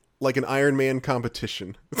doing like an Iron Man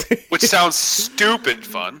competition. Which sounds stupid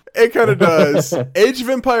fun. It kind of does. Age of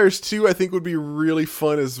Empires 2 I think would be really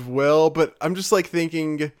fun as well, but I'm just like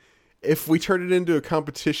thinking if we turn it into a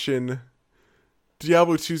competition,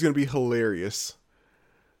 Diablo 2 is going to be hilarious.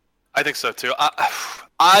 I think so too.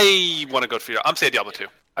 I want to go for I'm saying Diablo 2.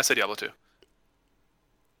 I say Diablo 2.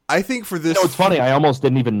 I think for this... it's funny. I almost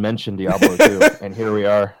didn't even mention Diablo 2, and here we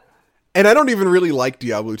are. And I don't even really like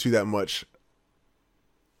Diablo 2 that much.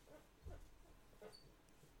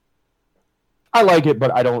 I like it,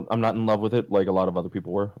 but I'm not in love with it like a lot of other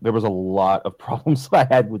people were. There was a lot of problems I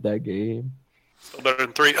had with that game. Still better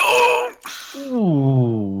than 3.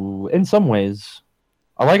 Ooh, in some ways.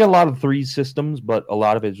 I like a lot of 3 systems, but a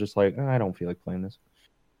lot of it's just like, I don't feel like playing this.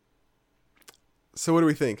 So what do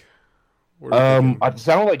we think? It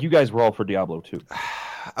sounded like you guys were all for Diablo 2.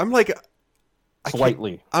 I'm like...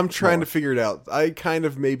 Slightly. I'm trying to figure it out. I kind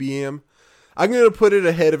of maybe am. I'm going to put it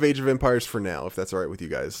ahead of Age of Empires for now, if that's all right with you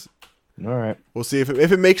guys. All right. We'll see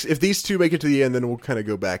if these two make it to the end, then we'll kind of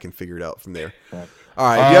go back and figure it out from there. Right. All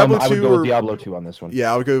right, Diablo 2. I would go with Diablo 2 on this one.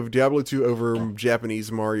 Yeah, I would go with Diablo 2 over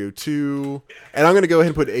Japanese Mario 2, and I'm going to go ahead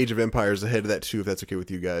and put Age of Empires ahead of that too, if that's okay with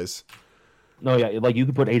you guys. No, yeah, like you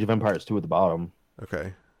could put Age of Empires 2 at the bottom.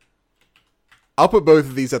 Okay. I'll put both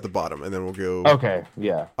of these at the bottom, and then we'll go... Okay,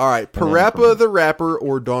 yeah. All right, Parappa the Rapper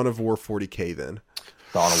or Dawn of War 40K then?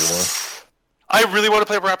 Dawn of War. I really want to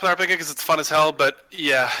play Parappa the Rapper because it's fun as hell, but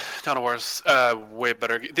yeah, Dawn of War is way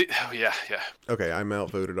better. Yeah. Okay, I'm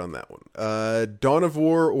outvoted on that one. Dawn of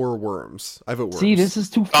War or Worms? I vote Worms. See, this is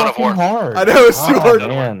too fucking hard. I know, it's too hard.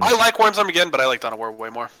 Man. I like Worms Armageddon, but I like Dawn of War way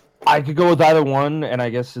more. I could go with either one, and I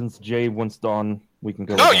guess since Jay wants Dawn, we can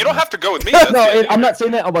go No, with you don't have to go with me. I'm not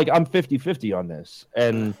saying that. I'm 50-50 on this,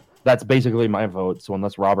 and that's basically my vote, so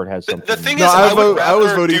unless Robert has something... The thing is, I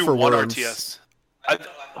was voting for one Worms. RTS.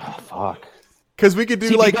 Fuck. Because we could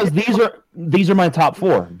do because these are my top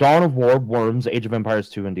 4: Dawn of War, Worms, Age of Empires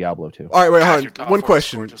 2, and Diablo 2. All right, wait, hold on. One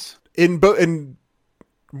question: in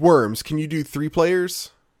Worms, can you do 3 players?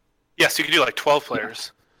 Yes, you can do like 12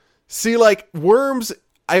 players. See, like Worms,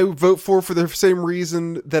 I vote for the same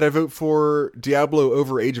reason that I vote for Diablo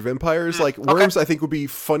over Age of Empires. Like Worms, I think would be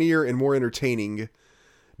funnier and more entertaining.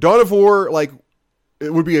 Dawn of War, like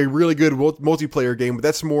it would be a really good multiplayer game, but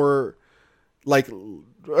that's more like.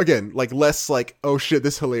 Again, like less like, oh shit,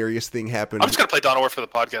 this hilarious thing happened. I'm just gonna play Dawn of War for the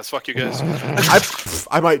podcast. Fuck you guys.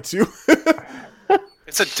 I might too.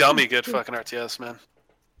 It's a dummy good fucking RTS, man.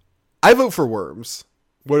 I vote for Worms.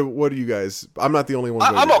 What do you guys? I'm not the only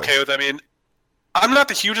one. I'm okay with it. I mean, I'm not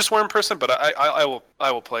the hugest Worm person, but I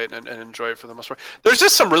will play it and enjoy it for the most part. There's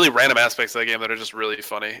just some really random aspects of the game that are just really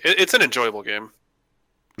funny. It's an enjoyable game.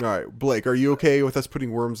 All right, Blake, are you okay with us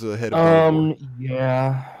putting Worms ahead of Dawn of War?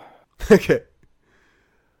 Yeah. Okay.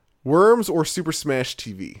 Worms or Super Smash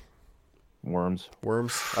TV? Worms.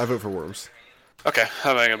 I vote for Worms. Okay,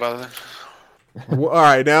 I'm not gonna bother then. All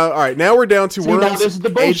right, now we're down to Worms. Now this is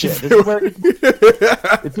the bullshit.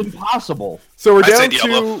 It's impossible. So we're down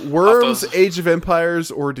to Worms, Age of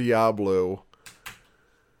Empires, or Diablo.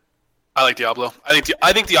 I like Diablo. I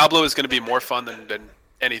think Diablo is going to be more fun than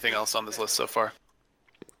anything else on this list so far.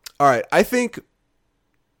 All right, I think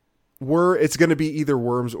it's going to be either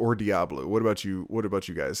Worms or Diablo. What about you? What about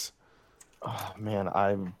you guys? Oh, man,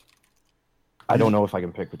 I don't know if I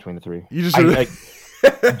can pick between the 3. You just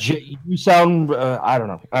you sound. I don't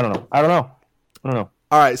know.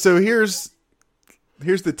 All right, so here's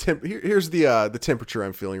the temperature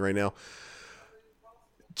I'm feeling right now.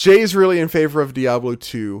 Jay's really in favor of Diablo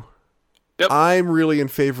 2. Yep. I'm really in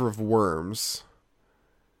favor of Worms.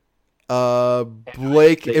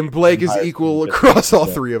 Blake is equal across all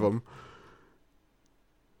 3 of them.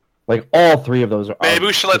 Like all 3 of those are. Maybe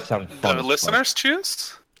we should let the listeners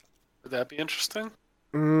choose. Would that be interesting?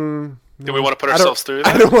 Do we want to put ourselves through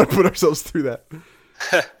that? I don't want to put ourselves through that.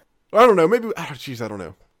 I don't know. Maybe. I don't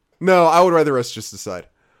know. No, I would rather us just decide.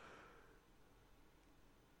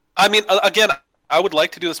 I mean, again, I would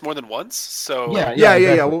like to do this more than once. So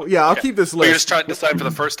yeah. Well, yeah, I'll keep this list. You're just trying to decide for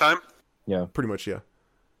the first time. Yeah, pretty much. Yeah.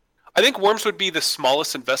 I think Worms would be the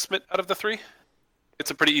smallest investment out of the 3. It's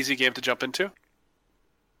a pretty easy game to jump into.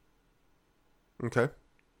 Okay.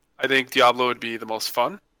 I think Diablo would be the most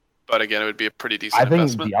fun, but again, it would be a pretty decent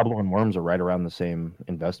investment. I think Diablo and Worms are right around the same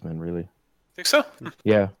investment, really. Think so?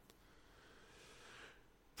 Yeah.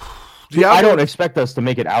 Diablo... I don't expect us to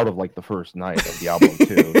make it out of like the first night of Diablo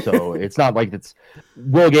 2, so it's not like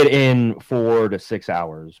we'll get in 4 to 6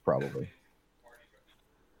 hours probably.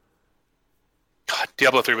 God,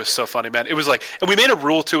 Diablo 3 was so funny, man. It was like, and we made a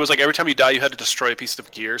rule too. It was like every time you die, you had to destroy a piece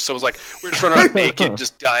of gear. So it was like we were just running around naked,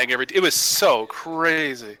 just dying every. It was so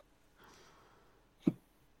crazy.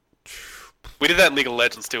 We did that in League of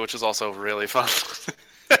Legends too, which is also really fun.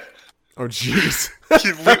 Oh jeez.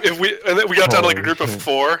 we got down to like a group of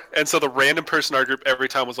 4, and so the random person in our group every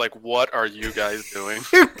time was like, "What are you guys doing?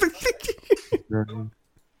 What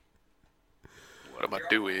am I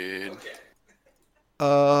doing?"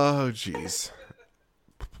 Oh jeez.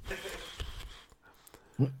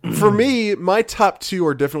 For me, my top 2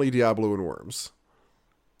 are definitely Diablo and Worms.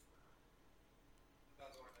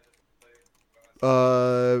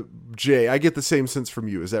 Jay, I get the same sense from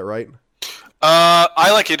you. Is that right?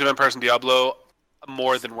 I like Age of Empires and Diablo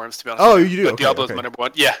more than Worms, to be honest. Oh, you do? But Okay, Diablo's my number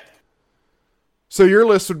 1. Yeah. So your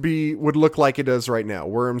list would look like it does right now: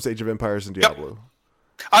 Worms, Age of Empires, and Diablo.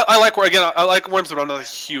 Yep. I like Worms, but I'm not the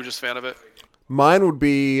hugest fan of it. Mine would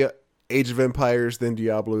be Age of Empires, then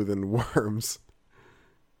Diablo, then Worms.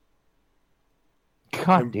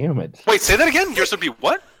 God damn it! Wait, say that again. Yours would be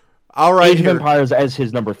what? All right, Age of Empires as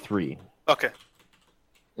his number 3. Okay.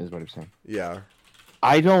 Is what I'm saying. Yeah.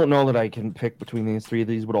 I don't know that I can pick between these 3.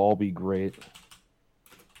 These would all be great.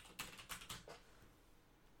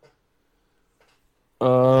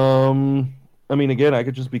 I mean, again, I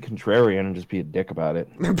could just be contrarian and just be a dick about it.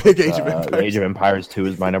 Big Age of Empires. Age of Empires 2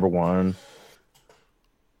 is my number 1.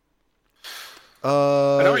 I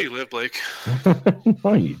know where you live, Blake.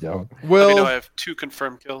 No, you don't. Well, Let me know I have 2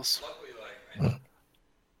 confirmed kills.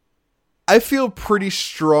 I feel pretty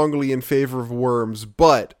strongly in favor of Worms,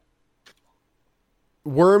 but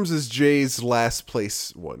Worms is Jay's last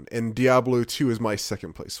place one, and Diablo 2 is my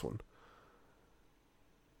second place one.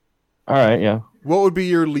 All right, yeah. What would be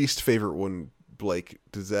your least favorite one, Blake?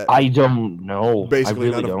 Does that? I don't know. Basically,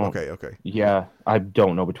 I really none of don't. Okay. Yeah, I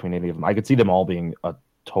don't know between any of them. I could see them all being a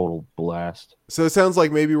total blast. So it sounds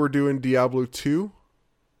like maybe we're doing Diablo 2.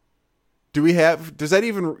 Do we have? Does that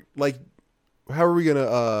even like? How are we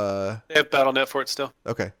gonna? They have BattleNet for it still.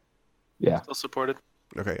 Okay. Yeah. Still supported.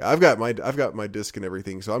 Okay. I've got my disc and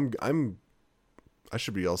everything, so I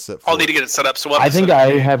should be all set. I'll need to get it set up. So I think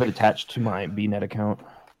I have it attached to my BNet account.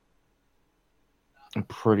 I'm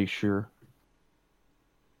pretty sure.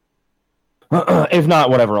 If not,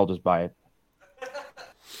 whatever, I'll just buy it.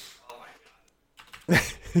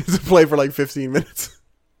 It's a play for like 15 minutes.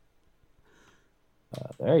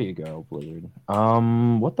 There you go, Blizzard.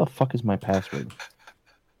 What the fuck is my password?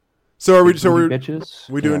 So are we? Bitches?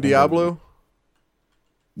 We doing Diablo?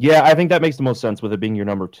 Yeah, I think that makes the most sense with it being your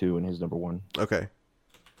number 2 and his number 1. Okay.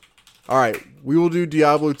 All right, we will do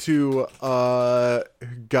Diablo 2.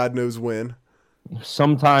 God knows when.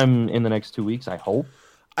 Sometime in the next 2 weeks, I hope.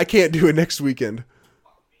 I can't do it next weekend.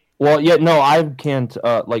 Well, yeah, no, I can't.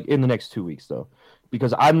 Like in the next 2 weeks though,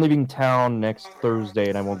 because I'm leaving town next Thursday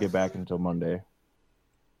and I won't get back until Monday.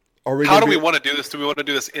 How do we want to do this? Do we want to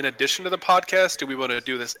do this in addition to the podcast? Do we want to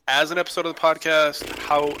do this as an episode of the podcast?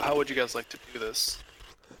 How would you guys like to do this?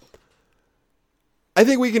 I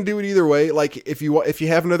think we can do it either way. Like if you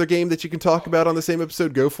have another game that you can talk about on the same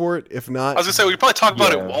episode, go for it. If not, I was gonna say we could probably talk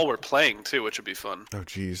about it while we're playing too, which would be fun. Oh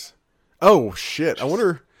jeez. Oh shit. I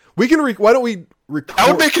wonder. We can. Why don't we record? That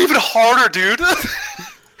would make it even harder, dude.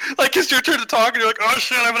 Like it's your turn to talk, and you're like, "Oh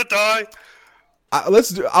shit, I'm gonna die."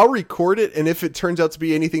 I'll record it, and if it turns out to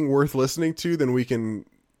be anything worth listening to, then we can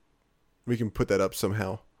put that up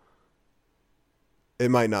somehow.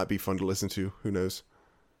 It might not be fun to listen to. Who knows?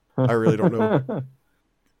 I really don't know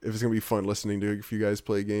if it's gonna be fun listening to if you guys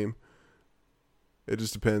play a game. It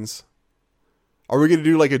just depends. Are we gonna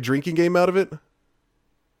do like a drinking game out of it?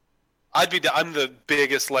 I'm the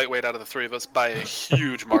biggest lightweight out of the 3 of us by a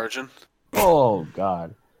huge margin. Oh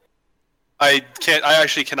God. I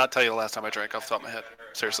actually cannot tell you the last time I drank off the top of my head.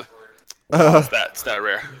 Seriously. It's that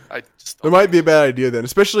rare. It might be a bad idea then,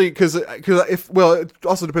 especially because it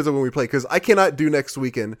also depends on when we play. Because I cannot do next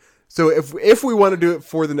weekend. So if we want to do it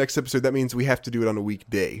for the next episode, that means we have to do it on a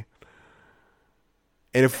weekday.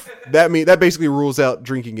 And if that basically rules out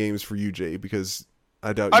drinking games for you, Jay, because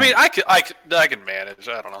I doubt. I can manage.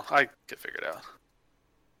 I don't know. I could figure it out.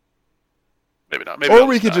 Maybe not. Maybe. Or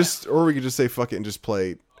we could just say fuck it and just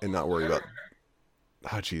play and not worry about.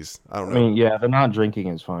 Oh jeez, I don't know. I mean, yeah, the not drinking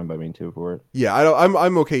is fine by me too for it. Yeah,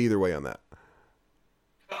 I'm okay either way on that.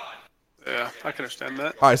 Yeah, I can understand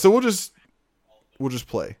that. All right, so we'll just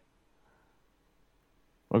play.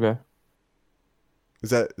 Okay. Is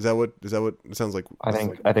that what it sounds like? I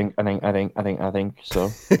think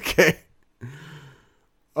so. Okay.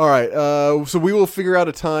 All right. So we will figure out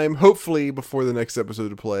a time, hopefully before the next episode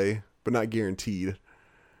to play, but not guaranteed.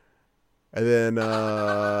 And then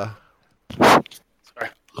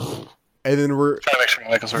and then we're trying to make sure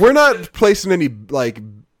my mic is working. We're not placing any like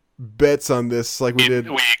bets on this like we did.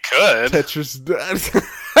 We could. Tetris.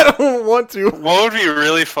 I don't want to. What would be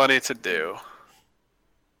really funny to do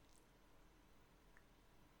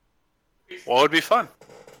What would be fun?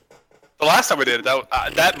 The last time we did it,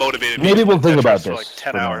 that motivated me. Maybe we'll think about this for like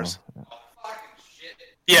 10 hours. Now.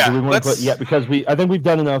 Yeah, because I think we've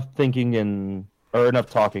done enough thinking or enough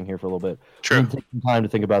talking here for a little bit. True. We can take some time to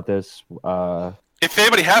think about this. If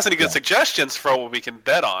anybody has any good suggestions for what we can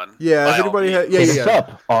bet on, if anybody hit us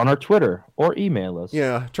up on our Twitter or email us.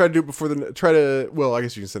 Yeah, try to do it before well, I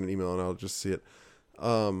guess you can send an email and I'll just see it.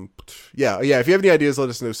 If you have any ideas, let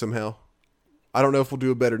us know somehow. I don't know if we'll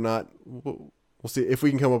do a bet or not. We'll see if we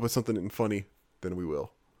can come up with something funny. Then we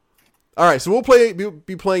will. All right, so we'll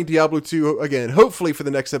be playing Diablo 2 again, hopefully for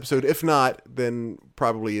the next episode. If not, then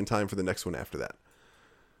probably in time for the next one after that.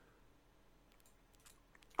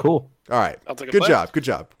 Cool. All right. Good job.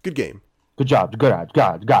 Good game. Good job. God.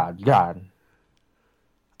 Time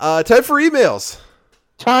for emails.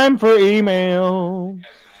 Time for email.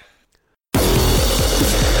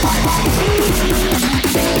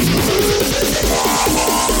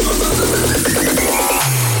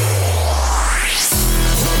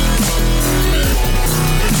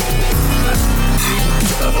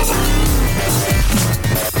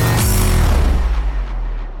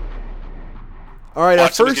 All right, our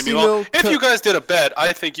first email. If you guys did a bet,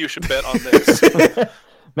 I think you should bet on this.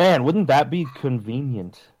 Man, wouldn't that be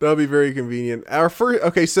convenient? That would be very convenient.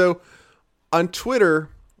 So on Twitter,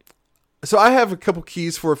 so I have a couple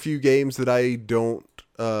keys for a few games that I don't.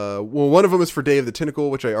 One of them is for Day of the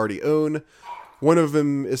Tentacle, which I already own. One of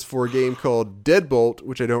them is for a game called Deadbolt,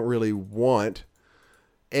 which I don't really want.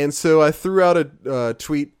 And so I threw out a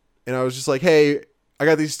tweet, and I was just like, "Hey, I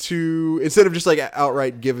got these two." Instead of just like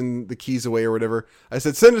outright giving the keys away or whatever, I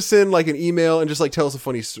said, "Send us in like an email and just like tell us a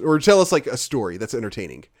funny or tell us like a story that's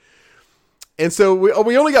entertaining." And so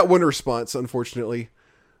we only got one response, unfortunately,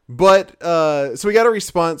 but so we got a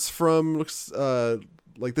response from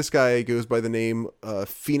like this guy goes by the name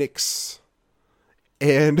Phoenix,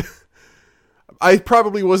 and I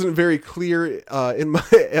probably wasn't very clear in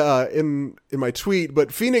my in my tweet,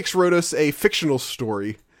 but Phoenix wrote us a fictional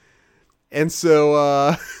story. And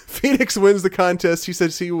so Phoenix wins the contest. He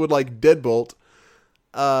says he would like Deadbolt.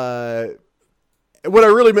 What I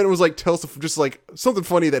really meant was like tell us just like something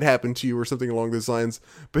funny that happened to you or something along those lines.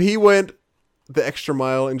 But he went the extra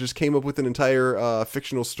mile and just came up with an entire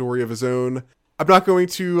fictional story of his own. I'm not going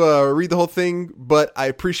to read the whole thing, but I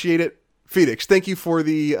appreciate it. Phoenix, thank you for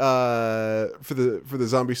the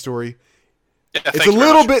zombie story. Yeah, it's a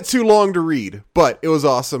little bit too long to read, but it was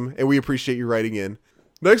awesome, and we appreciate you writing in.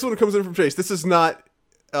 Next one comes in from Chase. This is not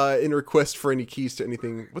in request for any keys to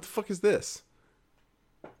anything. What the fuck is this?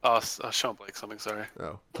 Sean Blake something, sorry.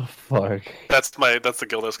 Oh. The fuck? That's the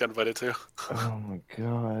guild I was got invited to. Oh my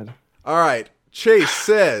god. All right. Chase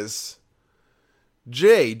says,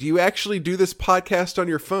 Jay, do you actually do this podcast on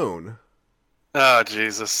your phone? Oh,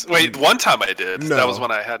 Jesus. Wait, one time I did. No. That was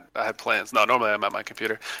when I had plans. No, normally I'm at my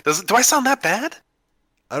computer. Do I sound that bad?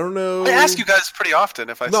 I don't know. I ask you guys pretty often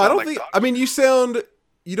if I sound I don't like think. dog. I mean,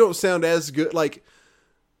 you don't sound as good. Like,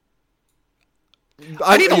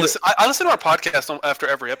 I need to listen. I listen to our podcast after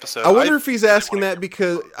every episode. I wonder if he's asking that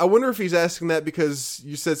because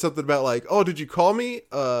you said something about like, oh, did you call me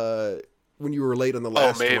when you were late on the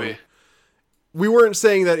last one? Oh, maybe. We weren't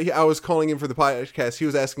saying that I was calling him for the podcast. He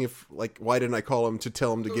was asking if like, why didn't I call him to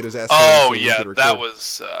tell him to get his ass? Oh yeah, that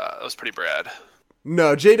was pretty Brad.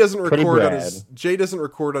 No, Jay doesn't record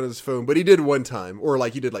on his phone, but he did one time, or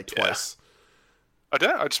like he did like twice. I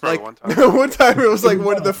did. I just remember one time. One time it was like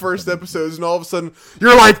one of the first episodes, and all of a sudden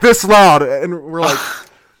you're like this loud, and we're like,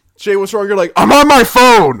 Jay, what's wrong? You're like, I'm on my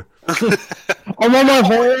phone. I'm on my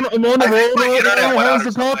phone. I'm on the phone. How's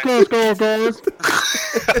the podcast going, guys?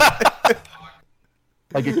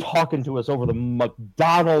 Like you're talking to us over the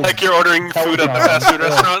McDonald's. Like you're ordering food at the fast food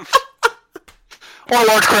restaurant. Or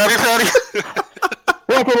large Krabby Patty.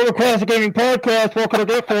 Welcome to the Classic Gaming Podcast. What can I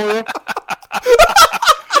get for you?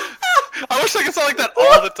 I wish I could sound like that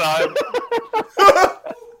all the time.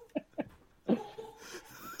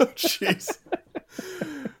 Oh, jeez.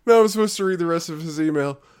 Now I'm supposed to read the rest of his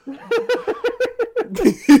email.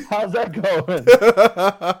 How's that going?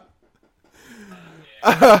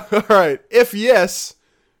 All right. If yes,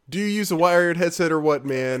 do you use a wired headset or what,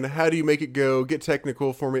 man? How do you make it go? Get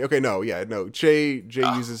technical for me. Okay, no. Jay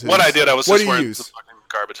uses his. What I did, I was what just do you wearing use? some fucking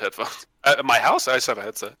garbage headphones. At my house, I just have a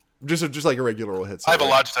headset. Just like a regular old headset. I have a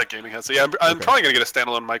Logitech gaming headset. Yeah, I'm probably gonna get a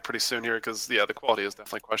standalone mic pretty soon here because the quality is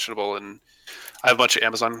definitely questionable, and I have a bunch of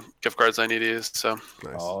Amazon gift cards I need to use. So.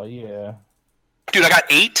 Nice. Oh yeah. Dude, I got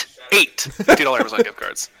eight $50 Amazon gift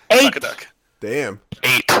cards. 8. Suck a duck. Damn.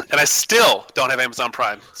 8. And I still don't have Amazon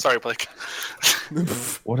Prime. Sorry, Blake.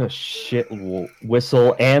 What a shit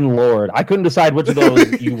whistle and lord. I couldn't decide which of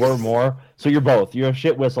those you were more. So you're both. You're a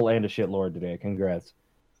shit whistle and a shit lord today. Congrats.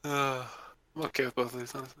 I'm okay with both of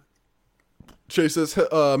these, honestly. Chase says,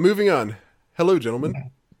 moving on. Hello,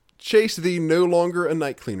 gentlemen. Chase the no longer a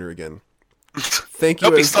night cleaner again. Thank you.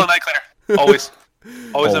 Nope, he's still a night cleaner. Always.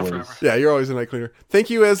 Always and forever. Yeah, you're always a night cleaner. Thank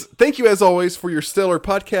you as always for your stellar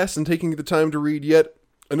podcast and taking the time to read yet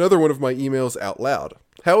another one of my emails out loud.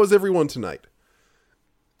 How is everyone tonight?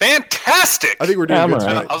 Fantastic! I think we're doing good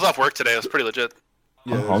tonight. I was off work today. It was pretty legit.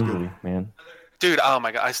 Yeah, I'm hungry, man. Dude, oh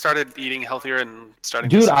my god! I started eating healthier and starting.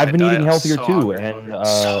 Dude, to I've been eating healthier so too, hungry.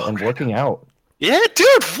 and working out. Yeah,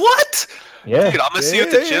 dude, what? Yeah. Dude, I'm gonna see you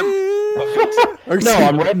at the gym. No,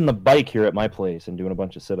 I'm riding the bike here at my place and doing a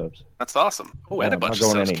bunch of sit-ups. That's awesome. Oh, and a bunch of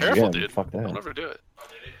sit-ups. Careful, dude. Fuck that. I'll never do it.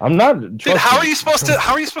 I'm not. Dude, how are you supposed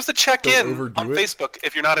to check in on Facebook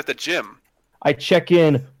if you're not at the gym? I check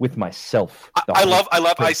in with myself.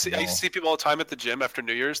 I see people all the time at the gym after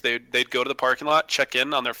New Year's. They'd go to the parking lot, check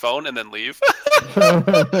in on their phone, and then leave. Not even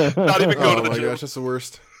go to the gym. Oh my gosh, that's the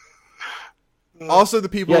worst. Also, the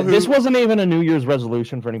people who... this wasn't even a New Year's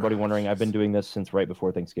resolution for anybody wondering. I've been doing this since right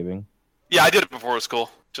before Thanksgiving. Yeah, I did it before it was cool.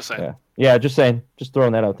 Just saying. Yeah, just saying. Just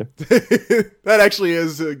throwing that out there. That actually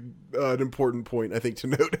is an important point, I think, to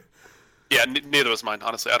note. Yeah, neither was mine.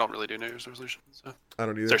 Honestly, I don't really do New Year's resolutions. So. I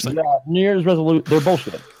don't either. Seriously. Yeah, New Year's resolution, they're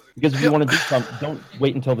bullshit. Because if you want to do something, don't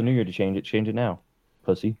wait until the New Year to change it. Change it now,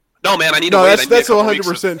 pussy. No, man, I need to wait. That's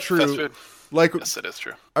 100% true. Like, yes, it is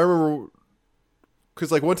true. I remember,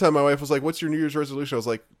 because like one time my wife was like, "What's your New Year's resolution?" I was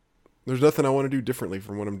like, "There's nothing I want to do differently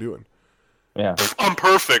from what I'm doing." Yeah, I'm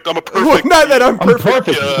perfect. I'm a perfect. Well, not that I'm perfect.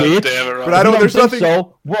 Yeah, damn it, but I don't. There's nothing.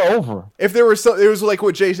 So we're over. If there was it was like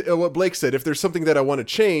what Blake said. If there's something that I want to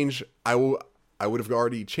change, I would have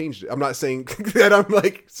already changed it. I'm not saying that I'm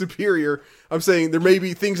like superior. I'm saying there may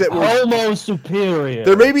be things that were almost superior.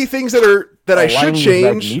 There may be things that I should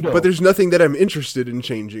change, but there's nothing that I'm interested in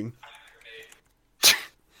changing.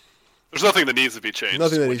 There's nothing that needs to be changed.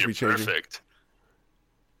 Nothing that needs to be changed. Perfect.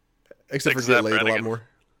 Except for get laid a lot more.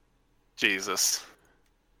 Jesus.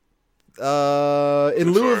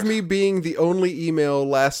 In lieu of me being the only email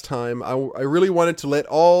last time, I really wanted to let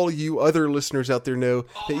all you other listeners out there know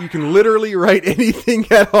that you can literally write anything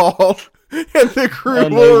at all, and the crew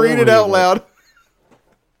will read it out loud.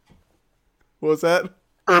 What was that?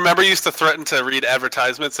 Remember, you used to threaten to read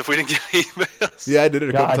advertisements if we didn't get emails? Yeah, I did it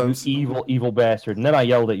a couple times. You evil bastard. And then I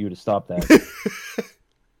yelled at you to stop that.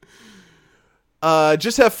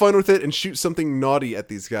 Just have fun with it and shoot something naughty at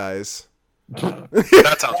these guys.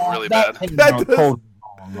 That sounds really bad.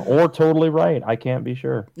 Or totally right. I can't be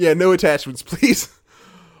sure. Yeah, no attachments, please.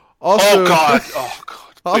 Also, oh god.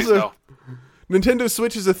 Please also, no. Nintendo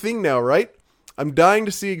Switch is a thing now, right? I'm dying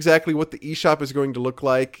to see exactly what the eShop is going to look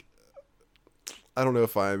like. I don't know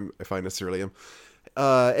if I necessarily am.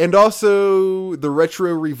 And also, the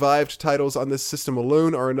retro revived titles on this system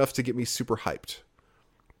alone are enough to get me super hyped.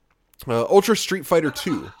 Ultra Street Fighter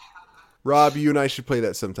 2. Rob, you and I should play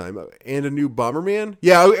that sometime. And a new Bomberman.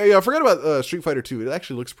 Yeah, I forgot about Street Fighter 2. It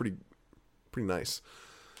actually looks pretty nice.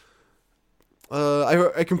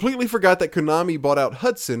 I completely forgot that Konami bought out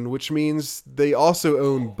Hudson, which means they also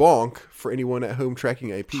own Bonk for anyone at home tracking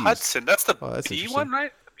IPs. Hudson, that's the B one,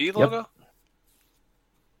 right? The B logo? Yep. I'm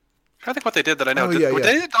trying to think what they did that I know. Were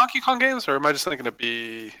they the Donkey Kong games, or am I just thinking of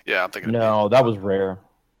B? Yeah, I'm thinking No, that was Rare.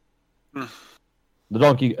 The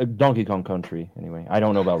Donkey Kong Country, anyway. I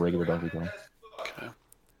don't know about regular Donkey Kong. Okay.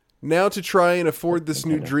 Now to try and afford this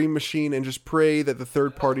new dream machine and just pray that the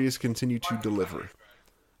third parties continue to deliver.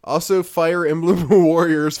 Also, Fire Emblem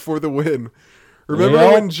Warriors for the win.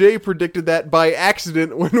 Remember when Jay predicted that by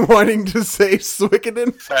accident when wanting to say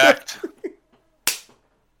Suikoden? Fact.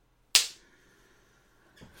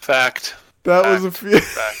 That was a few.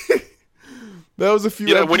 That was a few.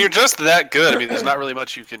 You know, when you're just that good, I mean, there's not really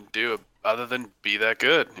much you can do other than be that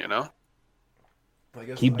good, you know? I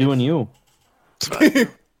guess keep doing you.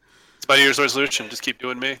 It's my New Year's resolution. Just keep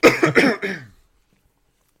doing me.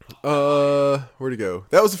 Where'd it go?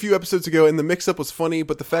 That was a few episodes ago, and the mix-up was funny,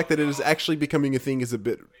 but the fact that it is actually becoming a thing is a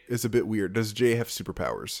bit weird. Does Jay have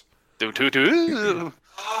superpowers?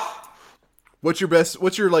 What's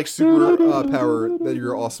your like super power that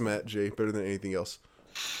you're awesome at, Jay? Better than anything else?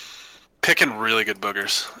 Picking really good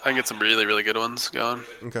boogers. I can get some really, really good ones going.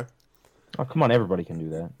 Okay. Oh, come on, everybody can do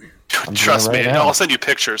that. Trust me, I'll send you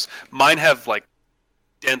pictures. Mine have like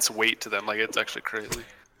dense weight to them. Like it's actually crazy.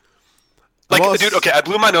 Like, dude, okay, I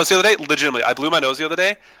blew my nose the other day. Legitimately, I blew my nose the other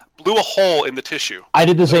day. Blew a hole in the tissue. I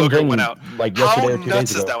did the same thing. Went out. Like yesterday or 2 days ago. How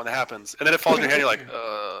nuts is that when it happens? And then it falls in your hand. You're like,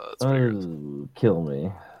 it's weird. Kill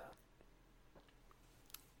me.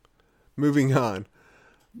 Moving on.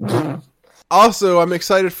 Also, I'm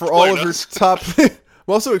excited for all of your top. I'm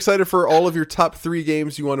also excited for all of your top 3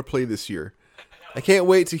 games you want to play this year. I can't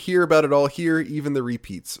wait to hear about it all here, even the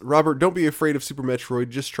repeats. Robert, don't be afraid of Super Metroid.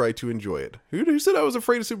 Just try to enjoy it. Who said I was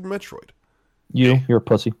afraid of Super Metroid? You're a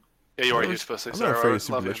pussy. Yeah, you are a huge pussy. I'm not afraid of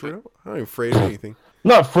Super Metroid. I'm not afraid of anything.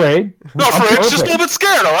 Not afraid. Not afraid. Just a little bit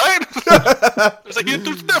scared, all right? There's a huge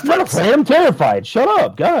difference. Not afraid. I'm terrified. Shut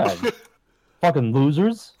up, God. Fucking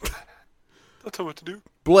losers. Don't tell me what to do.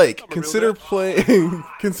 Blake, consider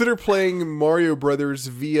playing Mario Brothers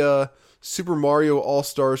via Super Mario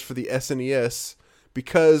All-Stars for the SNES,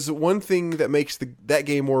 because one thing that makes that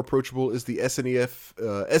game more approachable is the SNES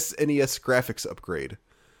graphics upgrade.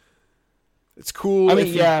 It's cool. I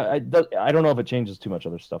mean, I don't know if it changes too much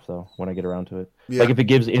other stuff, though, when I get around to it. Yeah. Like, if it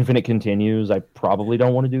gives infinite continues, I probably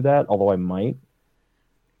don't want to do that, although I might.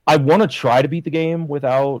 I want to try to beat the game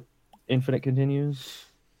without infinite continues.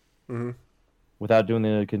 Mm-hmm. Without doing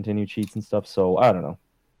the continue cheats and stuff, so I don't know.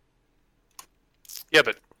 Yeah,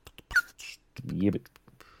 but...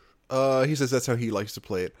 He says that's how he likes to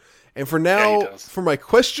play it. And for now, for my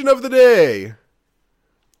question of the day...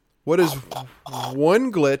 What is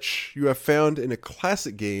one glitch you have found in a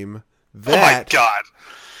classic game that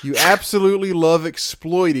you absolutely love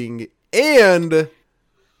exploiting, and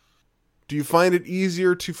do you find it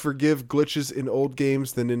easier to forgive glitches in old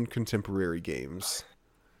games than in contemporary games?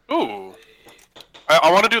 Ooh.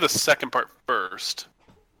 I want to do the second part first.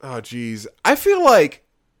 Oh, geez. I feel like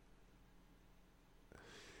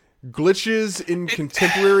glitches in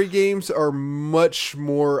contemporary games are much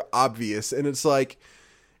more obvious, and it's like...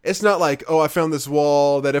 It's not like, oh, I found this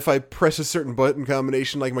wall that if I press a certain button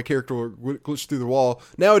combination, like my character will glitch through the wall.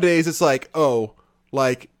 Nowadays, it's like, oh,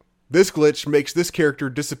 like this glitch makes this character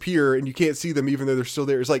disappear and you can't see them even though they're still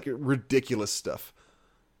there. It's like ridiculous stuff.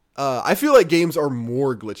 I feel like games are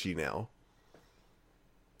more glitchy now.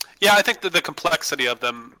 Yeah, I think that the complexity of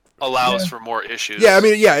them allows for more issues. Yeah, I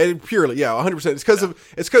mean, purely, 100%.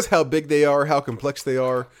 It's because how big they are, how complex they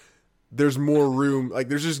are. There's more room. Like,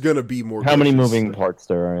 there's just gonna be more. How many moving parts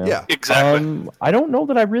there are? Yeah, exactly. I don't know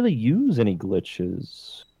that I really use any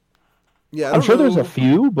glitches. Yeah, I'm sure there's a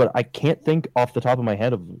few, but I can't think off the top of my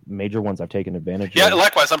head of major ones I've taken advantage of. Yeah,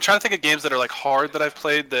 likewise. I'm trying to think of games that are like hard that I've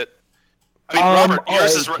played that. I mean, Robert,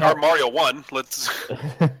 yours is our Mario 1. Let's.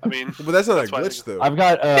 I mean, but that's not a glitch, though. I've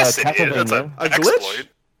got Castlevania. That's a glitch.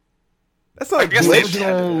 That's not a glitch. The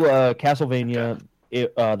original Castlevania,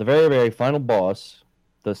 the very, very final boss.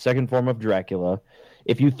 The second form of Dracula,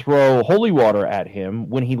 if you throw holy water at him,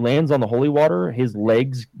 when he lands on the holy water, his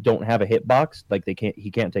legs don't have a hitbox. Like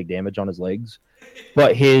he can't take damage on his legs,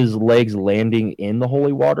 but his legs landing in the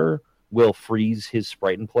holy water will freeze his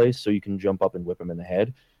sprite in place, so you can jump up and whip him in the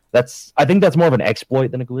head. I think that's more of an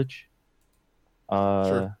exploit than a glitch.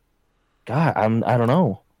 Sure. God, I don't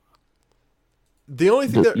know. The only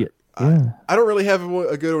thing I don't really have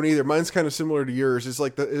a good one either. Mine's kind of similar to yours. It's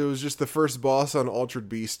like it was just the first boss on Altered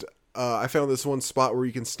Beast. I found this one spot where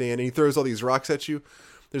you can stand, and he throws all these rocks at you.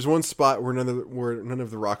 There's one spot where none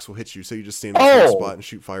of the rocks will hit you, so you just stand in the spot and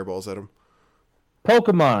shoot fireballs at him.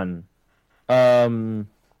 Pokemon,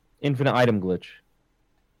 infinite item glitch.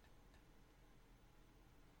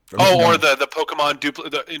 Oh, or the Pokemon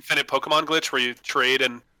the infinite Pokemon glitch where you trade,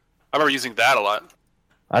 and I remember using that a lot.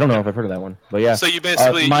 I don't know if I've heard of that one, but yeah. So you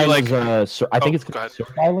basically mine was, I think it's Surf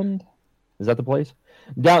Island. Is that the place?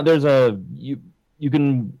 Down there's you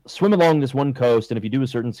can swim along this one coast, and if you do a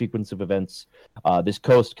certain sequence of events, this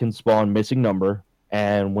coast can spawn missing number,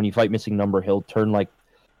 and when you fight missing number, he'll turn like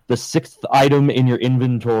the 6th item in your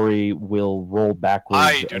inventory will roll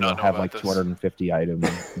backwards, and you'll have like 250 items,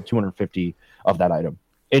 250 of that item.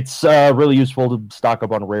 It's really useful to stock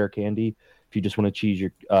up on rare candy. If you just want to cheese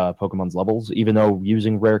your Pokemon's levels, even though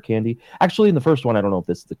using rare candy... Actually, in the first one, I don't know if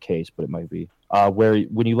this is the case, but it might be. Where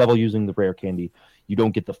when you level using the rare candy, you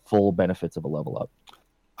don't get the full benefits of a level up.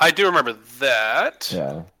 I do remember that.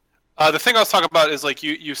 Yeah. The thing I was talking about is like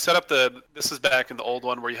you set up this is back in the old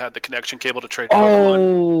one where you had the connection cable to trade Pokemon.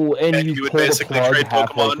 Oh, and you would basically trade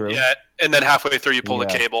Pokemon, and then halfway through you pull the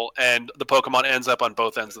cable, and the Pokemon ends up on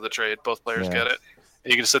both ends of the trade. Both players get it. And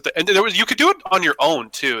you can just sit there, and you could do it on your own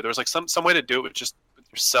too. There was like some way to do it with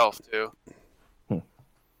yourself too.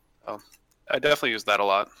 I definitely used that a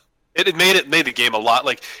lot. It made the game a lot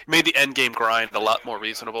it made the end game grind a lot more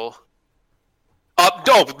reasonable.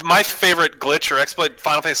 My favorite glitch or exploit,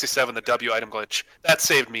 Final Fantasy VII, the W item glitch. That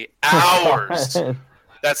saved me hours.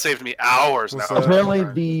 Now. Apparently,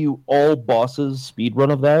 the all bosses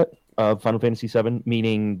speedrun of that Final Fantasy VII,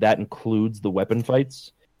 meaning that includes the weapon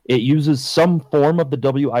fights. It uses some form of the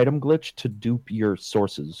W item glitch to dupe your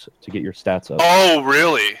sources to get your stats up. Oh,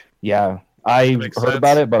 really? Yeah, I heard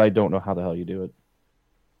about it, but I don't know how the hell you do it.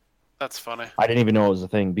 That's funny. I didn't even know it was a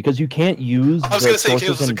thing because you can't use. I was going to say you can't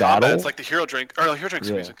use in in combat. battle. It's like the hero drink, or hero drink's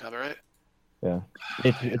used in combat, right? Yeah,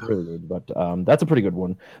 it's really good, but that's a pretty good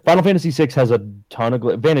one. Final Fantasy VI has a ton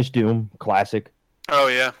of Vanish Doom, classic. Oh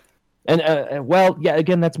yeah, and well, yeah,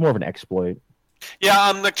 again, that's more of an exploit. Yeah,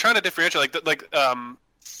 I'm like trying to differentiate,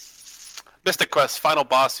 Mystic Quest final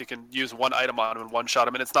boss. You can use one item on him and one shot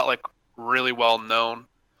him, and it's not like really well known.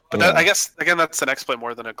 But that, I guess again, that's an exploit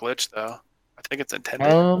more than a glitch, though. I think it's intended.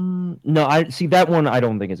 No, I see that one. I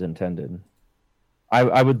don't think is intended.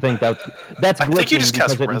 I would think that's glitching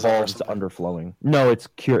because it involves underflowing. No, it's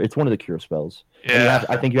cure. It's one of the cure spells. Yeah.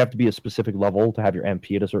 I think you have to be a specific level to have your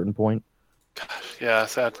MP at a certain point. Gosh, yeah,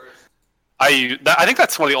 sad. I think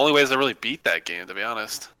that's one of the only ways I really beat that game, to be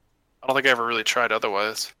honest. I don't think I ever really tried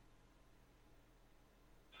otherwise.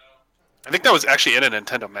 I think that was actually in a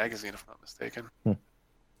Nintendo magazine, if I'm not mistaken.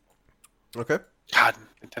 Okay. God,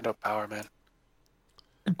 Nintendo Power, man.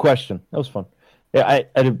 Good question. That was fun. Yeah,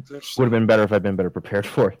 I would have been better if I'd been better prepared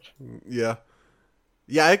for it. Yeah.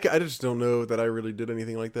 Yeah, I just don't know that I really did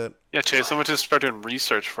anything like that. Yeah, Chase, I'm going to start doing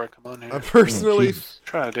research before I come on here. I personally...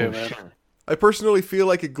 trying to do, man. I personally feel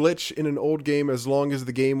like a glitch in an old game, as long as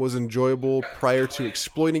the game was enjoyable prior to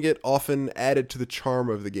exploiting it, often added to the charm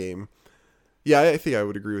of the game. Yeah, I think I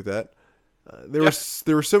would agree with that. There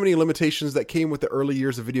were so many limitations that came with the early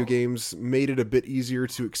years of video games, made it a bit easier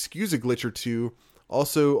to excuse a glitch or two.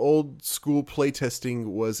 Also, old school playtesting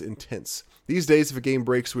was intense. These days, if a game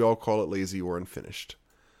breaks, we all call it lazy or unfinished.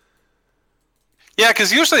 Yeah,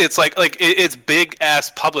 because usually it's it's big ass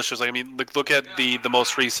publishers. Like, I mean, look at the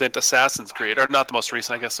most recent Assassin's Creed, or not the most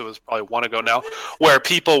recent. I guess it was probably one ago now, where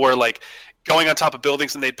people were like going on top of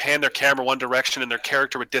buildings and they'd pan their camera one direction and their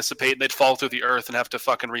character would dissipate and they'd fall through the earth and have to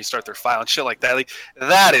fucking restart their file and shit like that. Like,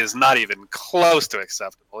 that is not even close to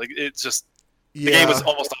acceptable. Like, it's just the game was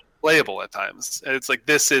almost unplayable at times. And it's like,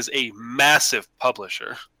 this is a massive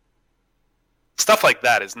publisher. Stuff like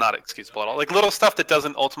that is not excusable at all. Like, little stuff that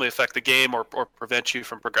doesn't ultimately affect the game or prevent you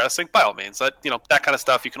from progressing, by all means. That kind of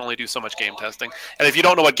stuff, you can only do so much game testing. And if you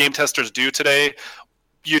don't know what game testers do today,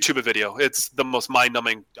 YouTube a video. It's the most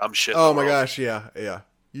mind-numbing dumb shit. Oh my gosh, yeah.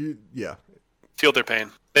 Feel their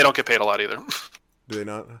pain. They don't get paid a lot either. Do they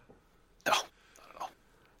not? No, not at all.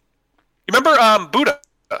 You remember Buddha?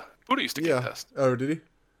 Buddha used to game test. Oh, did he?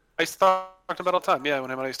 I used to talk about all the time. Yeah,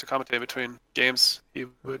 when I used to commentate between games, he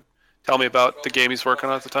would tell me about the game he's working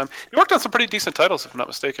on at the time. He worked on some pretty decent titles, if I'm not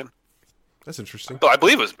mistaken. That's interesting. But I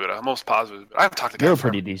believe it was Buddha. I'm almost positive. I haven't talked to the guy. You're a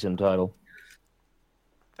pretty decent title.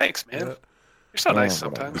 Thanks, man. Yeah. You're so nice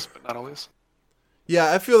sometimes, but not always.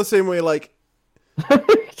 Yeah, I feel the same way. Like,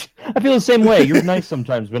 I feel the same way. You're nice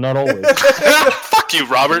sometimes, but not always. Fuck you,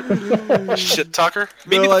 Robert. Shit talker.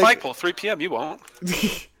 Meet me at the flagpole, 3 p.m. You won't.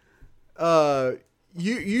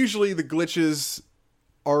 Usually the glitches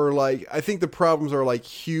are like, I think the problems are like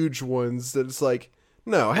huge ones that it's like,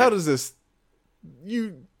 no, how does this?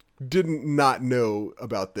 You didn't not know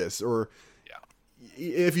about this, or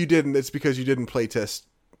if you didn't, it's because you didn't play test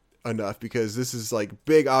enough, because this is like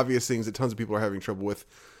big obvious things that tons of people are having trouble with,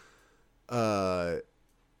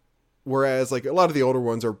 whereas like a lot of the older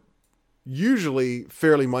ones are usually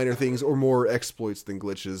fairly minor things or more exploits than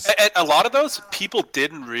glitches. And a lot of those people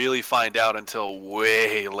didn't really find out until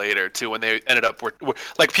way later too, when they ended up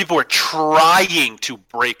like people were trying to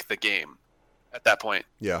break the game at that point.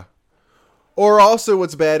 Yeah. Or also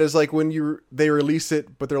what's bad is like when they release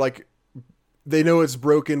it, but they're like, they know it's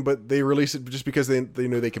broken, but they release it just because they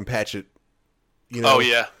know they can patch it. You know? Oh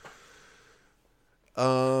yeah.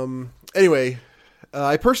 Anyway,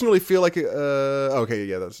 I personally feel like okay,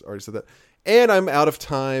 yeah, that's already said that. And I'm out of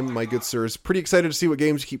time, my good sirs. Pretty excited to see what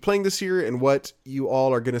games you keep playing this year and what you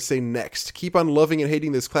all are going to say next. Keep on loving and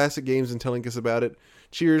hating these classic games and telling us about it.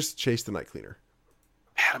 Cheers, Chase the Night Cleaner.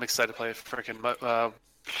 Man, I'm excited to play freaking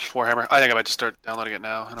Warhammer. I think I might just start downloading it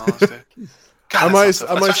now, in all honesty. God, I might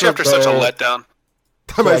especially after such a letdown.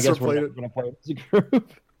 I might start playing it. Play it as a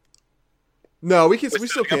group. No, we still can.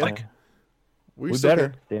 We still better.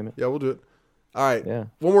 Can. Damn it. Yeah, we'll do it. All right. Yeah.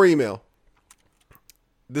 One more email.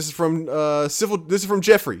 This is from This is from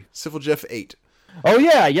Jeffrey. Civil Jeff 8. Oh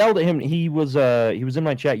yeah, I yelled at him. He was in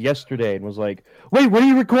my chat yesterday and was like, "Wait, what are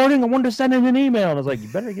you recording? I wanted to send in an email." And I was like, "You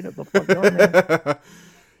better get it the fuck on, man."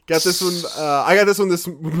 Got this one. I got this one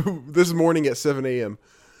this morning at 7 a.m.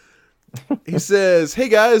 He says, "Hey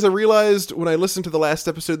guys, I realized when I listened to the last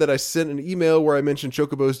episode that I sent an email where I mentioned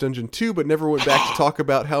Chocobo's Dungeon 2, but never went back to talk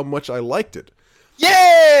about how much I liked it.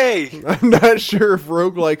 Yay! I'm not sure if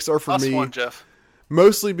roguelikes are for me. One, Jeff.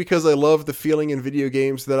 Mostly because I love the feeling in video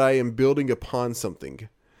games that I am building upon something.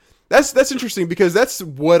 That's interesting because that's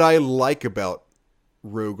what I like about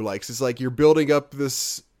roguelikes. It's like you're building up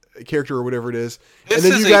this character or whatever it is, and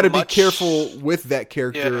then you got to be careful with that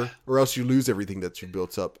character, or else you lose everything that you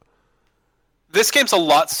built up. This game's a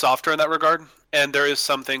lot softer in that regard, and there is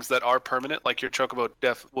some things that are permanent, like your Chocobo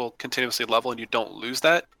will continuously level, and you don't lose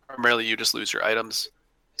that. Primarily, you just lose your items.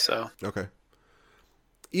 So okay.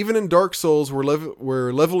 Even in Dark Souls,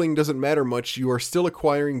 where leveling doesn't matter much, you are still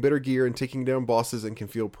acquiring better gear and taking down bosses and can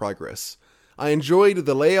feel progress. I enjoyed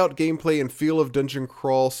the layout, gameplay, and feel of Dungeon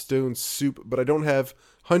Crawl Stone Soup, but I don't have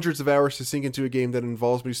hundreds of hours to sink into a game that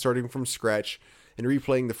involves me starting from scratch and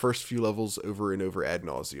replaying the first few levels over and over ad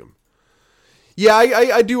nauseum. Yeah,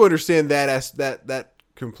 I do understand that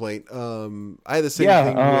complaint. I had the same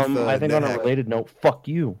thing with I think NetHack. On a related note, fuck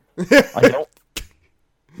you. I don't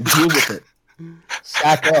deal with it.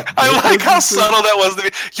 Sack up. I like how subtle that was to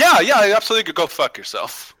me. Yeah, absolutely could go fuck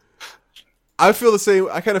yourself. I feel the same.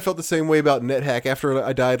 I kind of felt the same way about NetHack after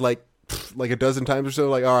I died like a dozen times or so.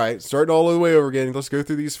 Like, all right, starting all the way over again. Let's go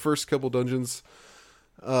through these first couple dungeons.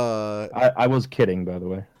 I was kidding, by the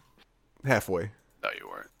way. Halfway. No, you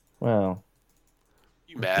weren't. Well,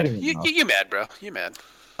 you mad? You mad, bro? You mad?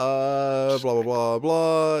 Blah blah blah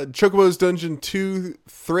blah. Chocobo's Dungeon 2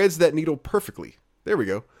 threads that needle perfectly. There we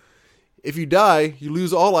go. If you die, you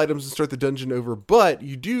lose all items and start the dungeon over, but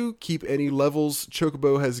you do keep any levels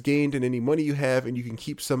Chocobo has gained and any money you have, and you can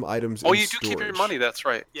keep some items. Oh, you do keep your money. That's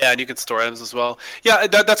right. Yeah, and you can store items as well. Yeah,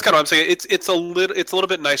 that's kind of what I'm saying. It's a little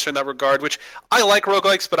bit nicer in that regard, which I like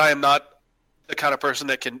roguelikes, but I am not the kind of person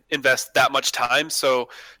that can invest that much time. So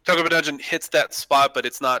Chocobo Dungeon hits that spot, but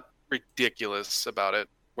it's not ridiculous about it,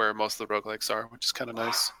 where most of the roguelikes are, which is kind of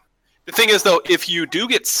nice. The thing is, though, if you do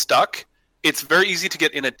get stuck, it's very easy to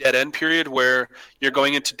get in a dead end period where you're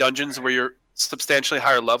going into dungeons where you're substantially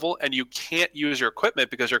higher level and you can't use your equipment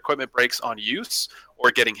because your equipment breaks on use or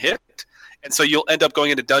getting hit. And so you'll end up going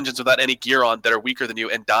into dungeons without any gear on that are weaker than you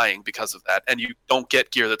and dying because of that. And you don't get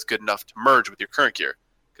gear that's good enough to merge with your current gear.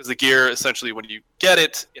 Because the gear, essentially, when you get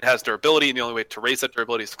it, it has durability, and the only way to raise that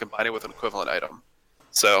durability is to combine it with an equivalent item.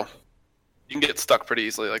 So you can get stuck pretty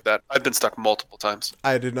easily like that. I've been stuck multiple times.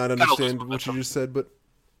 I did not understand what you just said, but...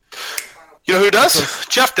 You know who does?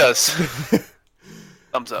 Jeff does.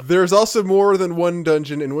 Thumbs up. There's also more than one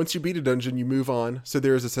dungeon, and once you beat a dungeon, you move on, so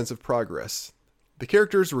there is a sense of progress. The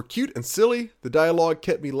characters were cute and silly, the dialogue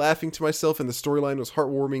kept me laughing to myself, and the storyline was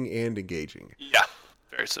heartwarming and engaging. Yeah,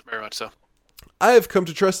 very much so. I have come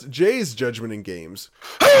to trust Jay's judgment in games.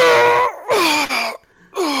 You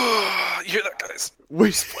hear that, guys?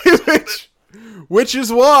 Which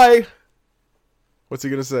is why... What's he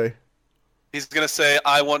going to say? He's going to say,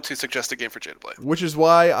 I want to suggest a game for Jay to play. Which is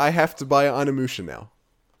why I have to buy Onimusha now.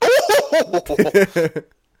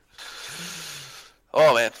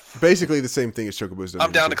 Oh, man. Basically the same thing as Chocobo's Dungeon.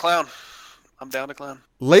 I'm down to clown.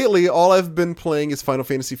 Lately, all I've been playing is Final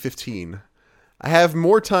Fantasy 15. I have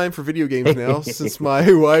more time for video games now since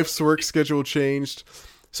my wife's work schedule changed.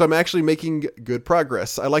 So I'm actually making good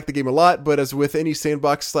progress. I like the game a lot, but as with any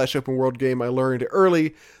sandbox/open world game, I learned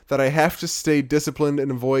early that I have to stay disciplined and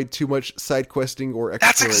avoid too much side questing or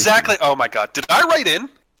exploration. That's exactly. Oh my god! Did I write in?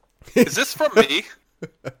 Is this from me?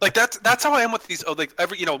 Like that's how I am with these. Oh, like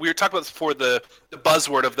we were talking about this before, the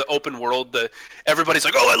buzzword of the open world. Everybody's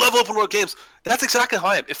like, oh, I love open world games. That's exactly how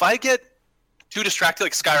I am. If I get too distracted,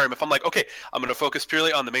 like Skyrim, if I'm like, okay, I'm going to focus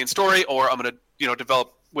purely on the main story, or I'm going to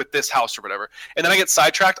develop with this house or whatever, and then I get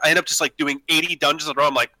sidetracked, I end up just like doing 80 dungeons in a row.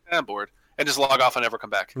 I'm like, I'm bored, and just log off and never come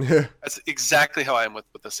back. That's exactly how I am with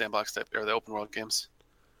the sandbox type or the open world games.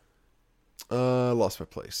 Lost my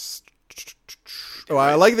place. Oh,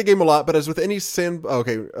 I like the game a lot, but as with any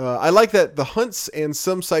I like that the hunts and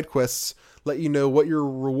some side quests let you know what your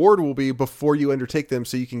reward will be before you undertake them,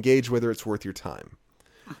 so you can gauge whether it's worth your time.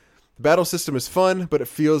 The battle system is fun, but it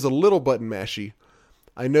feels a little button mashy.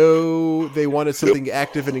 I know they wanted something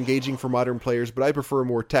active and engaging for modern players, but I prefer a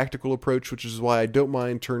more tactical approach, which is why I don't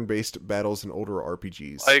mind turn-based battles in older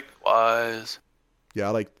RPGs. Likewise. Yeah, I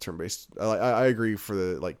like turn-based. I agree for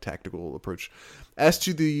the tactical approach. As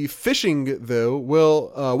to the fishing, though,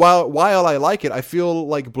 while I like it, I feel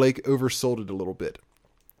like Blake oversold it a little bit.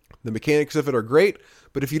 The mechanics of it are great,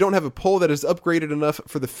 but if you don't have a pole that is upgraded enough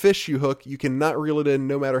for the fish you hook, you cannot reel it in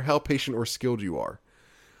no matter how patient or skilled you are.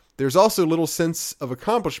 There's also little sense of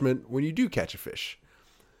accomplishment when you do catch a fish.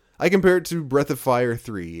 I compare it to Breath of Fire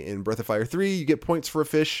 3. In Breath of Fire 3, you get points for a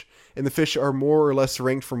fish, and the fish are more or less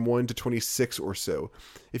ranked from 1 to 26 or so.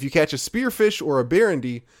 If you catch a spearfish or a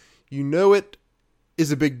barrandy, you know it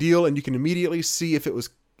is a big deal, and you can immediately see if it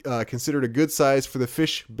was considered a good size for the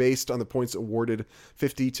fish based on the points awarded,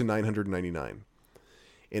 50 to 999.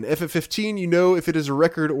 In FF15, you know if it is a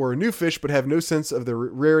record or a new fish, but have no sense of the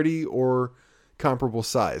rarity or comparable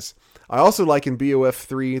size. I also like in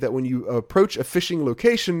BOF3 that when you approach a fishing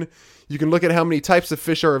location, you can look at how many types of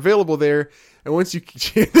fish are available there, and once you...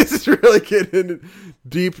 this is really getting into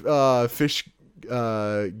deep fish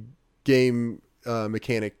game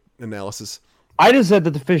mechanic analysis. I just said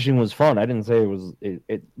that the fishing was fun. I didn't say it was.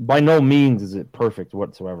 It by no means is it perfect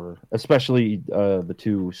whatsoever. Especially the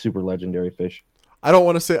two super legendary fish. I don't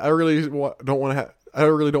want to say. I really don't want to. I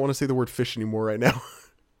really don't want to say the word fish anymore right now.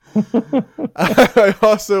 I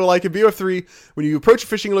also like in BO3 when you approach a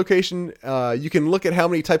fishing location, you can look at how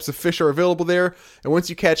many types of fish are available there, and once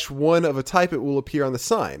you catch one of a type, it will appear on the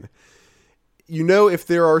sign. You know if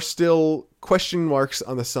there are still question marks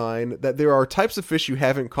on the sign that there are types of fish you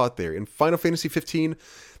haven't caught there. In Final Fantasy 15,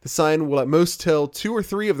 the sign will at most tell 2 or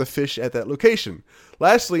 3 of the fish at that location.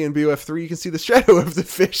 Lastly, in BOF3, you can see the shadow of the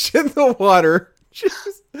fish in the water,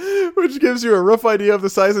 which gives you a rough idea of the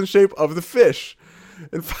size and shape of the fish.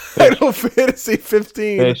 In Final Fantasy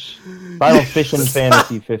 15, Final Fish and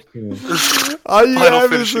Fantasy 15. All you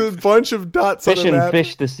have is a bunch of dots on the map.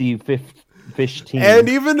 Fish to see fish team. And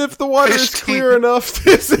even if the water is clear enough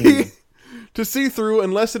to see through,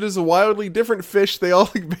 unless it is a wildly different fish, they all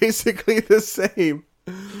look basically the same.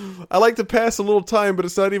 I like to pass a little time, but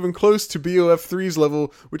it's not even close to BOF3's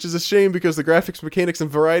level, which is a shame because the graphics, mechanics, and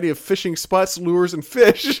variety of fishing spots, lures, and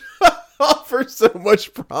fish offer so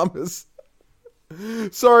much promise.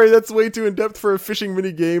 Sorry, that's way too in-depth for a fishing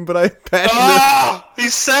mini-game, but I'm passionate. He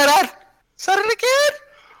said it! Said it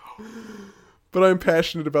again! But I'm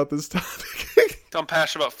passionate about this topic. I'm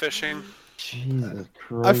passionate about fishing. Jesus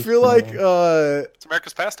Christ. I feel like... it's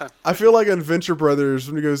America's pastime. I feel like on Venture Brothers,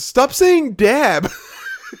 when he goes, stop saying dab!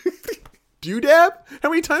 Do you dab? How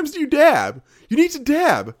many times do you dab? You need to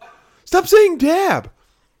dab. Stop saying dab!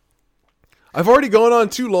 I've already gone on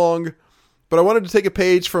too long... But I wanted to take a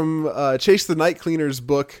page from Chase the Night Cleaner's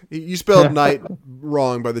book. You spelled night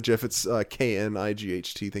wrong by the GIF. It's Knight.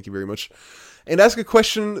 Thank you very much. And ask a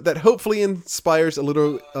question that hopefully inspires a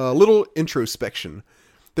little introspection.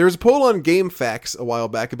 There was a poll on GameFAQs a while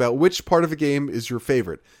back about which part of a game is your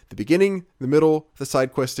favorite. The beginning, the middle, the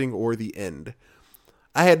side questing, or the end.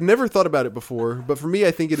 I had never thought about it before, but for me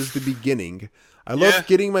I think it is the beginning. I love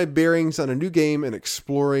getting my bearings on a new game and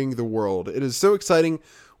exploring the world. It is so exciting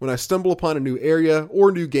when I stumble upon a new area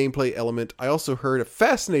or new gameplay element. I also heard a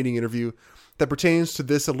fascinating interview that pertains to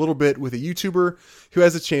this a little bit with a YouTuber who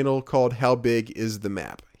has a channel called How Big Is the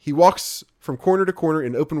Map? He walks from corner to corner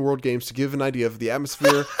in open world games to give an idea of the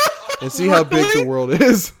atmosphere and see how big the world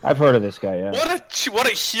is. I've heard of this guy, yeah.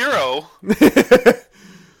 What a hero.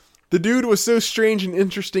 The dude was so strange and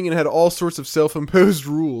interesting and had all sorts of self-imposed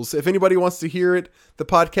rules. If anybody wants to hear it, the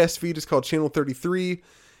podcast feed is called Channel 33.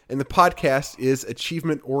 And the podcast is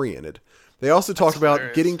achievement-oriented. They also talk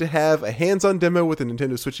about getting to have a hands-on demo with a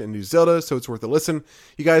Nintendo Switch and New Zelda, so it's worth a listen.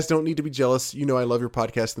 You guys don't need to be jealous. You know I love your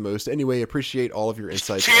podcast the most. Anyway, appreciate all of your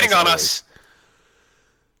insights. Cheating on us.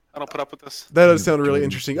 I don't put up with this. That does sound really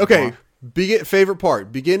interesting. Okay, favorite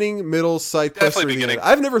part. Beginning, middle, side quest, or the end.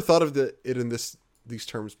 I've never thought of it in these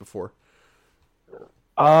terms before.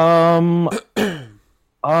 Oh,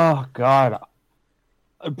 God.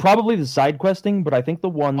 Probably the side questing, but I think the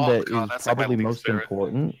one that is probably like most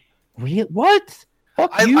important. Really? What?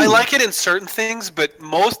 Fuck you. I like it in certain things, but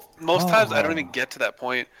most times I don't even get to that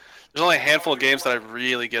point. There's only a handful of games that I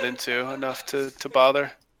really get into enough to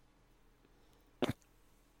bother.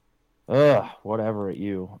 Whatever at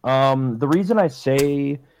you. The reason I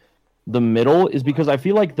say the middle is because I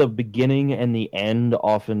feel like the beginning and the end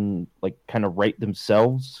often like kind of write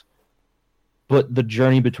themselves. But the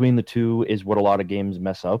journey between the two is what a lot of games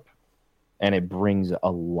mess up, and it brings a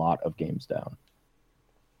lot of games down.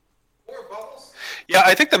 Yeah,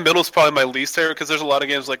 I think the middle is probably my least favorite because there's a lot of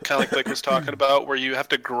games like kind of like Blake was talking about where you have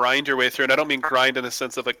to grind your way through, and I don't mean grind in the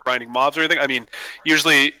sense of like grinding mobs or anything. I mean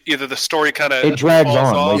usually either the story kind of drags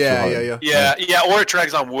on. Off. Yeah, or it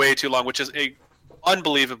drags on way too long, which is a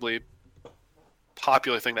unbelievably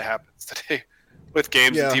popular thing that happens today with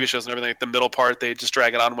games and TV shows and everything. Like the middle part, they just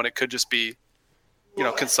drag it on when it could just be,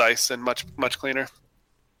 concise and much cleaner.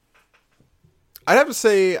 I'd have to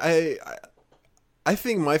say I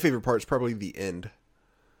think my favorite part is probably the end.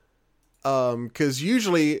 Because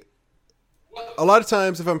usually, a lot of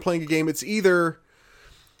times if I'm playing a game, it's either...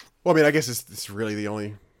 Well, I mean, I guess it's really the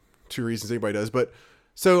only two reasons anybody does. But,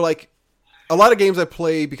 so, like, a lot of games I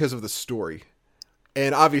play because of the story.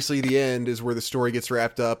 And obviously the end is where the story gets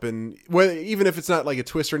wrapped up. And even if it's not like a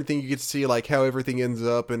twist or anything, you get to see like how everything ends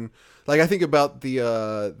up. And like I think about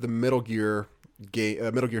the Metal Gear game,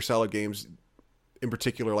 Metal Gear Solid games in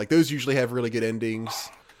particular. Like those usually have really good endings.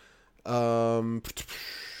 Most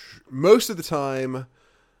of the time,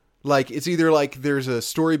 like, it's either like there's a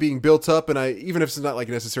story being built up, and even if it's not like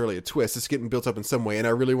necessarily a twist, it's getting built up in some way, and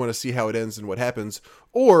I really want to see how it ends and what happens.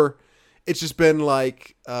 Or it's just been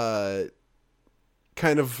like kind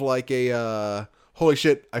of like a holy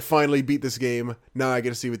shit, I finally beat this game, now I get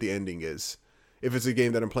to see what the ending is. If it's a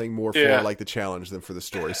game that I'm playing more for like the challenge than for the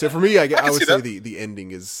story. So for me, I would say the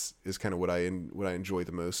ending is kind of what I enjoy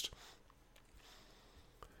the most.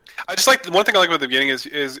 I just like one thing I like about the beginning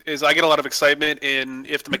is I get a lot of excitement in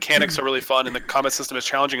if the mechanics are really fun and the combat system is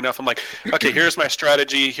challenging enough. I'm like, okay, here's my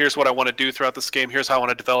strategy. Here's what I want to do throughout this game. Here's how I want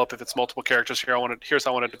to develop. If it's multiple characters, here's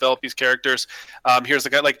how I want to develop these characters. Here's the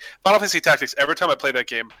guy like Final Fantasy Tactics. Every time I play that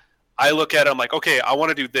game, I look at it, I'm like, okay, I want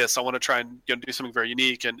to do this. I want to try and do something very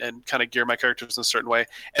unique and kind of gear my characters in a certain way.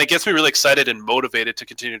 And it gets me really excited and motivated to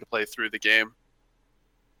continue to play through the game.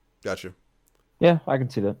 Gotcha. Yeah, I can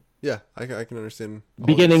see that. Yeah, I can understand.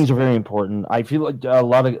 Beginnings are very important. I feel like a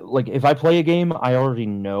lot of like if I play a game, I already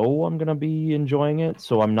know I'm gonna be enjoying it,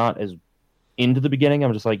 so I'm not as into the beginning.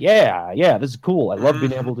 I'm just like, yeah, this is cool. I love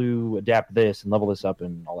being able to adapt this and level this up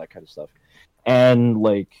and all that kind of stuff. And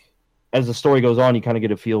like as the story goes on, you kind of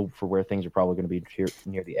get a feel for where things are probably going to be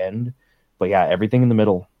near the end. But yeah, everything in the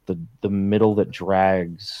middle, the middle that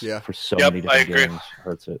drags for so many different games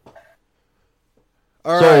hurts it.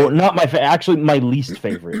 All so right. not actually my least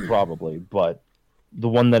favorite probably, but the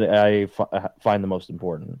one that I find the most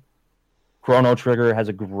important. Chrono Trigger has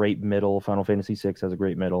a great middle. Final Fantasy VI has a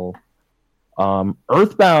great middle.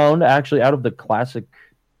 Earthbound, actually, out of the classic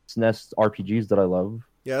SNES RPGs that I love.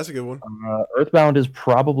 Yeah, that's a good one. Earthbound is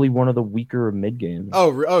probably one of the weaker mid games. Oh,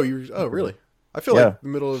 really? I feel like the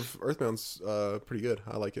middle of Earthbound's pretty good.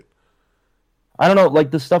 I like it. I don't know, like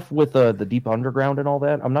the stuff with the deep underground and all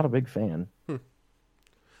that. I'm not a big fan.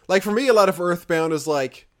 Like for me, a lot of Earthbound is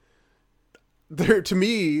like to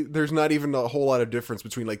me, there's not even a whole lot of difference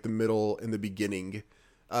between like the middle and the beginning.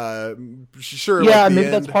 Sure. Yeah, like maybe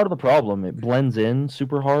end, that's part of the problem. It blends in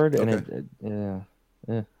super hard, and yeah.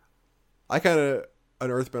 I kind of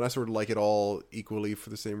an Earthbound. I sort of like it all equally for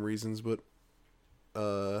the same reasons, but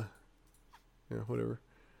yeah, whatever.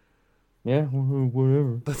 Yeah,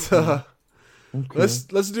 whatever.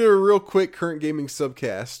 Let's do a real quick current gaming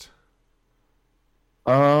subcast.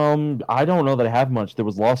 I don't know that I have much. There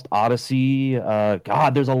was Lost Odyssey.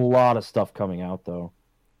 God, there's a lot of stuff coming out though.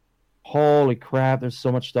 Holy crap, there's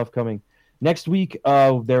so much stuff coming. Next week,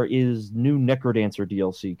 there is new Necrodancer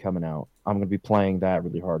DLC coming out. I'm going to be playing that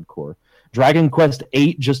really hardcore. Dragon Quest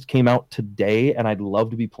VIII just came out today, and I'd love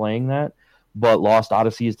to be playing that, but Lost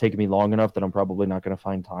Odyssey has taken me long enough that I'm probably not going to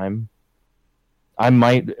find time. I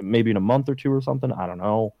might, maybe in a month or two or something. I don't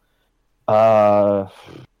know.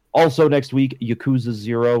 Also next week, Yakuza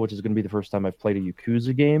 0, which is going to be the first time I've played a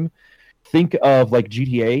Yakuza game. Think of like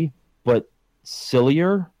GTA, but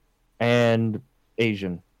sillier and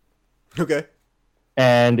Asian. Okay.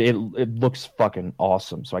 And it looks fucking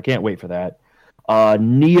awesome, so I can't wait for that.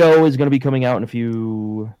 Neo is going to be coming out in a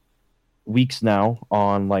few weeks now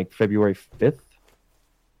on like February 5th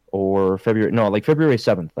or February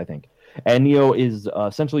 7th, I think. And Neo is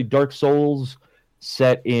essentially Dark Souls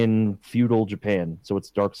set in feudal Japan, so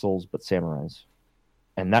it's Dark Souls but samurais,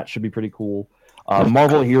 and that should be pretty cool.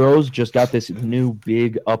 Marvel Heroes just got this new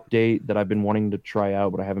big update that I've been wanting to try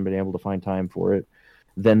out, but I haven't been able to find time for it.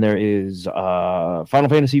 Then there is Final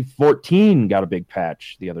Fantasy 14 got a big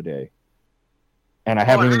patch the other day, and I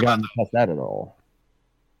haven't even gotten past that at all.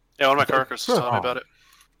 Yeah, one of my coworkers was telling me about it.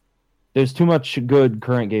 There's too much good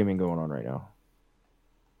current gaming going on right now.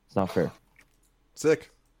 It's not fair.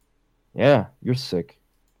 Sick. Yeah, you're sick.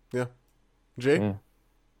 Yeah. Jay? Yeah.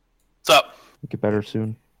 What's up? Get better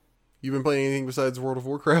soon. You been playing anything besides World of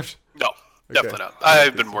Warcraft? No, definitely not.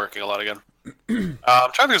 I've been working a lot again. I'm trying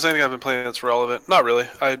to think if there's anything I've been playing that's relevant. Not really.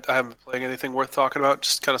 I haven't been playing anything worth talking about.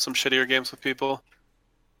 Just kind of some shittier games with people.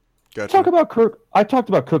 Gotcha. I talked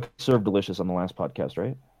about Cook Serve Delicious on the last podcast,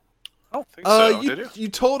 right? I don't think so. Did you? You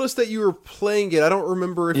told us that you were playing it. I don't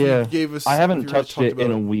remember if you gave us. I haven't touched it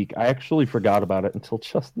in a week. I actually forgot about it until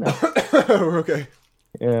just now. Okay.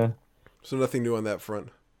 Yeah. So nothing new on that front.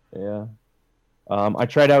 Yeah. I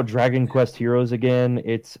tried out Dragon Quest Heroes again.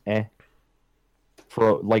 It's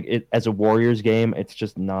for like it as a Warriors game. It's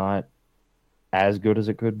just not as good as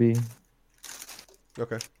it could be.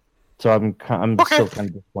 Okay. So I'm still kind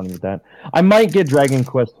of disappointed with that. I might get Dragon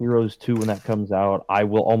Quest Heroes 2 when that comes out. I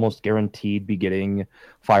will almost guaranteed be getting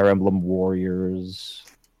Fire Emblem Warriors.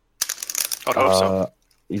 I'd hope so.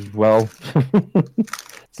 Well,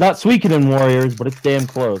 it's not Suikoden Warriors, but it's damn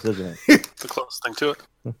close, isn't it? The closest thing to it.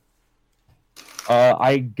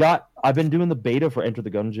 I've been doing the beta for Enter the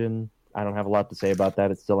Gungeon. I don't have a lot to say about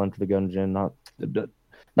that. It's still Enter the Gungeon.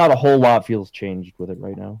 Not a whole lot feels changed with it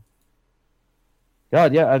right now.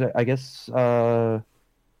 God, yeah, I guess I've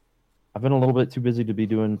been a little bit too busy to be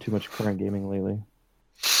doing too much current gaming lately.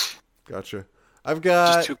 Gotcha. I've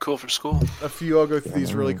got just too cool for school. A few. I'll go through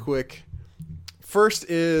these really quick. First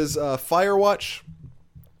is Firewatch,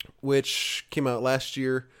 which came out last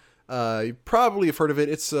year. You probably have heard of it.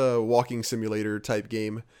 It's a walking simulator type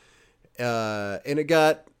game. And it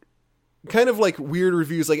got kind of like weird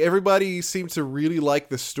reviews. Like everybody seemed to really like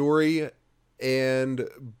the story, but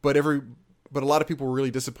a lot of people were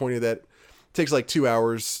really disappointed that it takes like 2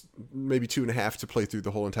 hours, maybe 2.5 to play through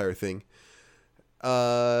the whole entire thing.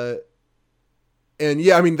 And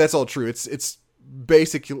yeah, I mean, that's all true. It's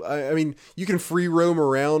basic. I mean, you can free roam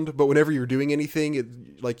around, but whenever you're doing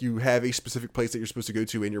anything, like you have a specific place that you're supposed to go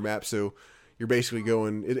to in your map. So you're basically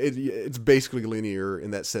going, it's basically linear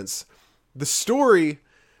in that sense. The story,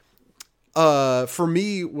 for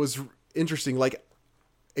me was interesting. Like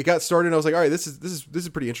it got started and I was like, all right, this is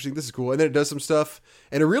pretty interesting. This is cool. And then it does some stuff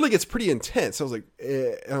and it really gets pretty intense. I was like,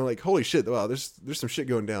 and I'm like, holy shit. Wow. There's some shit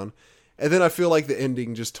going down. And then I feel like the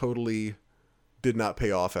ending just totally did not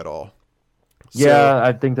pay off at all. Yeah,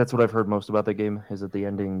 I think that's what I've heard most about the game, is that the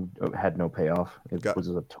ending had no payoff. It was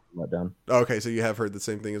a total letdown. Okay, so you have heard the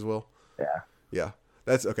same thing as well? Yeah. Yeah,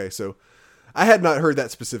 that's okay. So I had not heard that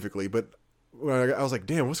specifically, but when I was like,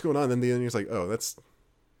 damn, what's going on? Then the ending was like, oh, that's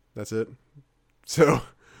it. So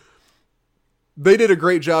they did a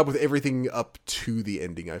great job with everything up to the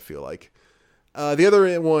ending, I feel like. The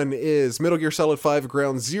other one is Metal Gear Solid 5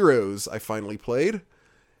 Ground Zeroes. I finally played.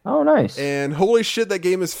 Oh, nice. And holy shit, that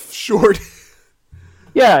game is short.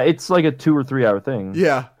 Yeah, it's like a 2 or 3 hour thing.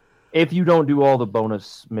 Yeah. If you don't do all the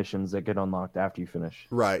bonus missions that get unlocked after you finish.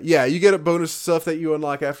 Right. Yeah, you get a bonus stuff that you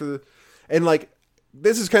unlock after and like,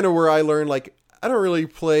 this is kind of where I learned, like, I don't really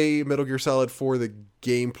play Metal Gear Solid for the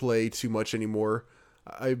gameplay too much anymore.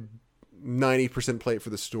 I 90% play it for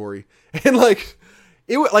the story. And like,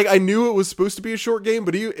 I knew it was supposed to be a short game,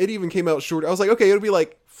 but it even came out short. I was like, okay, it'll be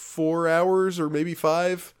like 4 hours or maybe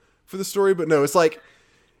 5 for the story, but no, it's like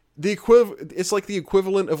it's like the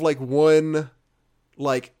equivalent of like one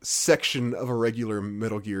like section of a regular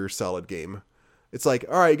Metal Gear Solid game. It's like,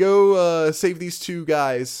 all right, go save these 2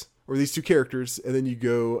 guys or these 2 characters, and then you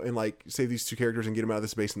go and like save these 2 characters and get them out of the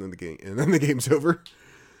space, and then the game's over.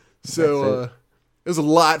 So it was a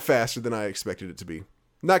lot faster than I expected it to be.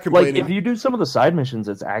 Not complaining. Like if you do some of the side missions,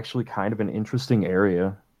 it's actually kind of an interesting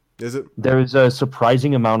area. Is it? There's a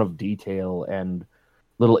surprising amount of detail and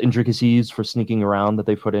little intricacies for sneaking around that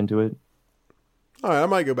they put into it. All right, I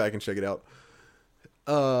might go back and check it out.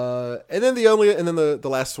 And then the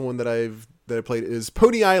last one that I played is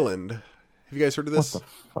Pony Island. Have you guys heard of this? What the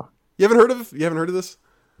fuck? You haven't heard of this?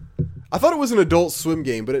 I thought it was an Adult Swim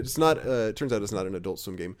game, but it's not. It turns out it's not an Adult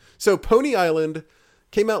Swim game. So Pony Island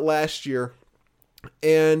came out last year,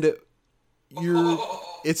 and you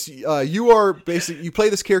play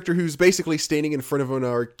this character who's basically standing in front of an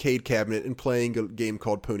arcade cabinet and playing a game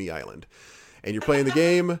called Pony Island, and you're playing the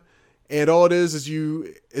game, and all it is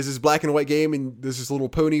this black and white game, and there's this little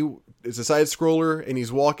pony. It's a side scroller, and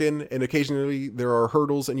he's walking, and occasionally there are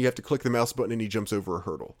hurdles, and you have to click the mouse button, and he jumps over a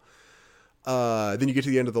hurdle. Then you get to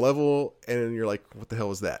the end of the level, and you're like, what the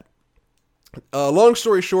hell is that? Long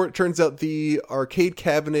story short, it turns out the arcade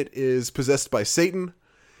cabinet is possessed by Satan,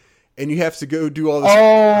 and you have to go do all this.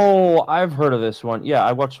 Oh, I've heard of this one. Yeah,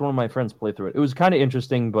 I watched one of my friends play through it. It was kind of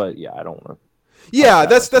interesting, but yeah, I don't want to. Yeah,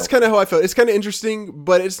 that's kind of how I felt. It's kind of interesting,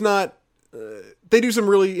 but it's not. They do some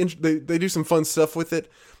they do some fun stuff with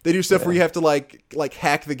it. They do stuff where you have to like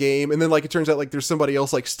hack the game, and then like it turns out like there's somebody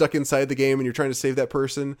else like stuck inside the game, and you're trying to save that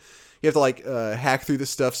person. You have to like hack through this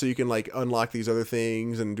stuff so you can like unlock these other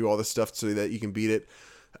things and do all this stuff so that you can beat it.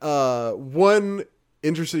 One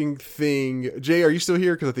interesting thing, Jay, are you still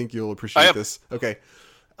here? Because I think you'll appreciate this. Okay.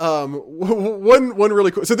 One really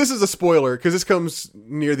cool. So this is a spoiler because this comes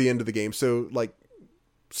near the end of the game. So like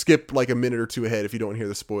skip like a minute or 2 ahead if you don't hear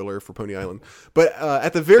the spoiler for Pony Island. But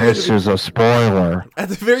at the very this is a spoiler. At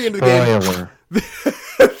the very end of the game.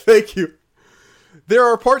 Thank you. There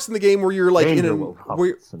are parts in the game where you're like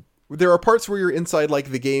there are parts where you're inside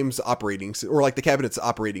like the game's operating or like the cabinet's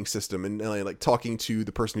operating system and like talking to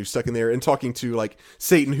the person who's stuck in there and talking to like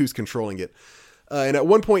Satan who's controlling it. And at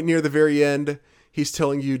one point near the very end, he's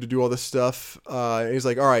telling you to do all this stuff. And he's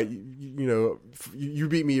like, all right, you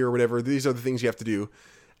beat me or whatever. These are the things you have to do.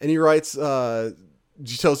 And he writes,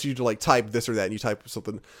 he tells you to like type this or that, and you type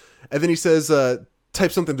something. And then he says,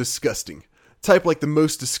 type something disgusting. Type like the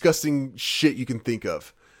most disgusting shit you can think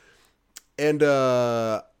of. And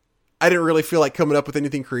I didn't really feel like coming up with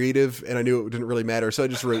anything creative, and I knew it didn't really matter, so I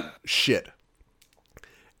just wrote shit.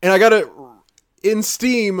 And I got in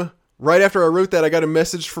Steam, right after I wrote that, I got a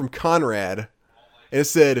message from Conrad, and it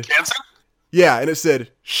said, Cancer? Yeah, and it said,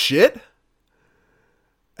 shit?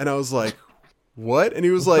 And I was like, what? And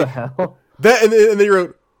he was like, hell? that, and then he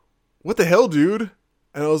wrote, what the hell, dude?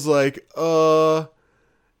 And I was like, and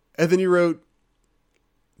then he wrote,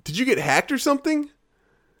 did you get hacked or something?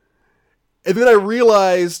 And then I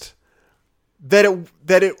realized that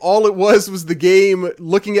it all it was the game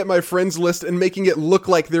looking at my friends list and making it look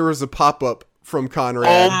like there was a pop-up from Conrad.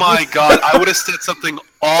 Oh my god, I would have said something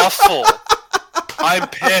awful. I'm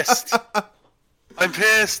pissed. I'm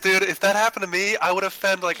pissed, dude. If that happened to me, I would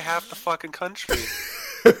offend like half the fucking country.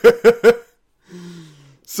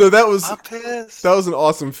 So that was an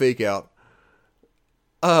awesome fake out.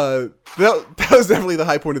 That was definitely the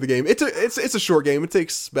high point of the game. It's a short game. It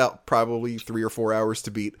takes about probably 3 or 4 hours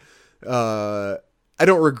to beat. I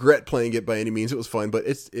don't regret playing it by any means. It was fun, but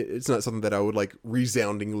it's not something that I would like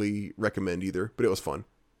resoundingly recommend either. But it was fun.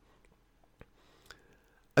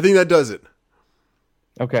 I think that does it.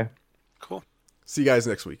 Okay. Cool. See you guys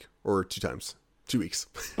next week or 2 weeks.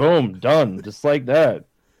 Boom, done. Just like that.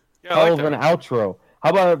 Yeah, Hell of an outro. How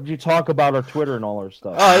about you talk about our Twitter and all our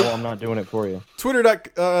stuff? Well, I'm not doing it for you.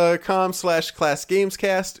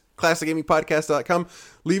 Twitter.com/ClassGamesCast, ClassicGamingPodcast.com.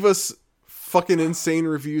 Leave us fucking insane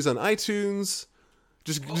reviews on iTunes.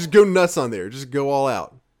 Just go nuts on there. Just go all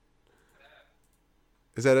out.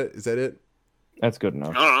 Is that it? That's good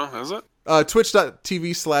enough. I don't know. Is it?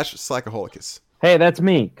 Twitch.tv/Slackaholicus. Hey, that's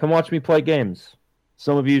me. Come watch me play games.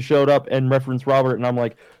 Some of you showed up and referenced Robert, and I'm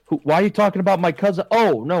like, why are you talking about my cousin?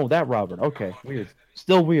 Oh, no, that Robert. Okay, weird.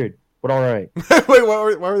 Still weird, but all right. Wait, why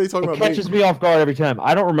were they talking about me? It catches me off guard every time.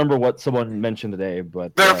 I don't remember what someone mentioned today,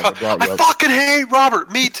 but I fucking hate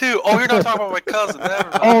Robert. Me too. Oh, you're not talking about my cousin.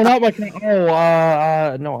 Oh, not my cousin.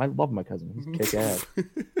 Oh, no, I love my cousin. He's kick ass.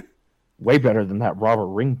 Way better than that Robert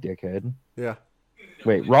Ring dickhead. Yeah.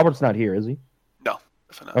 Wait, Robert's not here, is he? No.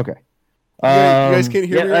 Okay. You guys can't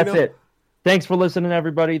hear me right now? That's it. Thanks for listening,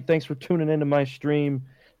 everybody. Thanks for tuning into my stream.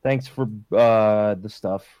 Thanks for the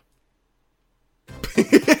stuff.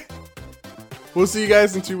 We'll see you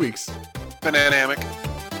guys in 2 weeks. Banana hammock.